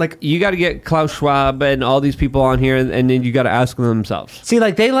 Yeah. You got to get Klaus Schwab and all these people on here, and then you got to ask them themselves. See,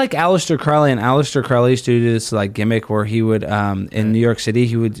 they like Aleister Crowley, and Aleister Crowley used to do this gimmick where he would, in New York City,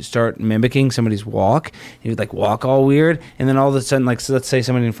 he would start mimicking somebody's walk. He would walk all weird, and then all of a sudden, so let's say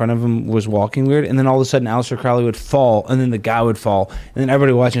somebody in front of him was walking weird, and then all of a sudden Aleister Crowley would fall, and then the guy would fall, and then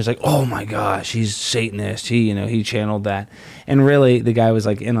everybody watching is like, oh my gosh, he's Satanist. He channeled that, and really the guy was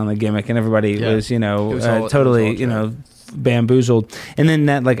in on the gimmick, and everybody was totally bamboozled. And then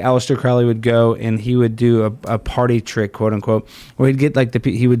that Aleister Crowley would go and he would do a party trick, quote unquote, where he'd get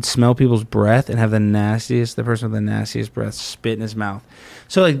he would smell people's breath and have the person with the nastiest breath spit in his mouth.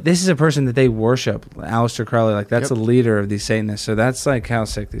 So this is a person that they worship, Aleister Crowley. That's a leader of these Satanists. So that's how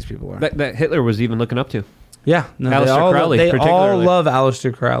sick these people are. That Hitler was even looking up to. Yeah, Aleister Crowley. They all love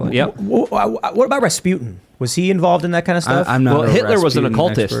Aleister Crowley. Yep. What about Rasputin? Was he involved in that kind of stuff? I'm not. Well, Hitler was an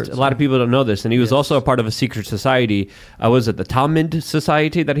occultist. Expert, a lot of people don't know this, and he was also a part of a secret society. Was it the Talmud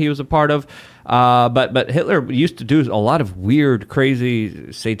Society that he was a part of? But Hitler used to do a lot of weird,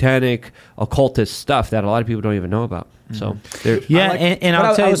 crazy, satanic, occultist stuff that a lot of people don't even know about. So yeah, and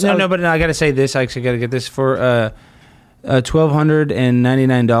I'll tell you. But I got to say this. I actually got to get this for.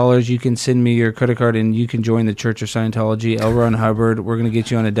 $1,299. You can send me your credit card and you can join the Church of Scientology. L. Ron Hubbard. We're going to get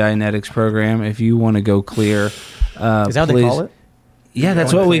you on a Dianetics program if you want to go clear. Is that what they call it? Yeah,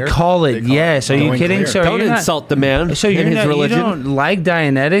 that's what we call it. Yes. Are you kidding? So don't you're not- insult the man So and you're his not, religion. You don't like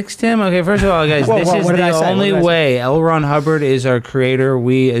Dianetics, Tim? Okay, first of all, guys, Whoa, this whoa, is what did I the say? only What did I say? way. L. Ron Hubbard is our creator.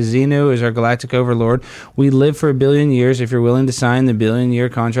 We, Xenu, is our galactic overlord. We live for 1 billion years. If you're willing to sign the 1 billion-year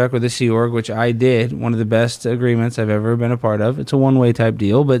contract with the Sea Org, which I did, one of the best agreements I've ever been a part of. It's a one-way type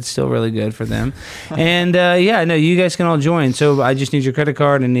deal, but still really good for them. And yeah, no, you guys can all join. So I just need your credit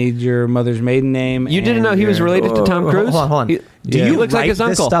card and need your mother's maiden name. You didn't know he was related to Tom Cruise? Hold on. Do Yeah. you He looks like write his this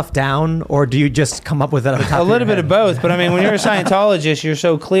uncle. stuff down, or do you just come up with it? A little bit of both, but I mean, when you're a Scientologist, you're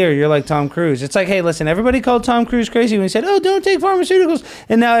so clear. You're like Tom Cruise. It's like, hey, listen, everybody called Tom Cruise crazy when he said, "Oh, don't take pharmaceuticals,"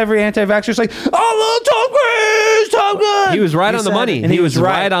 and now every anti-vaxxer's like, "I love Tom Cruise, Tom Cruise." He was right on the money. And he was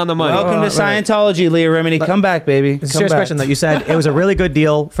right on the money. Welcome to Scientology, Leah Remini. Come back, baby. Come Serious back. question though. You said it was a really good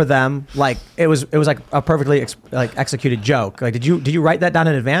deal for them. Like it was like a perfectly executed joke. Like did you write that down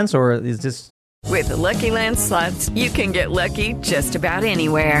in advance, or is this? With the Lucky Land Slots, you can get lucky just about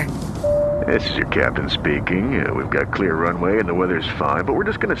anywhere. This is your captain speaking. We've got clear runway and the weather's fine, but we're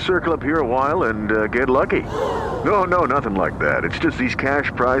just going to circle up here a while and get lucky. No, nothing like that. It's just these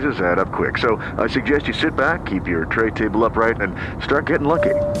cash prizes add up quick. So I suggest you sit back, keep your tray table upright, and start getting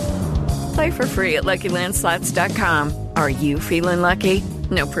lucky. Play for free at LuckyLandSlots.com. Are you feeling lucky?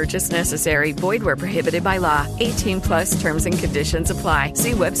 No purchase necessary. Void where prohibited by law. 18 plus terms and conditions apply.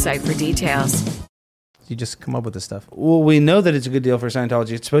 See website for details. You just come up with this stuff. Well, we know that it's a good deal for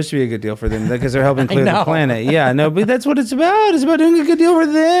Scientology. It's supposed to be a good deal for them because they're helping clear the know. planet. Yeah, no, but that's what it's about. It's about doing a good deal for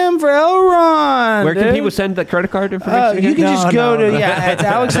them, for Elron. Where can dude. people send the credit card information? You can again? just go to it's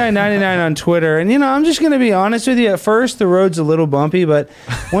Alex999 on Twitter, and I'm just gonna be honest with you. At first, the road's a little bumpy, but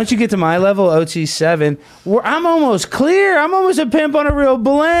once you get to my level, OT7, I'm almost clear. I'm almost a pimp on a real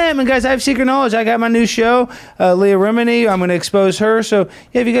blam. And guys, I have secret knowledge. I got my new show, Leah Remini. I'm gonna expose her. So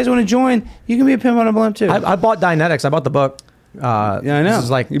yeah, if you guys want to join, you can be a pimp on a blam too. I bought Dianetics. I bought the book. Yeah, I know. This is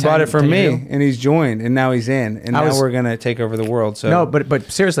like you 10 bought it from 10 me, years ago. and he's joined, and now he's in, and now was- we're gonna take over the world. So No,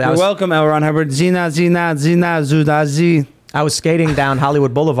 but seriously, you're welcome, L. Ron Hubbard. Zina, Zudazi. I was skating down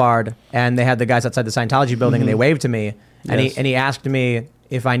Hollywood Boulevard, and they had the guys outside the Scientology building, and they waved to me, and Yes. he asked me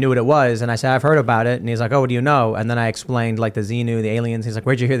if I knew what it was, and I said I've heard about it, and he's like, "Oh, what do you know?" And then I explained like the Xenu, the aliens. He's like,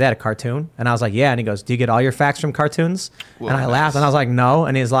 "Where'd you hear that? A cartoon?" And I was like, "Yeah." And he goes, "Do you get all your facts from cartoons?" And I laughed, and I was like, "No."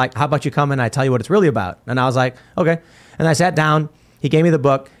 And he's like, "How about you come and I tell you what it's really about?" And I was like, "Okay." And I sat down. He gave me the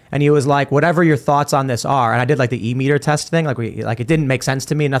book, and he was like, "Whatever your thoughts on this are," and I did like the e-meter test thing, like it didn't make sense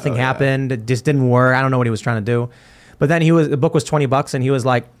to me. Nothing happened. It just didn't work. I don't know what he was trying to do. But then the book was $20, and he was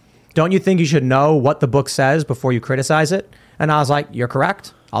like, "Don't you think you should know what the book says before you criticize it?" And I was like, "You're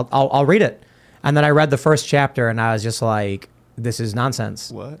correct. I'll read it." And then I read the first chapter, and I was just like, "This is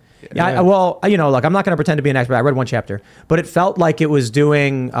nonsense." What? Yeah. Well, look, I'm not going to pretend to be an expert. I read one chapter, but it felt like it was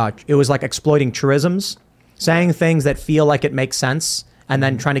doing. It was like exploiting truisms, saying things that feel like it makes sense, and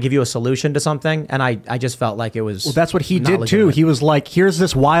then trying to give you a solution to something. And I just felt like it was. Well, that's what he not did too. legitimate. He was like, "Here's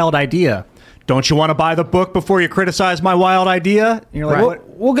this wild idea. Don't you want to buy the book before you criticize my wild idea?" And you're like, Right. "What?"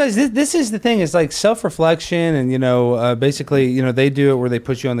 Well, guys, this is the thing. It's like self-reflection, and basically, they do it where they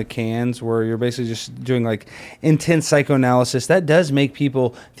put you on the cans, where you're basically just doing like intense psychoanalysis. That does make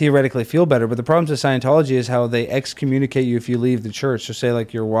people theoretically feel better. But the problem with Scientology is how they excommunicate you if you leave the church. So, say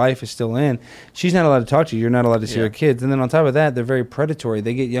like your wife is still in, she's not allowed to talk to you. You're not allowed to see her kids. And then on top of that, they're very predatory.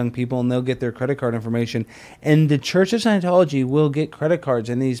 They get young people, and they'll get their credit card information. And the Church of Scientology will get credit cards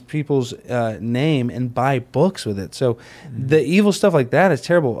in these people's name and buy books with it. So, the evil stuff like that is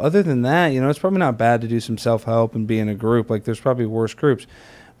terrible. Other than that, it's probably not bad to do some self-help and be in a group. Like, there's probably worse groups.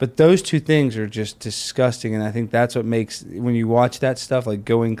 But those two things are just disgusting, and I think that's what makes, when you watch that stuff, like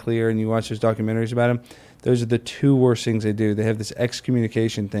Going Clear, and you watch those documentaries about them, those are the two worst things they do. They have this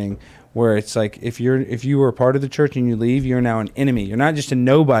excommunication thing where it's like, if you were a part of the church and you leave, you're now an enemy. You're not just a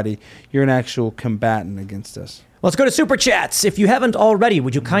nobody. You're an actual combatant against us. Let's go to Super Chats. If you haven't already,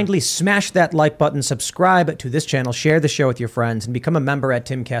 would you kindly smash that like button, subscribe to this channel, share the show with your friends, and become a member at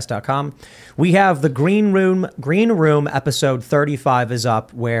timcast.com. We have the Green Room episode 35 is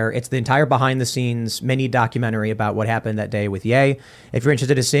up, where it's the entire behind-the-scenes mini documentary about what happened that day with Ye. If you're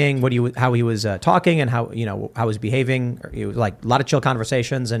interested in seeing how he was talking and how he was behaving, it was like a lot of chill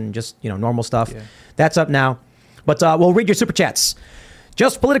conversations and just normal stuff. Yeah. That's up now. But we'll read your Super Chats.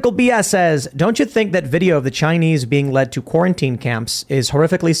 Just Political BS says, "Don't you think that video of the Chinese being led to quarantine camps is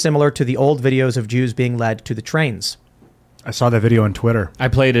horrifically similar to the old videos of Jews being led to the trains?" I saw that video on Twitter. I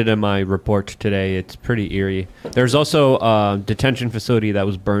played it in my report today. It's pretty eerie. There's also a detention facility that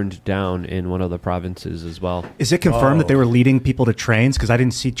was burned down in one of the provinces as well. Is it confirmed that they were leading people to trains? Because I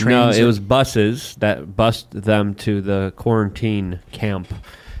didn't see trains. No, it was buses that bused them to the quarantine camp.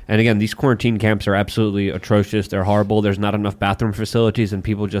 And again, these quarantine camps are absolutely atrocious. They're horrible. There's not enough bathroom facilities, and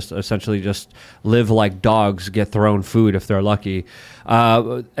people just essentially just live like dogs, get thrown food if they're lucky.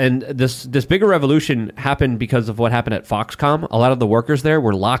 And this bigger revolution happened because of what happened at Foxconn. A lot of the workers there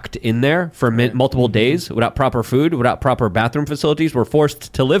were locked in there for multiple days without proper food, without proper bathroom facilities, were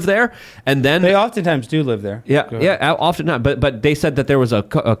forced to live there. And then they oftentimes do live there. Yeah, oftentimes. But they said that there was a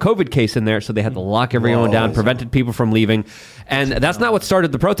COVID case in there, so they had to lock everyone down, prevented people from leaving. And that's not what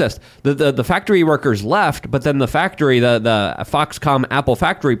started the protest. The factory workers left, but then the factory, the Foxconn Apple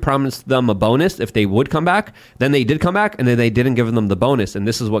factory, promised them a bonus if they would come back. Then they did come back, and then they didn't give them the bonus. And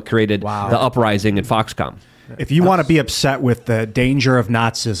this is what created the uprising at Foxconn. If you want to be upset with the danger of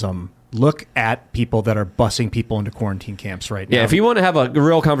Nazism, look at people that are busing people into quarantine camps right now. Yeah, if you want to have a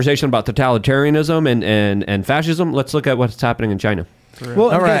real conversation about totalitarianism and fascism, let's look at what's happening in China.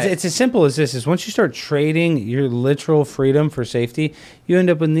 Well, it's as simple as this: is once you start trading your literal freedom for safety, you end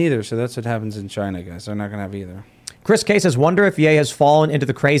up with neither. So that's what happens in China, guys. They're not going to have either. Chris K says, wonder if Ye has fallen into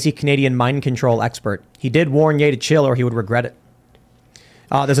the crazy Canadian mind control expert. He did warn Ye to chill or he would regret it.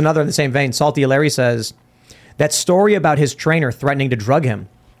 There's another in the same vein. Salty Larry says, that story about his trainer threatening to drug him.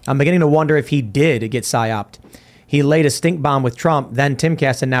 I'm beginning to wonder if he did get psyoped. He laid a stink bomb with Trump, then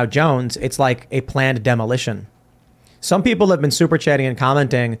Timcast, and now Jones. It's like a planned demolition. Some people have been super chatting and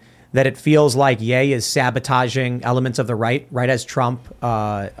commenting that it feels like Ye is sabotaging elements of the right as Trump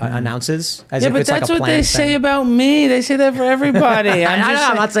announces. As if but it's that's like a what they say about me. They say that for everybody.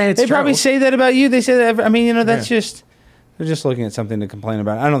 I'm not saying it's They true. probably say that about you. They say that. I mean, that's just they're just looking at something to complain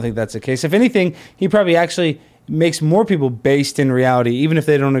about. I don't think that's the case. If anything, he probably actually makes more people based in reality, even if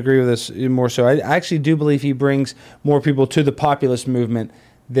they don't agree with us more so. I actually do believe he brings more people to the populist movement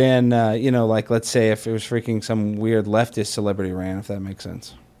than, like, let's say if it was freaking some weird leftist celebrity ran, if that makes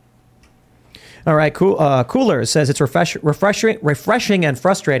sense. All right, Cooler says it's refreshing and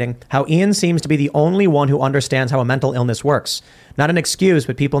frustrating how Ian seems to be the only one who understands how a mental illness works. Not an excuse,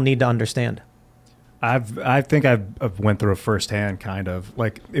 but people need to understand. I think I've went through it firsthand, kind of.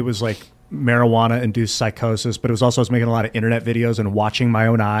 Like, it was like marijuana-induced psychosis, but it was also I was making a lot of internet videos and watching my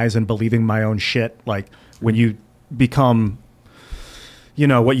own eyes and believing my own shit. Like, when you become,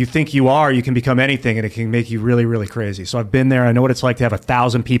 what you think you are, you can become anything, and it can make you really, really crazy. So I've been there. I know what it's like to have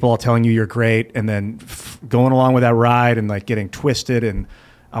 1,000 people all telling you you're great, and then going along with that ride and like getting twisted. And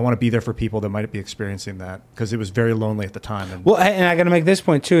I want to be there for people that might be experiencing that, because it was very lonely at the time. And I got to make this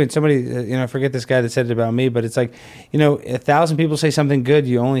point too. And somebody, I forget this guy that said it about me, but it's like, 1,000 people say something good,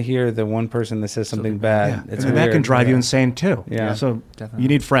 you only hear the one person that says something bad. Yeah. And that can drive you insane too. Yeah. So definitely. You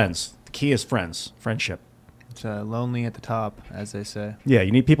need friends. The key is friendship. It's lonely at the top, as they say. Yeah,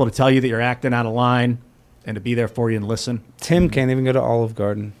 you need people to tell you that you're acting out of line and to be there for you and listen. Tim can't even go to Olive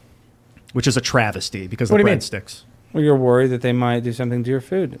Garden, which is a travesty because of the breadsticks. Well, you're worried that they might do something to your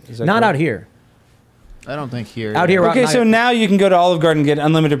food. Is that Not correct? out here. I don't think here. Out here. Okay, so now you can go to Olive Garden and get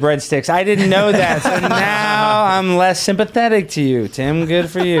unlimited breadsticks. I didn't know that, so now I'm less sympathetic to you, Tim. Good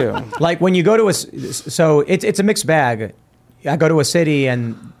for you. Like when you go to so it's a mixed bag. I go to a city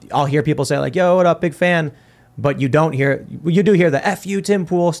and I'll hear people say like, "Yo, what up, big fan," but you do hear the "F you, Tim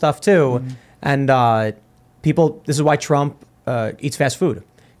Pool" stuff too, and people. This is why Trump eats fast food.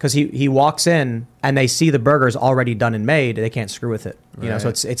 Because he walks in and they see the burgers already done and made, they can't screw with it. So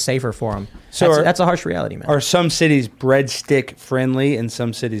it's safer for them. So that's a harsh reality, man. Are some cities breadstick friendly and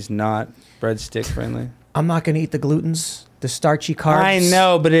some cities not breadstick friendly? I'm not going to eat the glutens, the starchy carbs. I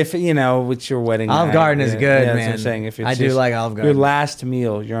know, but if it's your wedding Olive night, Garden is good, man. That's what I'm saying. If it's I do like Olive Garden. Your last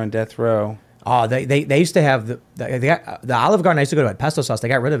meal, you're on death row. Oh, they used to have the Olive Garden I used to go to had pesto sauce. They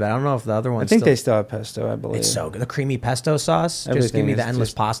got rid of it. I don't know if the other ones. I think they still have pesto. I believe it's so good. The creamy pesto sauce. Everything just give me the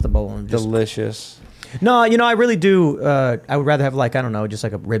endless pasta bowl and delicious. No, I really do. I would rather have just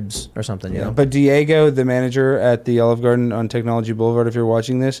like a ribs or something. You know? But Diego, the manager at the Olive Garden on Technology Boulevard, if you're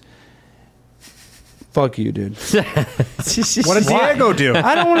watching this, fuck you, dude. What did Diego do?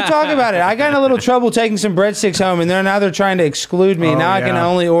 I don't want to talk about it. I got in a little trouble taking some breadsticks home, and now they're trying to exclude me. Now I can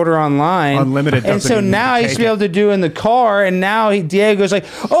only order online. Unlimited. And so now I used to be able to do in the car, and now Diego's like,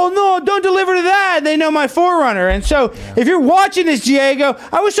 oh, no, don't deliver to that. They know my Forerunner. And so if you're watching this, Diego,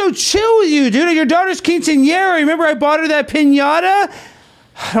 I was so chill with you, dude. At your daughter's quinceañera. Remember I bought her that piñata?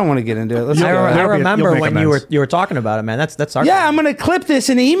 I don't want to get into it. I remember when you were talking about it, man. That's our I'm going to clip this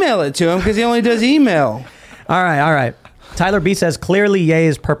and email it to him because he only does email. All right. Tyler B says clearly Ye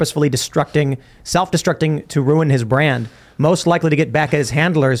is purposefully self-destructing to ruin his brand. Most likely to get back at his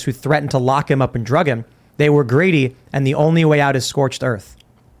handlers who threatened to lock him up and drug him. They were greedy, and the only way out is scorched earth.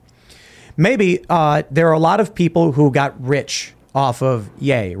 Maybe there are a lot of people who got rich off of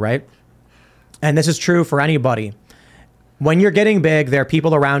Ye, right? And this is true for anybody. when you're getting big, there are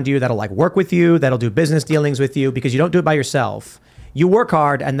people around you that'll like work with you, that'll do business dealings with you because you don't do it by yourself. You work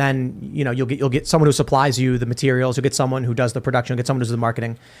hard, and then you'll get someone who supplies you the materials. You'll get someone who does the production. You'll get someone who does the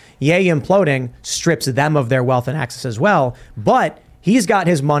marketing. Ye imploding strips them of their wealth and access as well. But he's got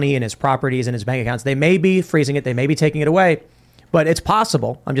his money and his properties and his bank accounts. They may be freezing it. They may be taking it away. But it's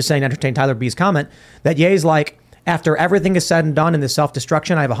possible. I'm just saying to entertain Tyler B's comment that Ye's like, after everything is said and done in this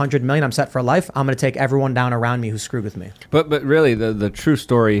self-destruction, I have 100 million. I'm set for life. I'm going to take everyone down around me who screwed with me. But really, the true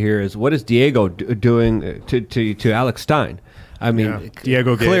story here is what is Diego doing to Alex Stein? I mean,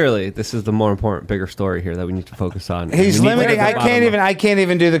 Diego clearly, this is the more important, bigger story here that we need to focus on. He's limiting. I can't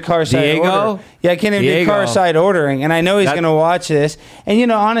even do the car side order. Yeah, I can't even do car side ordering, and I know he's going to watch this.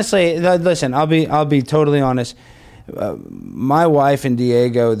 And honestly, listen, I'll be totally honest. My wife and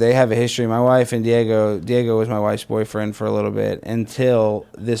Diego, they have a history. My wife and Diego was my wife's boyfriend for a little bit until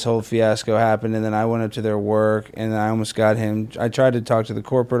this whole fiasco happened, and then I went up to their work, and I almost got him. I tried to talk to the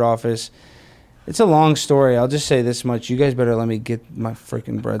corporate office. It's a long story. I'll just say this much. You guys better let me get my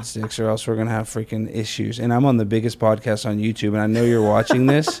freaking breadsticks or else we're going to have freaking issues. And I'm on the biggest podcast on YouTube, and I know you're watching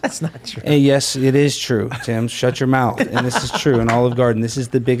this. That's not true. And yes, it is true, Tim. Shut your mouth. And this is true in Olive Garden. This is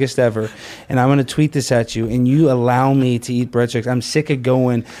the biggest ever. And I'm going to tweet this at you, and you allow me to eat breadsticks. I'm sick of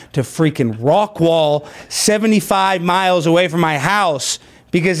going to freaking Rockwall, 75 miles away from my house,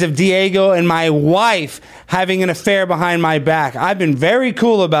 because of Diego and my wife having an affair behind my back. I've been very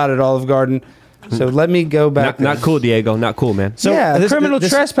cool about it, Olive Garden. So let me go back. Not cool, Diego. Not cool, man. So criminal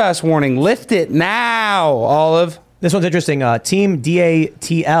trespass warning. Lift it now, Olive. This one's interesting. Team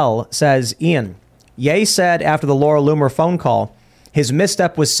DATL says, Ian, Ye said after the Laura Loomer phone call, his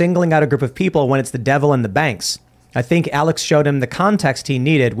misstep was singling out a group of people when it's the devil in the banks. I think Alex showed him the context he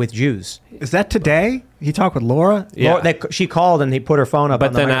needed with Jews. Is that today? He talked with Laura? Yeah. She called and he put her phone up but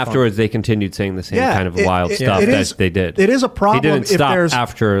on the then microphone. Afterwards, they continued saying the same kind of wild stuff that they did. It is a problem. He didn't stop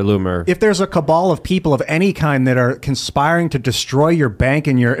after Loomer. If there's a cabal of people of any kind that are conspiring to destroy your bank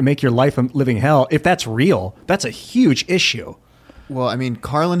and make your life a living hell, if that's real, that's a huge issue. Well, I mean,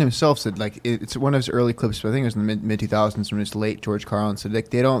 Carlin himself said, like, it's one of his early clips, but I think it was in the mid 2000s when it's late George Carlin said, like,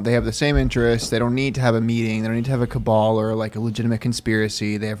 they have the same interests. They don't need to have a meeting. They don't need to have a cabal or like a legitimate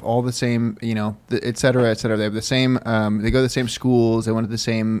conspiracy. They have all the same, et cetera, et cetera. They have the same, they go to the same schools. They went to the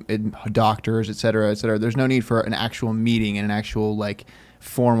same doctors, et cetera, et cetera. There's no need for an actual meeting and an actual, like,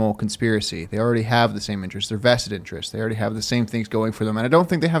 formal conspiracy. They already have the same interests. They're vested interests. They already have the same things going for them. And I don't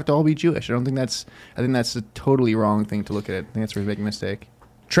think they have to all be Jewish. I think that's a totally wrong thing to look at it. I think that's a big mistake.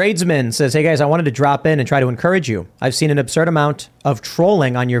 Tradesman says, hey guys, I wanted to drop in and try to encourage you. I've seen an absurd amount of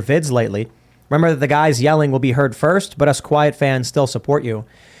trolling on your vids lately. Remember that the guys yelling will be heard first, but us quiet fans still support you.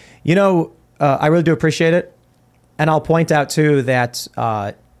 I really do appreciate it. And I'll point out too that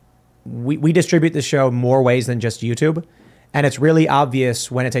we distribute the show more ways than just YouTube. And it's really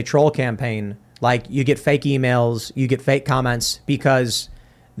obvious when it's a troll campaign, like you get fake emails, you get fake comments because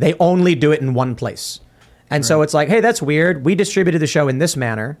they only do it in one place. And so it's like, hey, that's weird. We distributed the show in this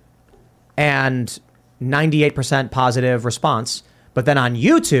manner and 98% positive response. But then on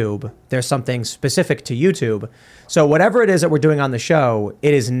YouTube, there's something specific to YouTube. So whatever it is that we're doing on the show,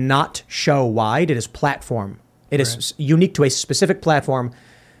 it is not show wide. It is platform. It is unique to a specific platform.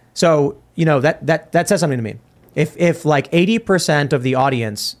 So, that says something to me. If like 80% of the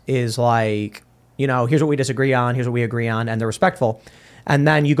audience is like, here's what we disagree on, here's what we agree on, and they're respectful, and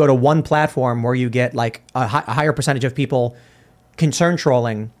then you go to one platform where you get like a higher percentage of people concern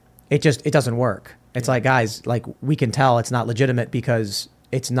trolling, it doesn't work. It's like, guys, like we can tell it's not legitimate because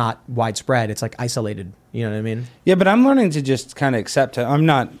it's not widespread. It's like isolated. You know what I mean? Yeah, but I'm learning to just kind of accept it. I'm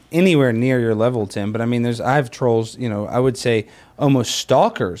not anywhere near your level, Tim, but I mean, I have trolls, I would say almost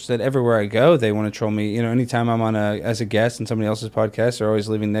stalkers that everywhere I go, they want to troll me. Anytime I'm on as a guest in somebody else's podcast, they're always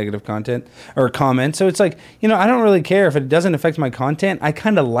leaving negative content or comments. So it's like, I don't really care if it doesn't affect my content. I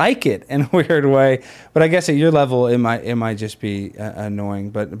kind of like it in a weird way, but I guess at your level, it might just be annoying.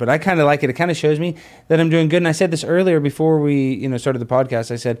 But I kind of like it. It kind of shows me that I'm doing good. And I said this earlier before we started the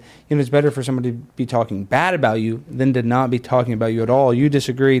podcast. I said, it's better for somebody to be talking bad about you than to not be talking about you at all. You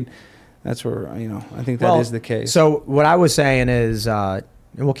disagreed. That's where, I think that is the case. So what I was saying is, and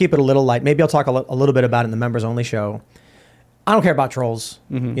we'll keep it a little light. Maybe I'll talk a little bit about it in the members only show. I don't care about trolls.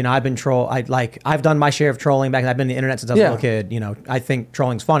 Mm-hmm. I've been I've done my share of trolling back. I've been on the internet since I was a little kid. I think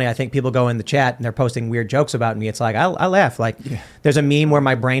trolling's funny. I think people go in the chat and they're posting weird jokes about me. It's like, I laugh. Like there's a meme where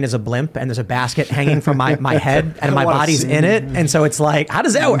my brain is a blimp and there's a basket hanging from my head and my body's in it. And so it's like, how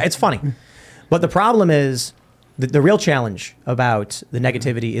does that work? It's funny. But the problem is, the real challenge about the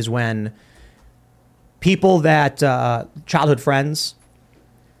negativity is when people that childhood friends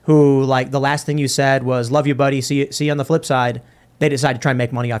who, like, the last thing you said was "love you, buddy, see you on the flip side." They decide to try and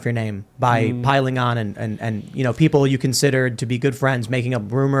make money off your name by piling on and you know, people you considered to be good friends making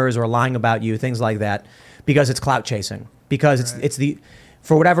up rumors or lying about you, things like that, because it's clout chasing. Because it's the,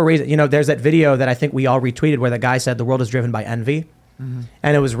 for whatever reason, you know, there's that video that I think we all retweeted where the guy said the world is driven by envy.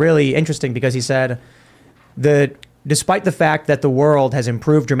 And it was really interesting because he said despite the fact that the world has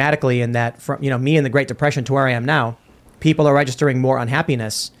improved dramatically and that from, you know, me in the Great Depression to where I am now, people are registering more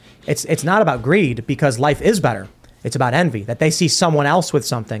unhappiness. It's not about greed because life is better. It's about envy, that they see someone else with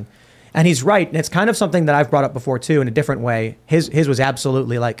something. And he's right. And it's kind of something that I've brought up before too in a different way. His was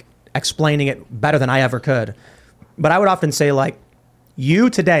absolutely like explaining it better than I ever could. But I would often say, like,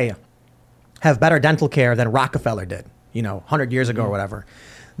 you today have better dental care than Rockefeller did, you know, 100 years ago or whatever.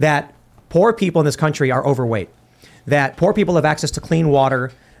 That poor people in this country are overweight. That poor people have access to clean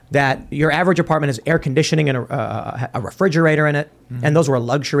water. That your average apartment has air conditioning and a refrigerator in it. And those were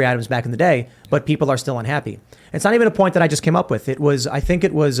luxury items back in the day, but people are still unhappy. It's not even a point that I just came up with. It was, I think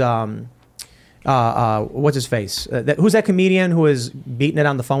it was, what's his face? Who's that comedian who was beating it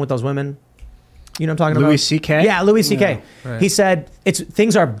on the phone with those women? You know what I'm talking about? Louis C.K.? Yeah, Louis C.K. Yeah, right. He said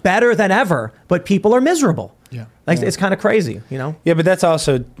things are better than ever, but people are miserable. Yeah. Like, it's kind of crazy, you know? Yeah, but that's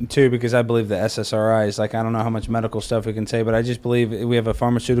also, too, because I believe the SSRI is like, I don't know how much medical stuff we can say, but I just believe we have a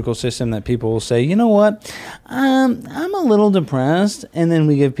pharmaceutical system that people will say, you know what, I'm a little depressed. And then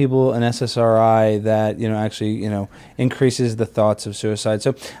we give people an SSRI that, you know, actually, you know, increases the thoughts of suicide.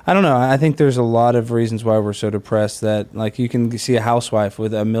 So I don't know. I think there's a lot of reasons why we're so depressed that, like, you can see a housewife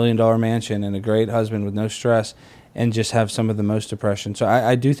with $1 million mansion and a great husband with no stress and just have some of the most depression. So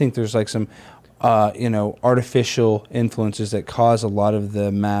I do think there's like some you know, artificial influences that cause a lot of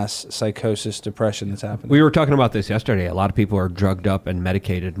the mass psychosis, depression that's happening. We were talking about this yesterday. A lot of people are drugged up and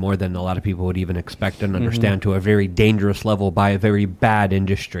medicated more than a lot of people would even expect and understand to a very dangerous level by a very bad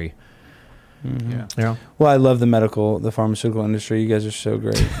industry. Yeah. Well, I love the pharmaceutical industry. You guys are so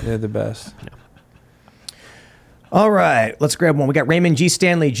great. They're the best. All right, let's grab one. We got Raymond G.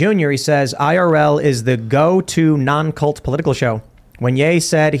 Stanley Jr. He says, IRL is the go-to non-cult political show. When Ye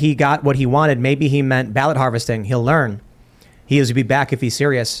said he got what he wanted, maybe he meant ballot harvesting. He'll learn. He is to be back if he's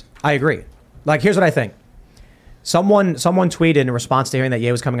serious. I agree. Like, here's what I think. Someone tweeted in response to hearing that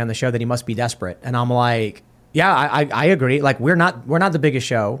Ye was coming on the show that he must be desperate. And I'm like, yeah, I agree. Like, we're not the biggest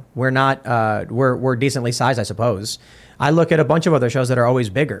show. We're not, we're decently sized, I suppose. I look at a bunch of other shows that are always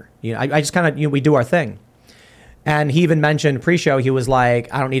bigger. You know, I just kind of, you know, we do our thing. And he even mentioned pre-show, he was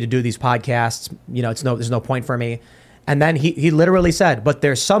like, I don't need to do these podcasts. You know, there's no point for me. And then he literally said, but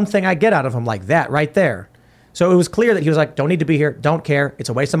there's something I get out of him like that right there. So it was clear that he was like, don't need to be here. Don't care. It's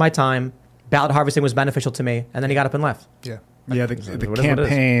a waste of my time. Ballot harvesting was beneficial to me. And then he got up and left. Yeah. Yeah. The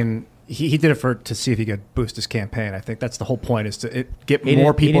campaign, he did it to see if he could boost his campaign. I think that's the whole point, is to get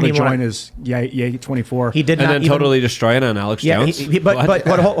more people to join his Ye 24. He did and not then even, totally destroy it on Alex Jones. But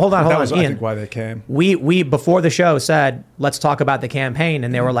hold on, that was, Ian. I think, why they came. We before the show said, let's talk about the campaign.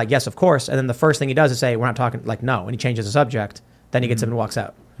 And they were like, yes, of course. And then the first thing he does is say, we're not talking, like, no. And he changes the subject. Then he gets up and walks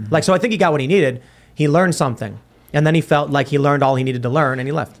out. Like, so I think he got what he needed. He learned something. And then he felt like he learned all he needed to learn, and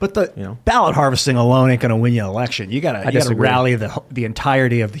he left. But ballot harvesting alone ain't going to win you an election. You got to rally the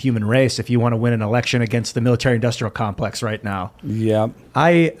entirety of the human race if you want to win an election against the military-industrial complex right now. Yeah,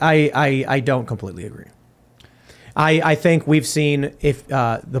 I don't completely agree. I think we've seen if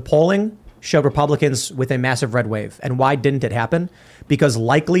the polling showed Republicans with a massive red wave, and why didn't it happen? Because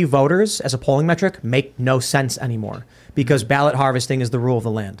likely voters, as a polling metric, make no sense anymore. Because ballot harvesting is the rule of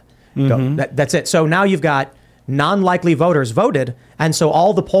the land. That's it. So now you've got non-likely voters voted, and so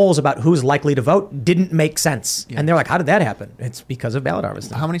all the polls about who's likely to vote didn't make sense. And they're like, how did that happen? It's because of ballot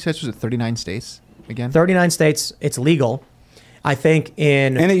harvesting. How many states was it? 39 states again? 39 states. It's legal. I think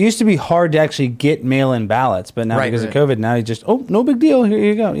and it used to be hard to actually get mail-in ballots, but now because of COVID, now you just, no big deal, here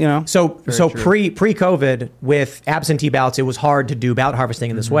you go, you know. So pre-COVID, with absentee ballots, it was hard to do ballot harvesting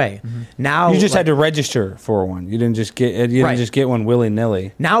in this way. Now you just had to register for one. You didn't just get one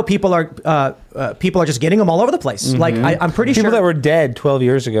willy-nilly. Now people are just getting them all over the place. Like I'm pretty sure people that were dead 12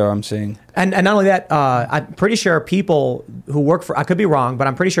 years ago, I'm seeing. And not only that, I'm pretty sure people who work for, I could be wrong, but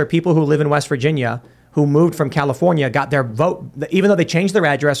I'm pretty sure people who live in West Virginia who moved from California got their vote, even though they changed their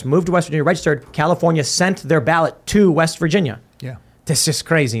address, moved to West Virginia, registered, California sent their ballot to West Virginia. Yeah. That's just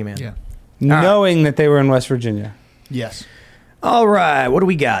crazy, man. Yeah. Knowing that they were in West Virginia. Yes. All right, what do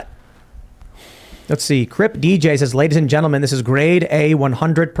we got? Let's see. Crip DJ says, ladies and gentlemen, this is grade A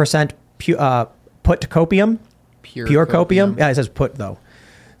 100% put copium. Pure copium. Yeah, it says put, though.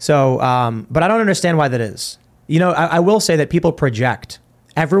 So, but I don't understand why that is. You know, I will say that people project.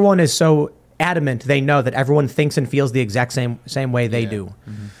 Everyone is so adamant they know that everyone thinks and feels the exact same way they do.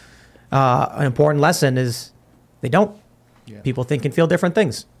 An important lesson is they don't. People think and feel different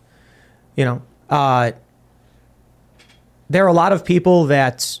things. You know, there are a lot of people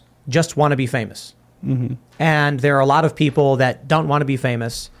that just want to be famous. And there are a lot of people that don't want to be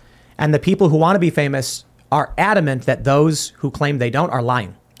famous. And the people who want to be famous are adamant that those who claim they don't are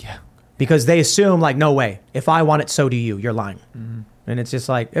lying. Yeah. Because they assume, like, no way. If I want it, so do you. You're lying. And it's just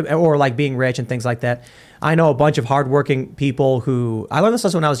like, or like being rich and things like that. I know a bunch of hardworking people who, I learned this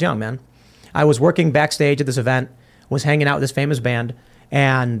lesson when I was young, man. I was working backstage at this event, was hanging out with this famous band.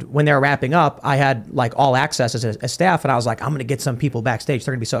 And when they were wrapping up, I had like all access as staff. And I was like, I'm going to get some people backstage.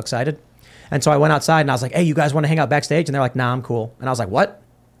 They're going to be so excited. And so I went outside and I was like, hey, you guys want to hang out backstage? And they're like, nah, I'm cool. And I was like, what?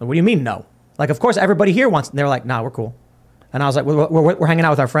 What do you mean no? Like, of course, everybody here wants, and they're like, nah, we're cool. And I was like, we're hanging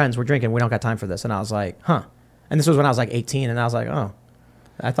out with our friends. We're drinking. We don't got time for this. And I was like, huh. And this was when I was like 18. And I was like, oh,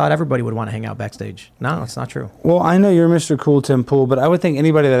 I thought everybody would want to hang out backstage. No, it's not true. Well, I know you're Mr. Cool Tim Pool, but I would think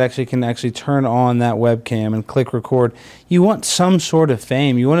anybody that actually can actually turn on that webcam and click record, you want some sort of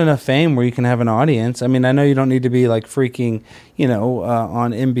fame. You want enough fame where you can have an audience. I mean, I know you don't need to be like freaking, you know,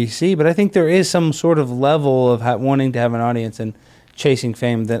 on NBC, but I think there is some sort of level of wanting to have an audience and chasing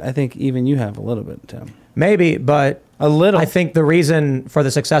fame that I think even you have a little bit, Tim. Maybe, but a little. I think the reason for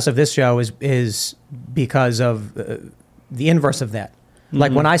the success of this show is because of the inverse of that.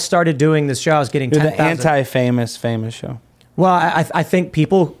 Like when I started doing this show, I was getting 10,000. The anti-famous show. Well, I think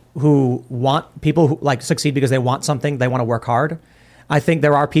people who like succeed because they want something, they want to work hard. I think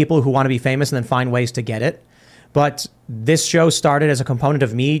there are people who want to be famous and then find ways to get it. But this show started as a component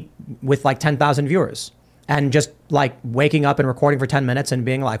of me with like 10,000 viewers and just like waking up and recording for 10 minutes and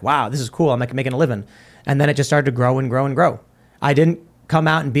being like, wow, this is cool. I'm making a living. And then it just started to grow and grow and grow. I didn't come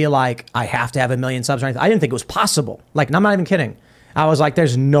out and be like, I have to have 1 million subs or anything. I didn't think it was possible. Like, and I'm not even kidding. I was like,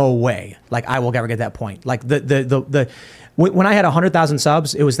 there's no way, like, I will ever get that point. Like, when I had 100,000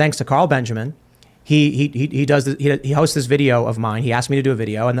 subs, it was thanks to Carl Benjamin. He hosts this video of mine. He asked me to do a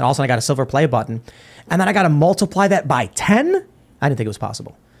video, and then all of a sudden I got a silver play button, and then I got to multiply that by 10. I didn't think it was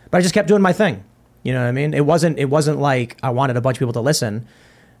possible, but I just kept doing my thing. You know what I mean? It wasn't like I wanted a bunch of people to listen.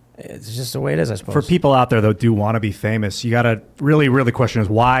 It's just the way it is, I suppose. For people out there that do want to be famous, you got to really the question is,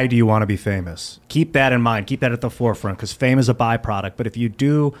 why do you want to be famous? Keep that in mind. Keep that at the forefront, because fame is a byproduct. But if you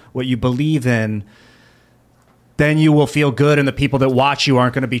do what you believe in, then you will feel good, and the people that watch you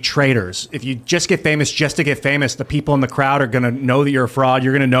aren't going to be traitors. If you just get famous just to get famous, the people in the crowd are going to know that you're a fraud.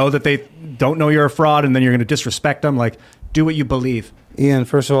 You're going to know that they don't know you're a fraud, and then you're going to disrespect them. Like, do what you believe. Ian,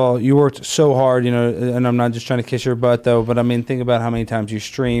 first of all, you worked so hard, you know, and I'm not just trying to kiss your butt, though, but I mean, think about how many times you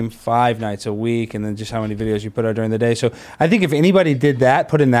stream 5 nights a week and then just how many videos you put out during the day. So I think if anybody did that,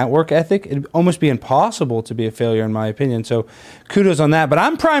 put in that work ethic, it'd almost be impossible to be a failure, in my opinion. So kudos on that. But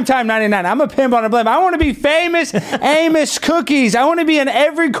I'm Primetime 99. I'm a pimp on a blimp. I want to be famous Amos Cookies. I want to be in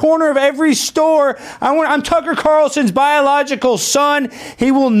every corner of every store. I'm Tucker Carlson's biological son.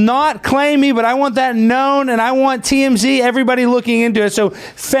 He will not claim me, but I want that known, and I want TMZ, everybody looking into it. So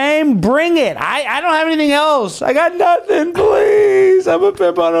fame, bring it. I don't have anything else. I got nothing, please. I'm a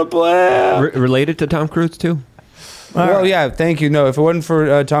pimp on a blimp. Related to Tom Cruise, too? Well, yeah, thank you. No, if it wasn't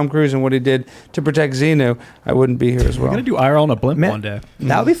for Tom Cruise and what he did to protect Xenu, I wouldn't be here as well. We're going to do IRL on a blimp one day.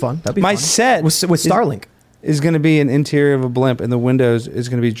 That would be fun. That'd be My fun. set with Starlink is going to be an interior of a blimp, and the windows is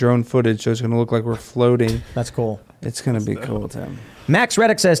going to be drone footage, so it's going to look like we're floating. That's cool. It's going to be cool, Tim. Max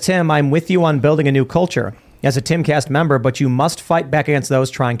Reddick says, Tim, I'm with you on building a new culture as a Timcast member, but you must fight back against those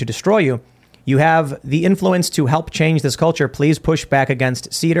trying to destroy you. You have the influence to help change this culture. Please push back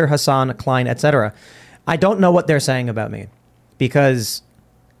against Cedar, Hassan, Klein, etc. I don't know what they're saying about me because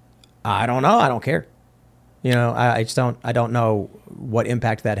I don't know. I don't care. You know, I don't know what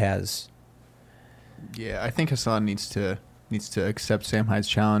impact that has. Yeah, I think Hassan needs to accept Sam Hyde's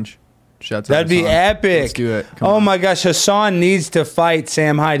challenge. That'd be epic. Let's do it. My gosh, Hassan needs to fight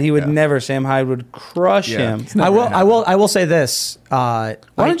Sam Hyde. He would never. Sam Hyde would crush him. I will say this. Why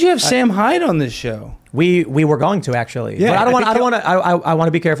don't you have Sam Hyde on this show? We were going to actually. Yeah, but I want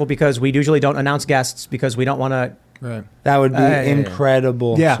to be careful because we usually don't announce guests because we don't want to. Right. That would be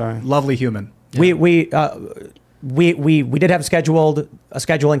incredible. Yeah. Sorry. Lovely human. Yeah. We did have a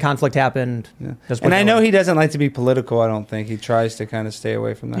scheduling conflict happened. Yeah. And I know he doesn't like to be political. I don't think he tries to kind of stay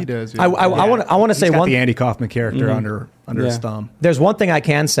away from that. He does. Yeah. I want to say got one. The Andy Kaufman character under his thumb. There's one thing I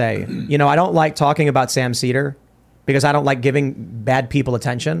can say. You know, I don't like talking about Sam Cedar because I don't like giving bad people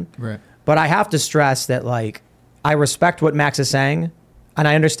attention. Right. But I have to stress that, like, I respect what Max is saying, and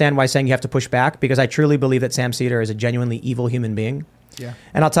I understand why he's saying you have to push back because I truly believe that Sam Cedar is a genuinely evil human being. Yeah.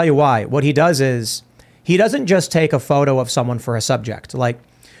 And I'll tell you why. What he does is he doesn't just take a photo of someone for a subject. Like,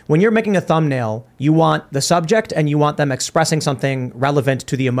 when you're making a thumbnail, you want the subject and you want them expressing something relevant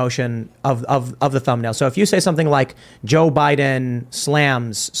to the emotion of the thumbnail. So if you say something like Joe Biden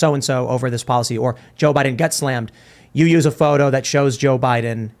slams so-and-so over this policy, or Joe Biden gets slammed, you use a photo that shows Joe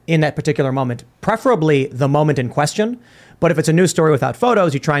Biden in that particular moment, preferably the moment in question. But if it's a news story without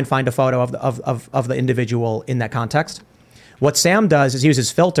photos, you try and find a photo of the individual in that context. What Sam does is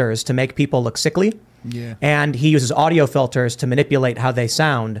uses filters to make people look sickly. Yeah. And he uses audio filters to manipulate how they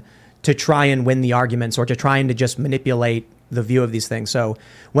sound to try and win the arguments, or to trying to just manipulate the view of these things. So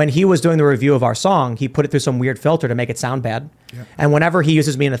when he was doing the review of our song, he put it through some weird filter to make it sound bad. Yeah. And whenever he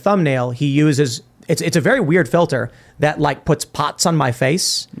uses me in a thumbnail, he uses, it's a very weird filter that like puts pots on my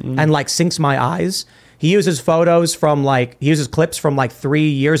face and like sinks my eyes. He uses photos from he uses clips from like 3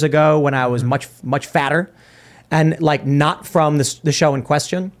 years ago when I was much fatter, and like not from the show in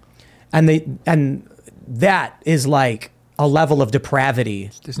question. And that is like a level of depravity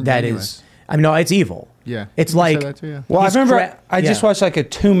that is, I mean, no, it's evil. Yeah. It's You like, said that too, yeah. Well, I he's remember I just yeah. watched like a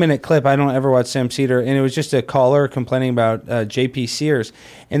 2-minute clip. I don't ever watch Sam Seder, and it was just a caller complaining about JP Sears.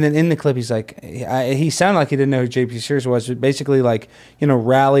 And then in the clip, he's like, he sounded like he didn't know who JP Sears was, but basically like,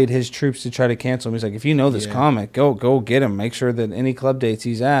 rallied his troops to try to cancel him. He's like, if you know this comic, go get him. Make sure that any club dates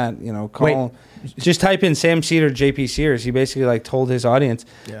he's at, call him. Just type in Sam Seder, JP Sears. He basically like told his audience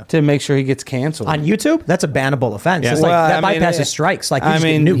to make sure he gets canceled. On YouTube, that's a bannable offense. Yeah. It's Well, that I mean, bypasses strikes. Like, I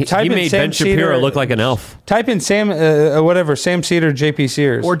mean, he made Ben Shapiro look like an elf. Type in Sam Seder, JP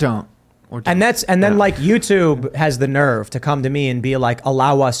Sears, or don't. And then like YouTube has the nerve to come to me and be like,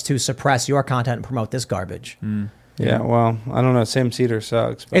 allow us to suppress your content and promote this garbage. Yeah, well, I don't know. Sam Seder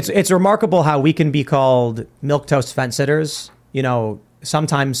sucks. But. It's remarkable how we can be called milquetoast fence sitters,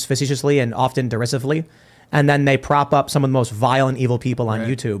 sometimes facetiously and often derisively. And then they prop up some of the most violent, evil people on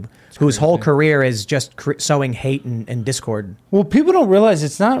YouTube, whose whole career is just sowing hate and discord. Well, people don't realize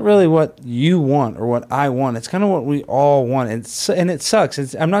it's not really what you want or what I want. It's kind of what we all want. And it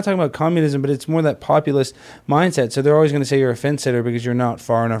sucks. I'm not talking about communism, but it's more that populist mindset. So they're always going to say you're a fence sitter because you're not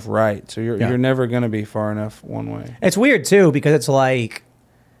far enough right. So you're never going to be far enough one way. It's weird, too, because it's like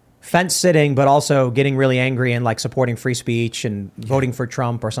fence sitting, but also getting really angry and like supporting free speech and voting for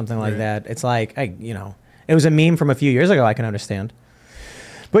Trump or something like that. It's like, it was a meme from a few years ago. I can understand.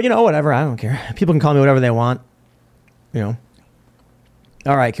 But, whatever. I don't care. People can call me whatever they want. All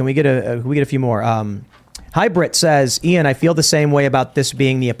right. Can we get a few more? Hybrid says, Ian, I feel the same way about this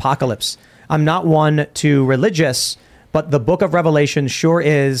being the apocalypse. I'm not one to religious, but the book of Revelation sure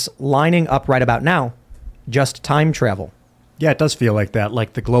is lining up right about now. Just time travel. Yeah, it does feel like that.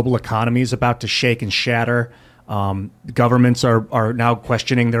 Like the global economy is about to shake and shatter. Governments are now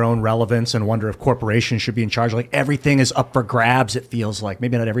questioning their own relevance and wonder if corporations should be in charge. Like everything is up for grabs, it feels like.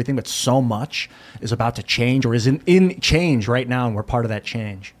 Maybe not everything, but so much is about to change or is in change right now, and we're part of that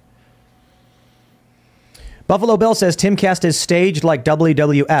change. Buffalo Bill says Timcast is staged like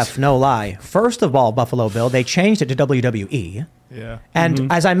WWF. No lie. First of all, Buffalo Bill, they changed it to WWE. Yeah. And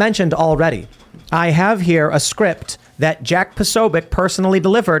as I mentioned already, I have here a script that Jack Posobiec personally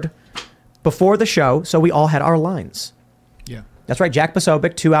delivered before the show, so we all had our lines. Yeah. That's right. Jack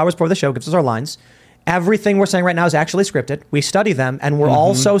Posobiec, 2 hours before the show, gives us our lines. Everything we're saying right now is actually scripted. We study them, and we're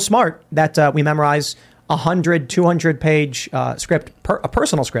all so smart that we memorize 100, 200-page script, a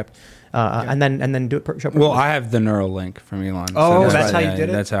personal script, and then do it. Well, I have the neural link from Elon. Oh, so that's how you did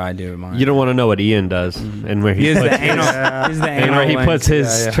it? That's how I do it. Mine. You don't want to know what Ian does and where he puts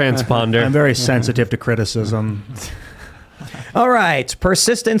his transponder. I'm very sensitive to criticism. All right.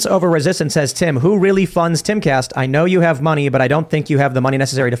 Persistence over resistance, says Tim. Who really funds Timcast? I know you have money, but I don't think you have the money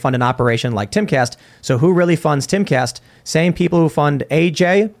necessary to fund an operation like Timcast. So who really funds Timcast? Same people who fund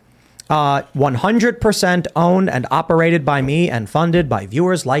AJ. 100% owned and operated by me and funded by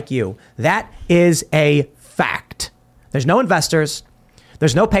viewers like you. That is a fact. There's no investors.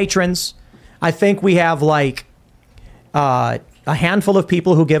 There's no patrons. I think we have like a handful of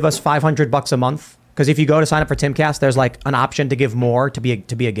people who give us $500 a month. Because if you go to sign up for Timcast, there's like an option to give more to be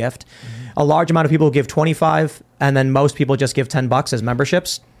a gift. A large amount of people give 25, and then most people just give $10 as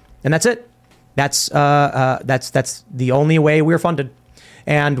memberships, and that's it. That's the only way we're funded,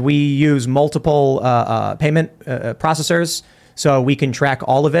 and we use multiple payment processors so we can track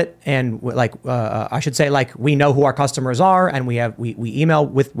all of it. And I should say, like, we know who our customers are, and we email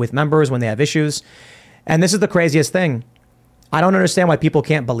with members when they have issues. And this is the craziest thing. I don't understand why people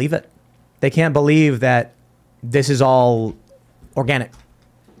can't believe it. They can't believe that this is all organic.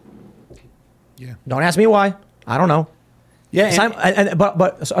 Yeah. Don't ask me why. I don't know. Yeah.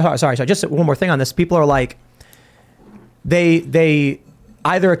 But sorry. Just one more thing on this. People are like, they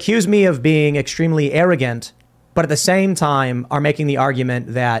either accuse me of being extremely arrogant but at the same time are making the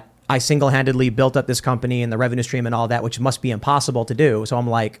argument that I single-handedly built up this company and the revenue stream and all that, which must be impossible to do. So I'm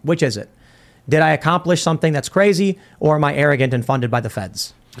like, which is it? Did I accomplish something that's crazy, or am I arrogant and funded by the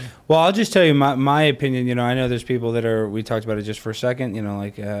feds? Well, I'll just tell you my opinion. You know, I know there's people that are, we talked about it just for a second, you know,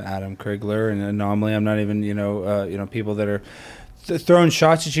 like Adam Krigler and Anomaly. I'm not even, people that are throwing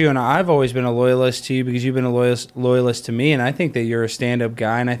shots at you. And I've always been a loyalist to you because you've been a loyalist to me. And I think that you're a stand-up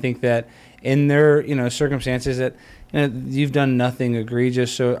guy. And I think that in their, circumstances that, you've done nothing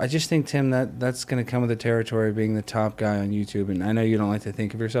egregious. So I just think, Tim, that's going to come with the territory of being the top guy on YouTube. And I know you don't like to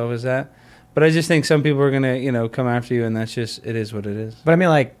think of yourself as that, but I just think some people are going to, come after you, and that's just, it is what it is. But I mean,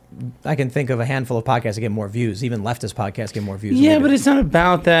 like, I can think of a handful of podcasts that get more views. Even leftist podcasts get more views. Yeah, but it's not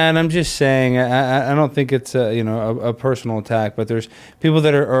about that. I'm just saying, I don't think it's a personal attack, but there's people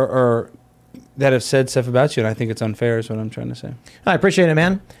that are that have said stuff about you, and I think it's unfair is what I'm trying to say. I appreciate it,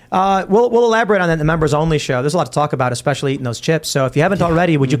 man. We'll elaborate on that in the members only show. There's a lot to talk about, especially eating those chips. So if you haven't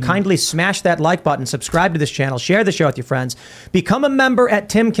already, would you kindly smash that like button, subscribe to this channel, share the show with your friends, become a member at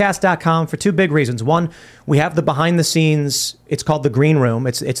timcast.com for two big reasons. One, we have the behind the scenes. It's called The Green Room.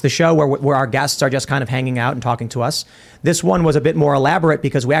 It's the show where our guests are just kind of hanging out and talking to us. This one was a bit more elaborate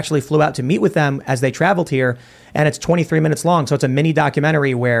because we actually flew out to meet with them as they traveled here, and it's 23 minutes long. So it's a mini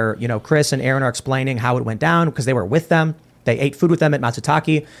documentary where, Chris and Aaron are explaining how it went down because they were with them. They ate food with them at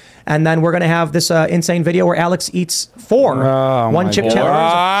Matsutake. And then we're going to have this insane video where Alex eats one chip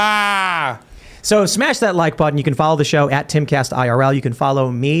challenge. So smash that like button. You can follow the show at Timcast IRL. You can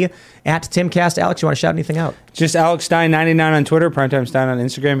follow me at Timcast. Alex, you want to shout anything out? Just Alex Stein 99 on Twitter, Primetime Stein on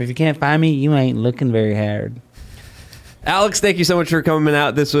Instagram. If you can't find me, you ain't looking very hard. Alex, thank you so much for coming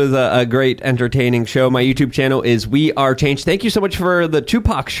out. This was a great, entertaining show. My YouTube channel is We Are Change. Thank you so much for the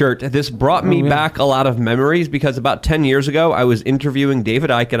Tupac shirt. This brought me back a lot of memories because about 10 years ago, I was interviewing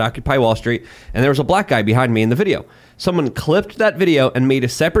David Icke at Occupy Wall Street, and there was a black guy behind me in the video. Someone clipped that video and made a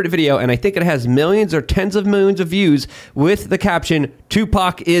separate video, and I think it has millions or tens of millions of views with the caption,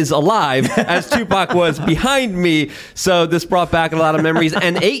 Tupac is alive, as Tupac was behind me. So this brought back a lot of memories.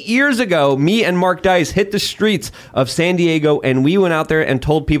 And 8 years ago, me and Mark Dice hit the streets of San Diego, and we went out there and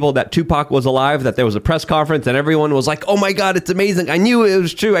told people that Tupac was alive, that there was a press conference, and everyone was like, oh my God, it's amazing. I knew it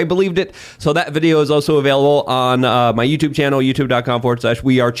was true. I believed it. So that video is also available on my YouTube channel,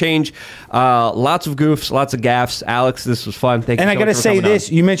 youtube.com/wearechange. Lots of goofs, lots of gaffes. Alex, this was fun. Thank you. And I got to say this.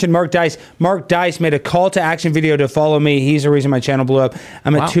 You mentioned Mark Dice. Mark Dice made a call to action video to follow me. He's the reason my channel blew up.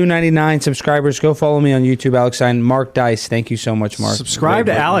 I'm at 299 subscribers. Go follow me on YouTube, Alex Stein. Mark Dice. Thank you so much, Mark. Subscribe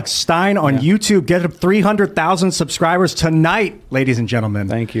to Alex Stein on YouTube. Get up 300,000 subscribers tonight, ladies and gentlemen.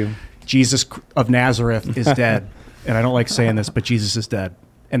 Thank you. Jesus of Nazareth is dead. And I don't like saying this, but Jesus is dead.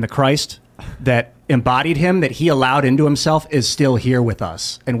 And the Christ that embodied him, that he allowed into himself, is still here with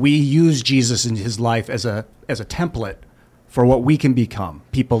us. And we use Jesus in his life as a template for what we can become.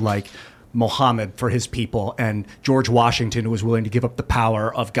 People like Muhammad for his people, and George Washington, who was willing to give up the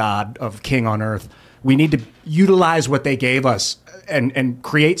power of God, of king on earth. We need to utilize what they gave us and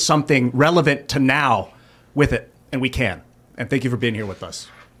create something relevant to now with it. And we can. And thank you for being here with us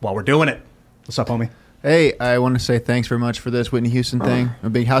while we're doing it. What's up, homie? Hey, I want to say thanks very much for this Whitney Houston thing. I'm a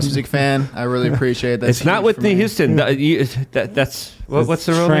big house music fan. I really appreciate that. It's not Whitney Houston. That's what's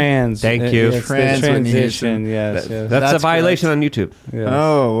the rule? Trans. Thank you. It's transition. Yes. That's a violation on YouTube. Yes.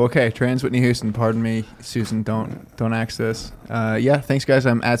 Oh, okay. Trans Whitney Houston. Pardon me, Susan. Don't axe this. Yeah. Thanks, guys.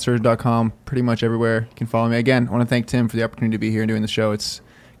 I'm at Surge.com pretty much everywhere. You can follow me. Again, I want to thank Tim for the opportunity to be here and doing the show. It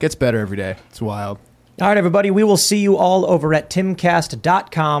gets better every day. It's wild. All right, everybody. We will see you all over at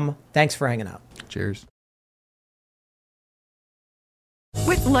timcast.com. Thanks for hanging out. Cheers.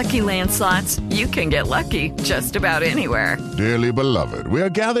 With Lucky Land Slots, you can get lucky just about anywhere. Dearly beloved, we are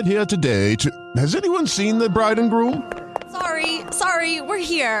gathered here today to... Has anyone seen the bride and groom? Sorry, we're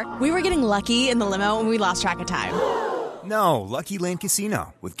here. We were getting lucky in the limo and we lost track of time. No, Lucky Land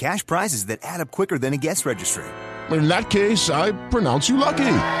Casino, with cash prizes that add up quicker than a guest registry. In that case, I pronounce you lucky.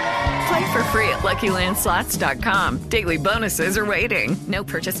 Play for free at LuckyLandSlots.com. Daily bonuses are waiting. No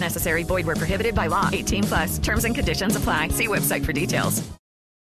purchase necessary. Void where prohibited by law. 18+. Terms and conditions apply. See website for details.